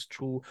they use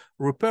to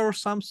repair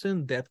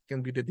something, that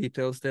can be the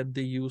details that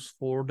they use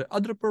for the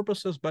other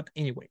purposes, but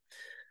anyway.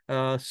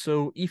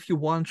 So if you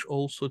want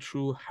also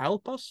to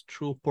help us,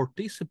 to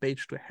participate,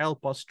 to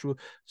help us to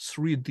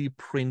 3D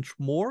print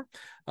more,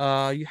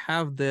 you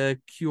have the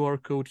QR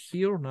code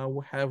here. Now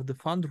we have the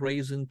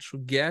fundraising to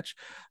get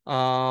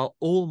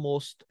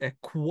almost a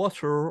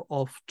quarter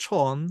of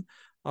ton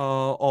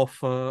of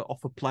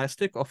a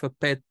plastic, of a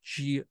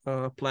PETG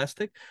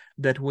plastic,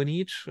 that we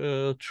need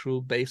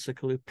to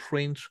basically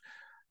print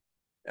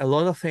a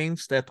lot of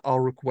things that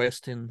are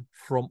requesting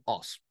from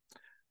us.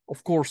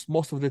 Of course,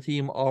 most of the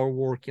team are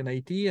working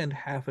IT and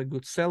have a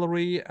good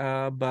salary,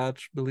 but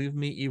believe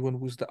me, even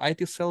with the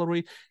IT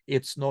salary,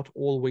 it's not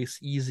always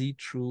easy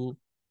to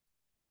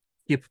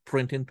keep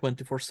printing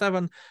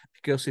 24/7,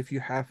 because if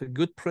you have a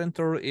good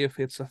printer, if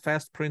it's a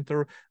fast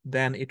printer,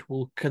 then it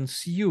will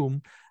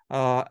consume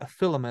a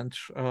filament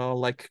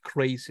like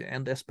crazy.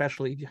 And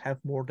especially if you have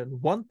more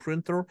than one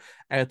printer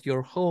at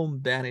your home,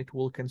 then it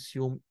will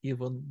consume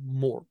even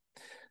more.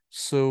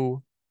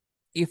 So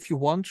if you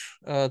want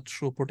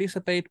to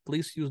participate,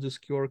 please use this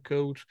QR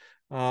code.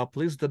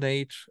 Please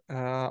donate.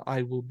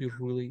 I will be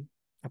really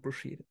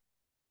appreciated.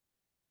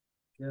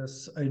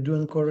 Yes, I do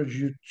encourage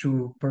you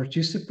to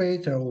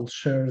participate. I will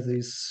share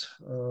this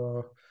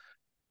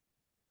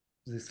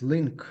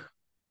link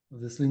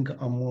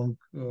among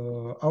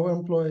our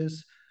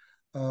employees.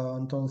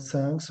 Anton,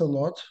 thanks a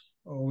lot.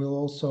 We'll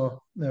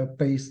also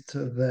paste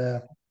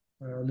the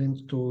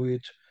link to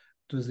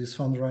this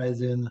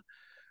fundraising,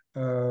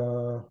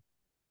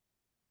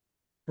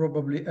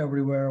 probably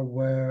everywhere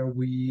where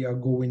we are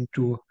going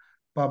to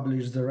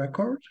publish the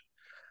record.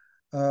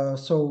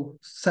 So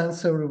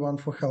thanks everyone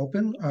for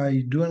helping.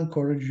 I do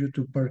encourage you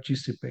to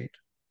participate.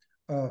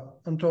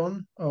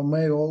 Anton,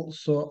 may I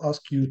also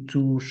ask you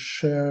to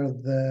share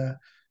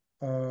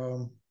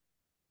um,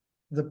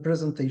 the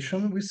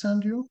presentation we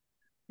send you?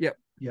 Yeah.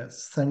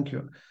 Yes, thank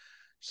you.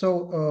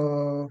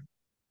 So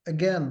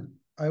again,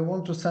 I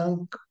want to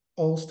thank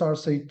All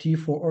Stars IT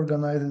for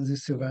organizing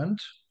this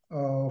event,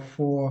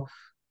 for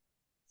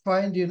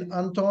finding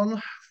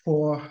Anton,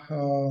 for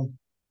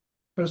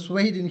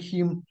persuading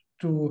him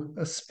to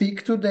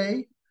speak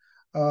today.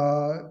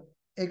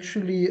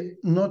 Actually,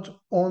 not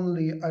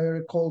only I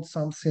recalled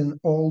something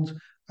old,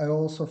 I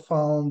also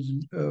found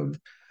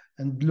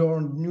and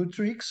learned new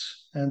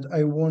tricks, and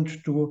I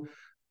want to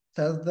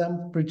test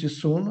them pretty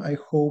soon. I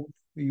hope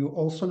you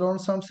also learn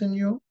something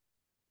new.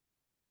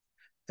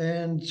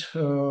 And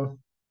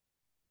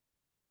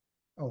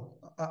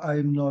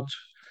I'm not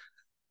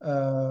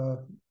uh,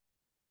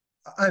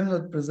 I'm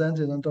not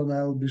presenting, Anton.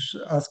 I'll be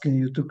asking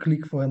you to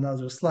click for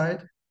another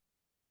slide.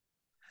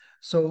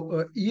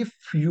 So if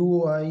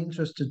you are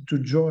interested to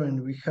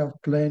join, we have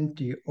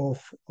plenty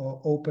of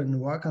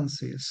open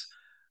vacancies,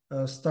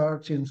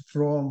 starting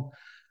from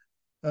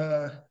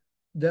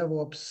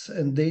DevOps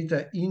and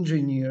data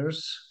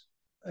engineers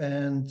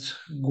and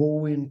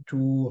going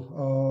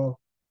to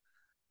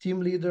team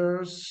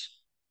leaders,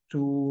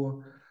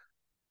 to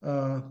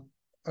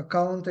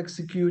account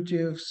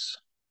executives,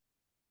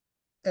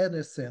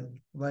 anything.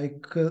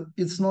 Like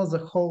it's not the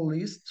whole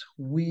list.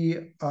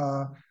 We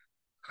are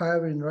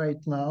hiring right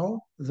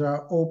now. There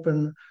are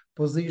open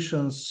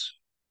positions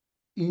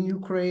in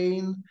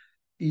Ukraine,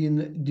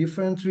 in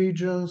different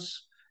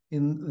regions,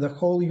 in the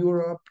whole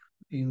Europe,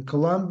 in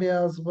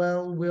Colombia as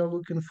well. We are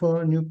looking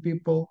for new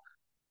people.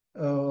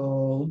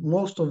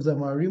 Most of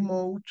them are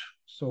remote,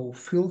 so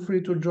feel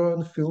free to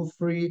join, feel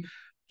free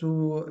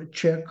to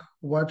check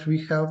what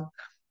we have.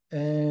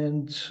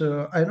 And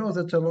I know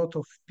that a lot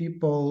of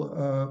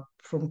people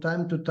from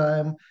time to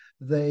time,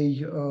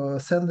 they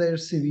send their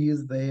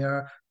CVs, they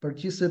are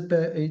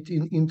participate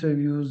in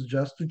interviews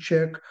just to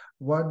check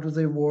what do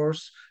they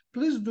worth.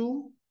 Please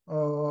do.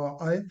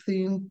 I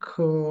think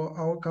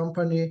our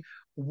company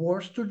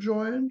worth to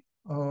join,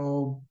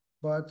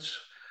 but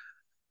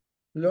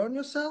learn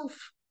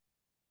yourself.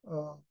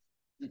 Uh,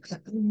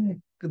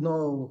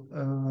 no,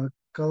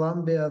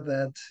 Colombia,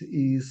 that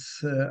is,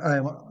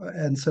 I'm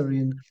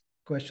answering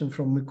question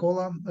from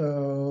Mikola.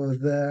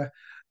 The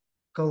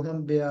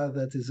Colombia,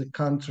 that is a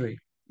country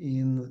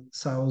in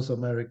South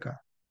America.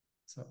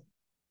 So,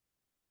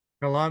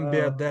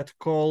 Colombia uh, that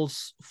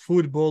calls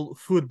football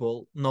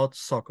football, not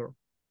soccer.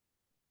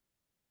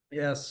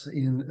 yes,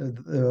 in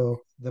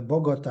the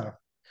Bogota.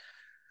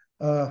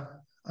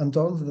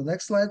 Anton, the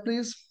next slide,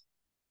 please.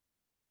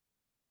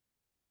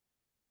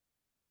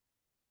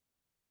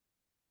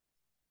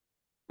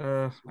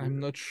 I'm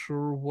not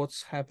sure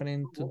what's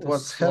happening to this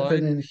What's slide.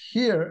 happening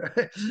here?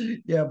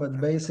 Yeah,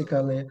 but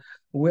basically,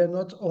 we're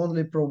not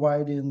only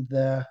providing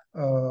the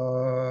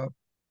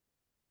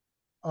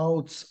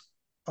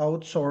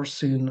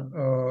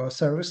outsourcing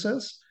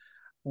services,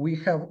 we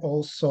have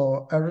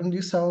also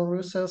R&D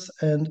services,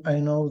 and I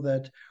know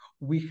that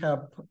we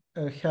have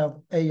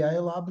AI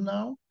lab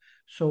now.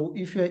 So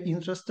if you're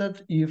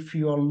interested, if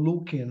you are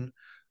looking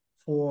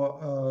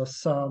for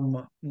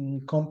some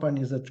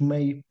companies that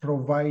may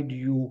provide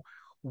you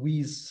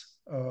with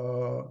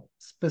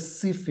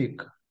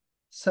specific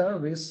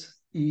service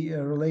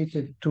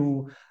related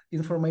to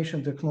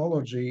information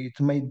technology, it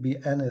may be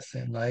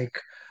anything like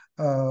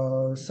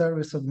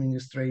service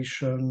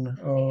administration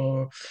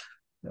or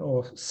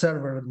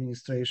server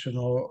administration,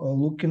 or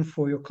looking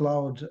for your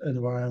cloud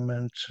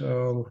environment,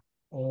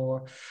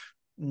 or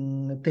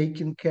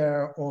taking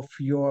care of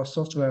your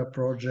software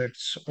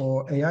projects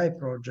or AI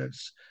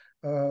projects.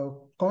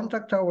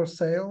 Contact our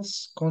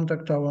sales,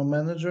 contact our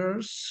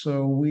managers.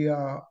 We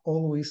are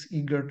always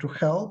eager to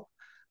help,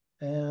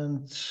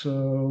 and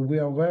we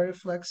are very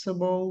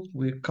flexible.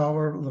 We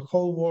cover the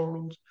whole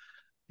world,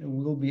 and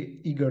we'll be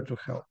eager to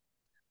help.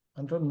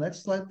 Anton,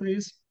 next slide,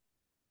 please.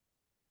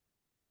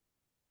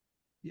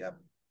 Yep.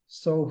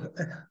 So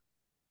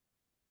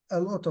a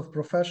lot of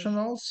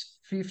professionals,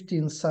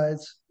 15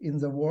 sites in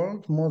the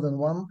world, more than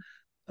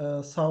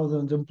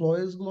 1,000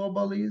 employees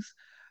globally,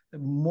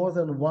 more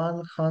than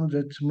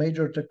 100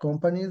 major tech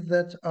companies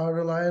that are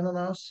relying on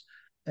us,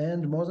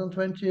 and more than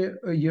 20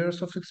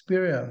 years of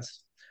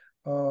experience.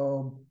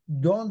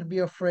 Don't be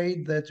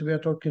afraid that we are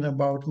talking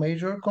about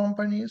major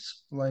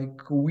companies.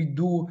 Like we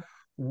do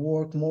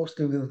work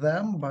mostly with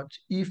them, but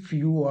if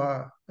you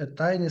are a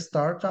tiny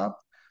startup,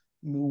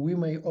 we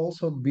may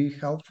also be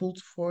helpful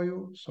for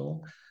you.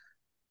 So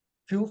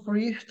feel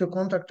free to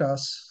contact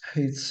us.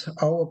 It's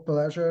our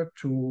pleasure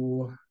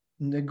to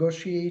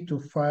negotiate, to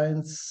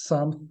find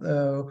some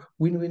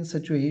win-win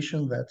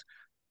situation that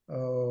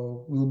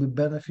will be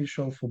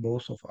beneficial for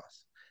both of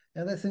us.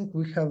 And I think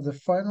we have the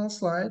final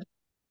slide.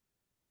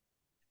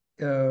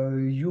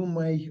 You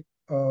may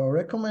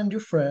recommend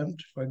your friend,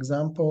 for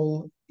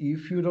example,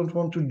 if you don't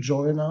want to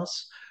join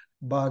us,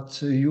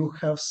 but you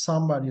have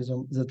somebody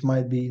that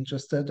might be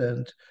interested,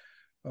 and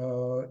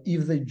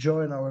if they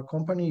join our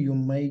company, you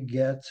may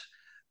get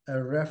a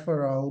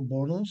referral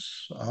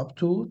bonus up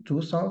to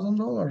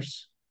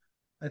 $2,000.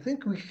 I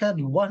think we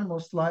had one more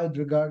slide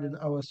regarding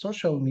our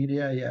social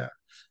media. Yeah.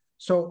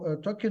 So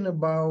talking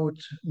about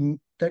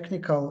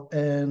technical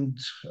and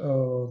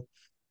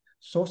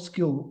soft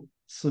skill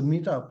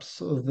meetups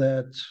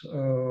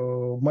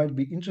that might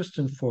be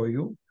interesting for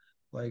you,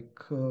 like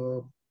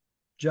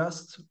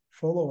just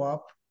follow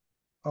up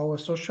our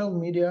social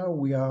media.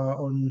 We are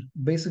on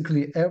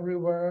basically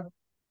everywhere,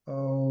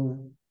 uh,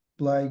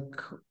 like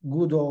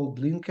good old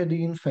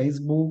LinkedIn,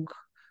 Facebook,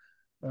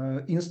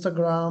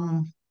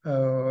 Instagram.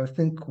 I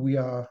think we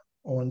are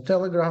on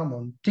Telegram,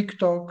 on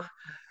TikTok.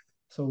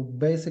 So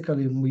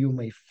basically, you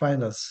may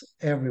find us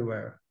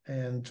everywhere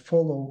and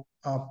follow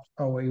up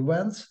our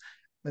events.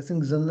 I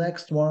think the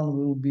next one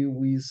will be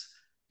with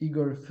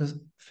Igor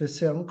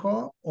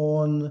Fesenko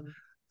on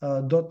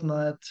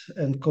 .NET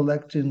and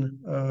collecting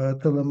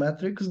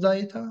telemetrics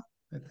data.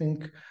 I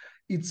think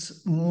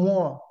it's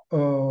more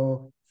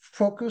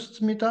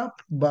focused meetup,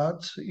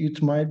 but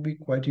it might be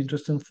quite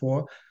interesting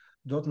for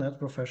 .NET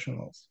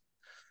professionals.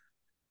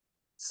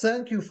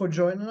 Thank you for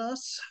joining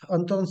us.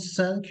 Anton,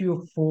 thank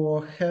you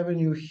for having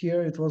you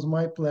here. It was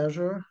my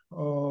pleasure.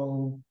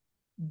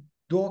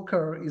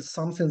 Docker is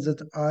something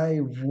that I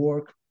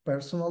work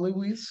personally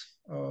with,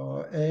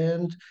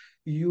 and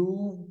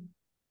you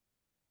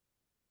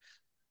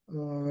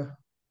uh,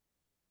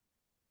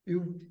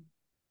 you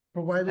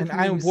provided And me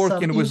I'm with some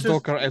working with interest.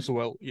 Docker as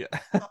well. Yeah.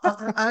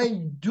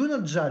 I do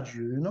not judge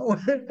you, you know.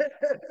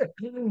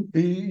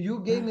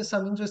 You gave me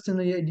some interesting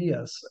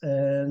ideas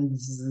and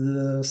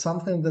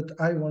something that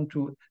I want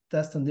to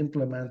test and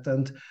implement.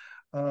 And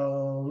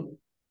uh,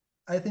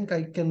 I think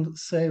I can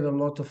save a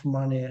lot of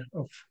money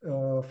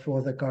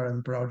for the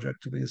current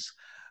project with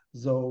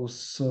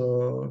those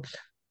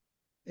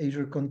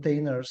Azure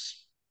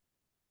containers.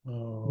 I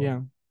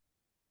Yeah.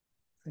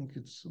 think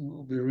it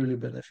will be really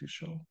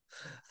beneficial.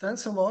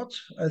 Thanks a lot.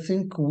 I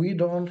think we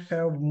don't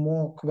have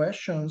more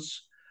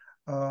questions.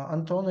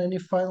 Anton, any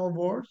final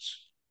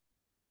words?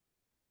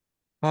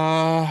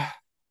 Uh,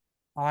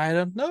 I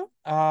don't know.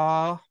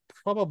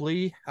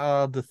 Probably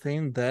the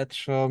thing that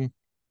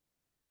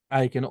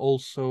I can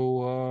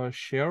also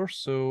share.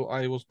 So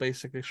I was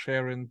basically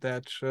sharing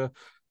that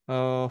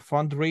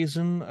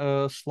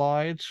fundraising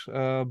slide,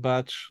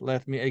 but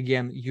let me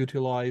again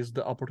utilize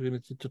the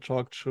opportunity to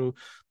talk to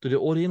the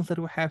audience that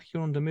we have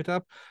here on the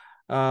meetup.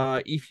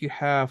 If you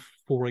have,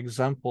 for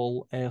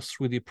example, a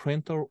 3D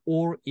printer,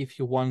 or if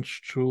you want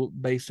to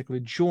basically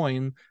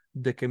join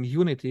the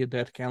community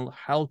that can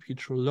help you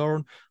to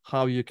learn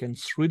how you can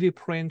 3D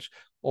print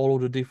all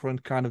of the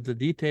different kind of the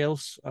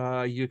details,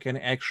 you can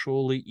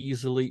actually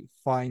easily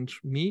find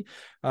me,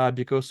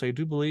 because I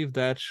do believe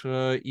that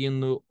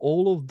in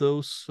all of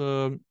those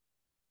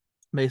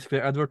basically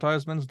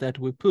advertisements that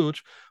we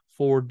put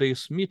for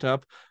this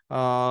meetup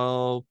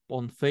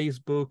on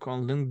Facebook,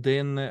 on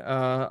LinkedIn,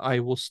 I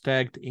was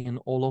tagged in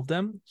all of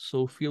them.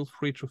 So feel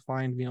free to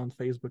find me on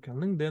Facebook and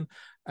LinkedIn.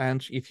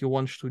 And if you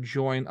want to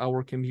join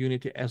our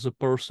community as a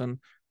person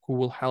who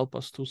will help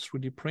us to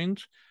 3D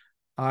print,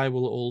 I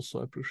will also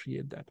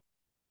appreciate that.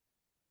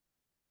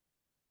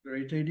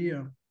 Great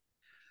idea.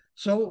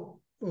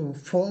 So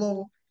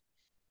follow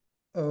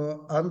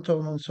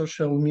Anton on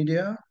social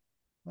media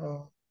uh,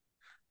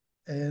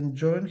 and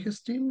join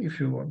his team if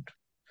you want.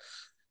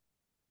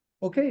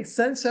 Okay,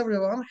 thanks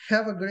everyone.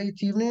 Have a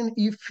great evening.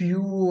 If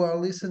you are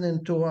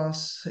listening to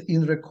us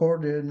in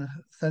recording,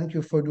 thank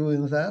you for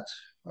doing that.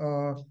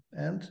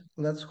 And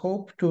let's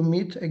hope to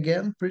meet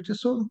again pretty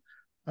soon.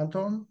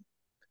 Anton,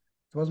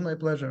 it was my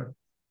pleasure.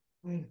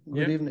 Good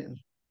Yeah. evening.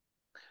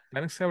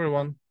 Thanks,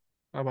 everyone.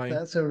 Bye bye.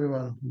 Thanks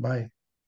everyone. Bye.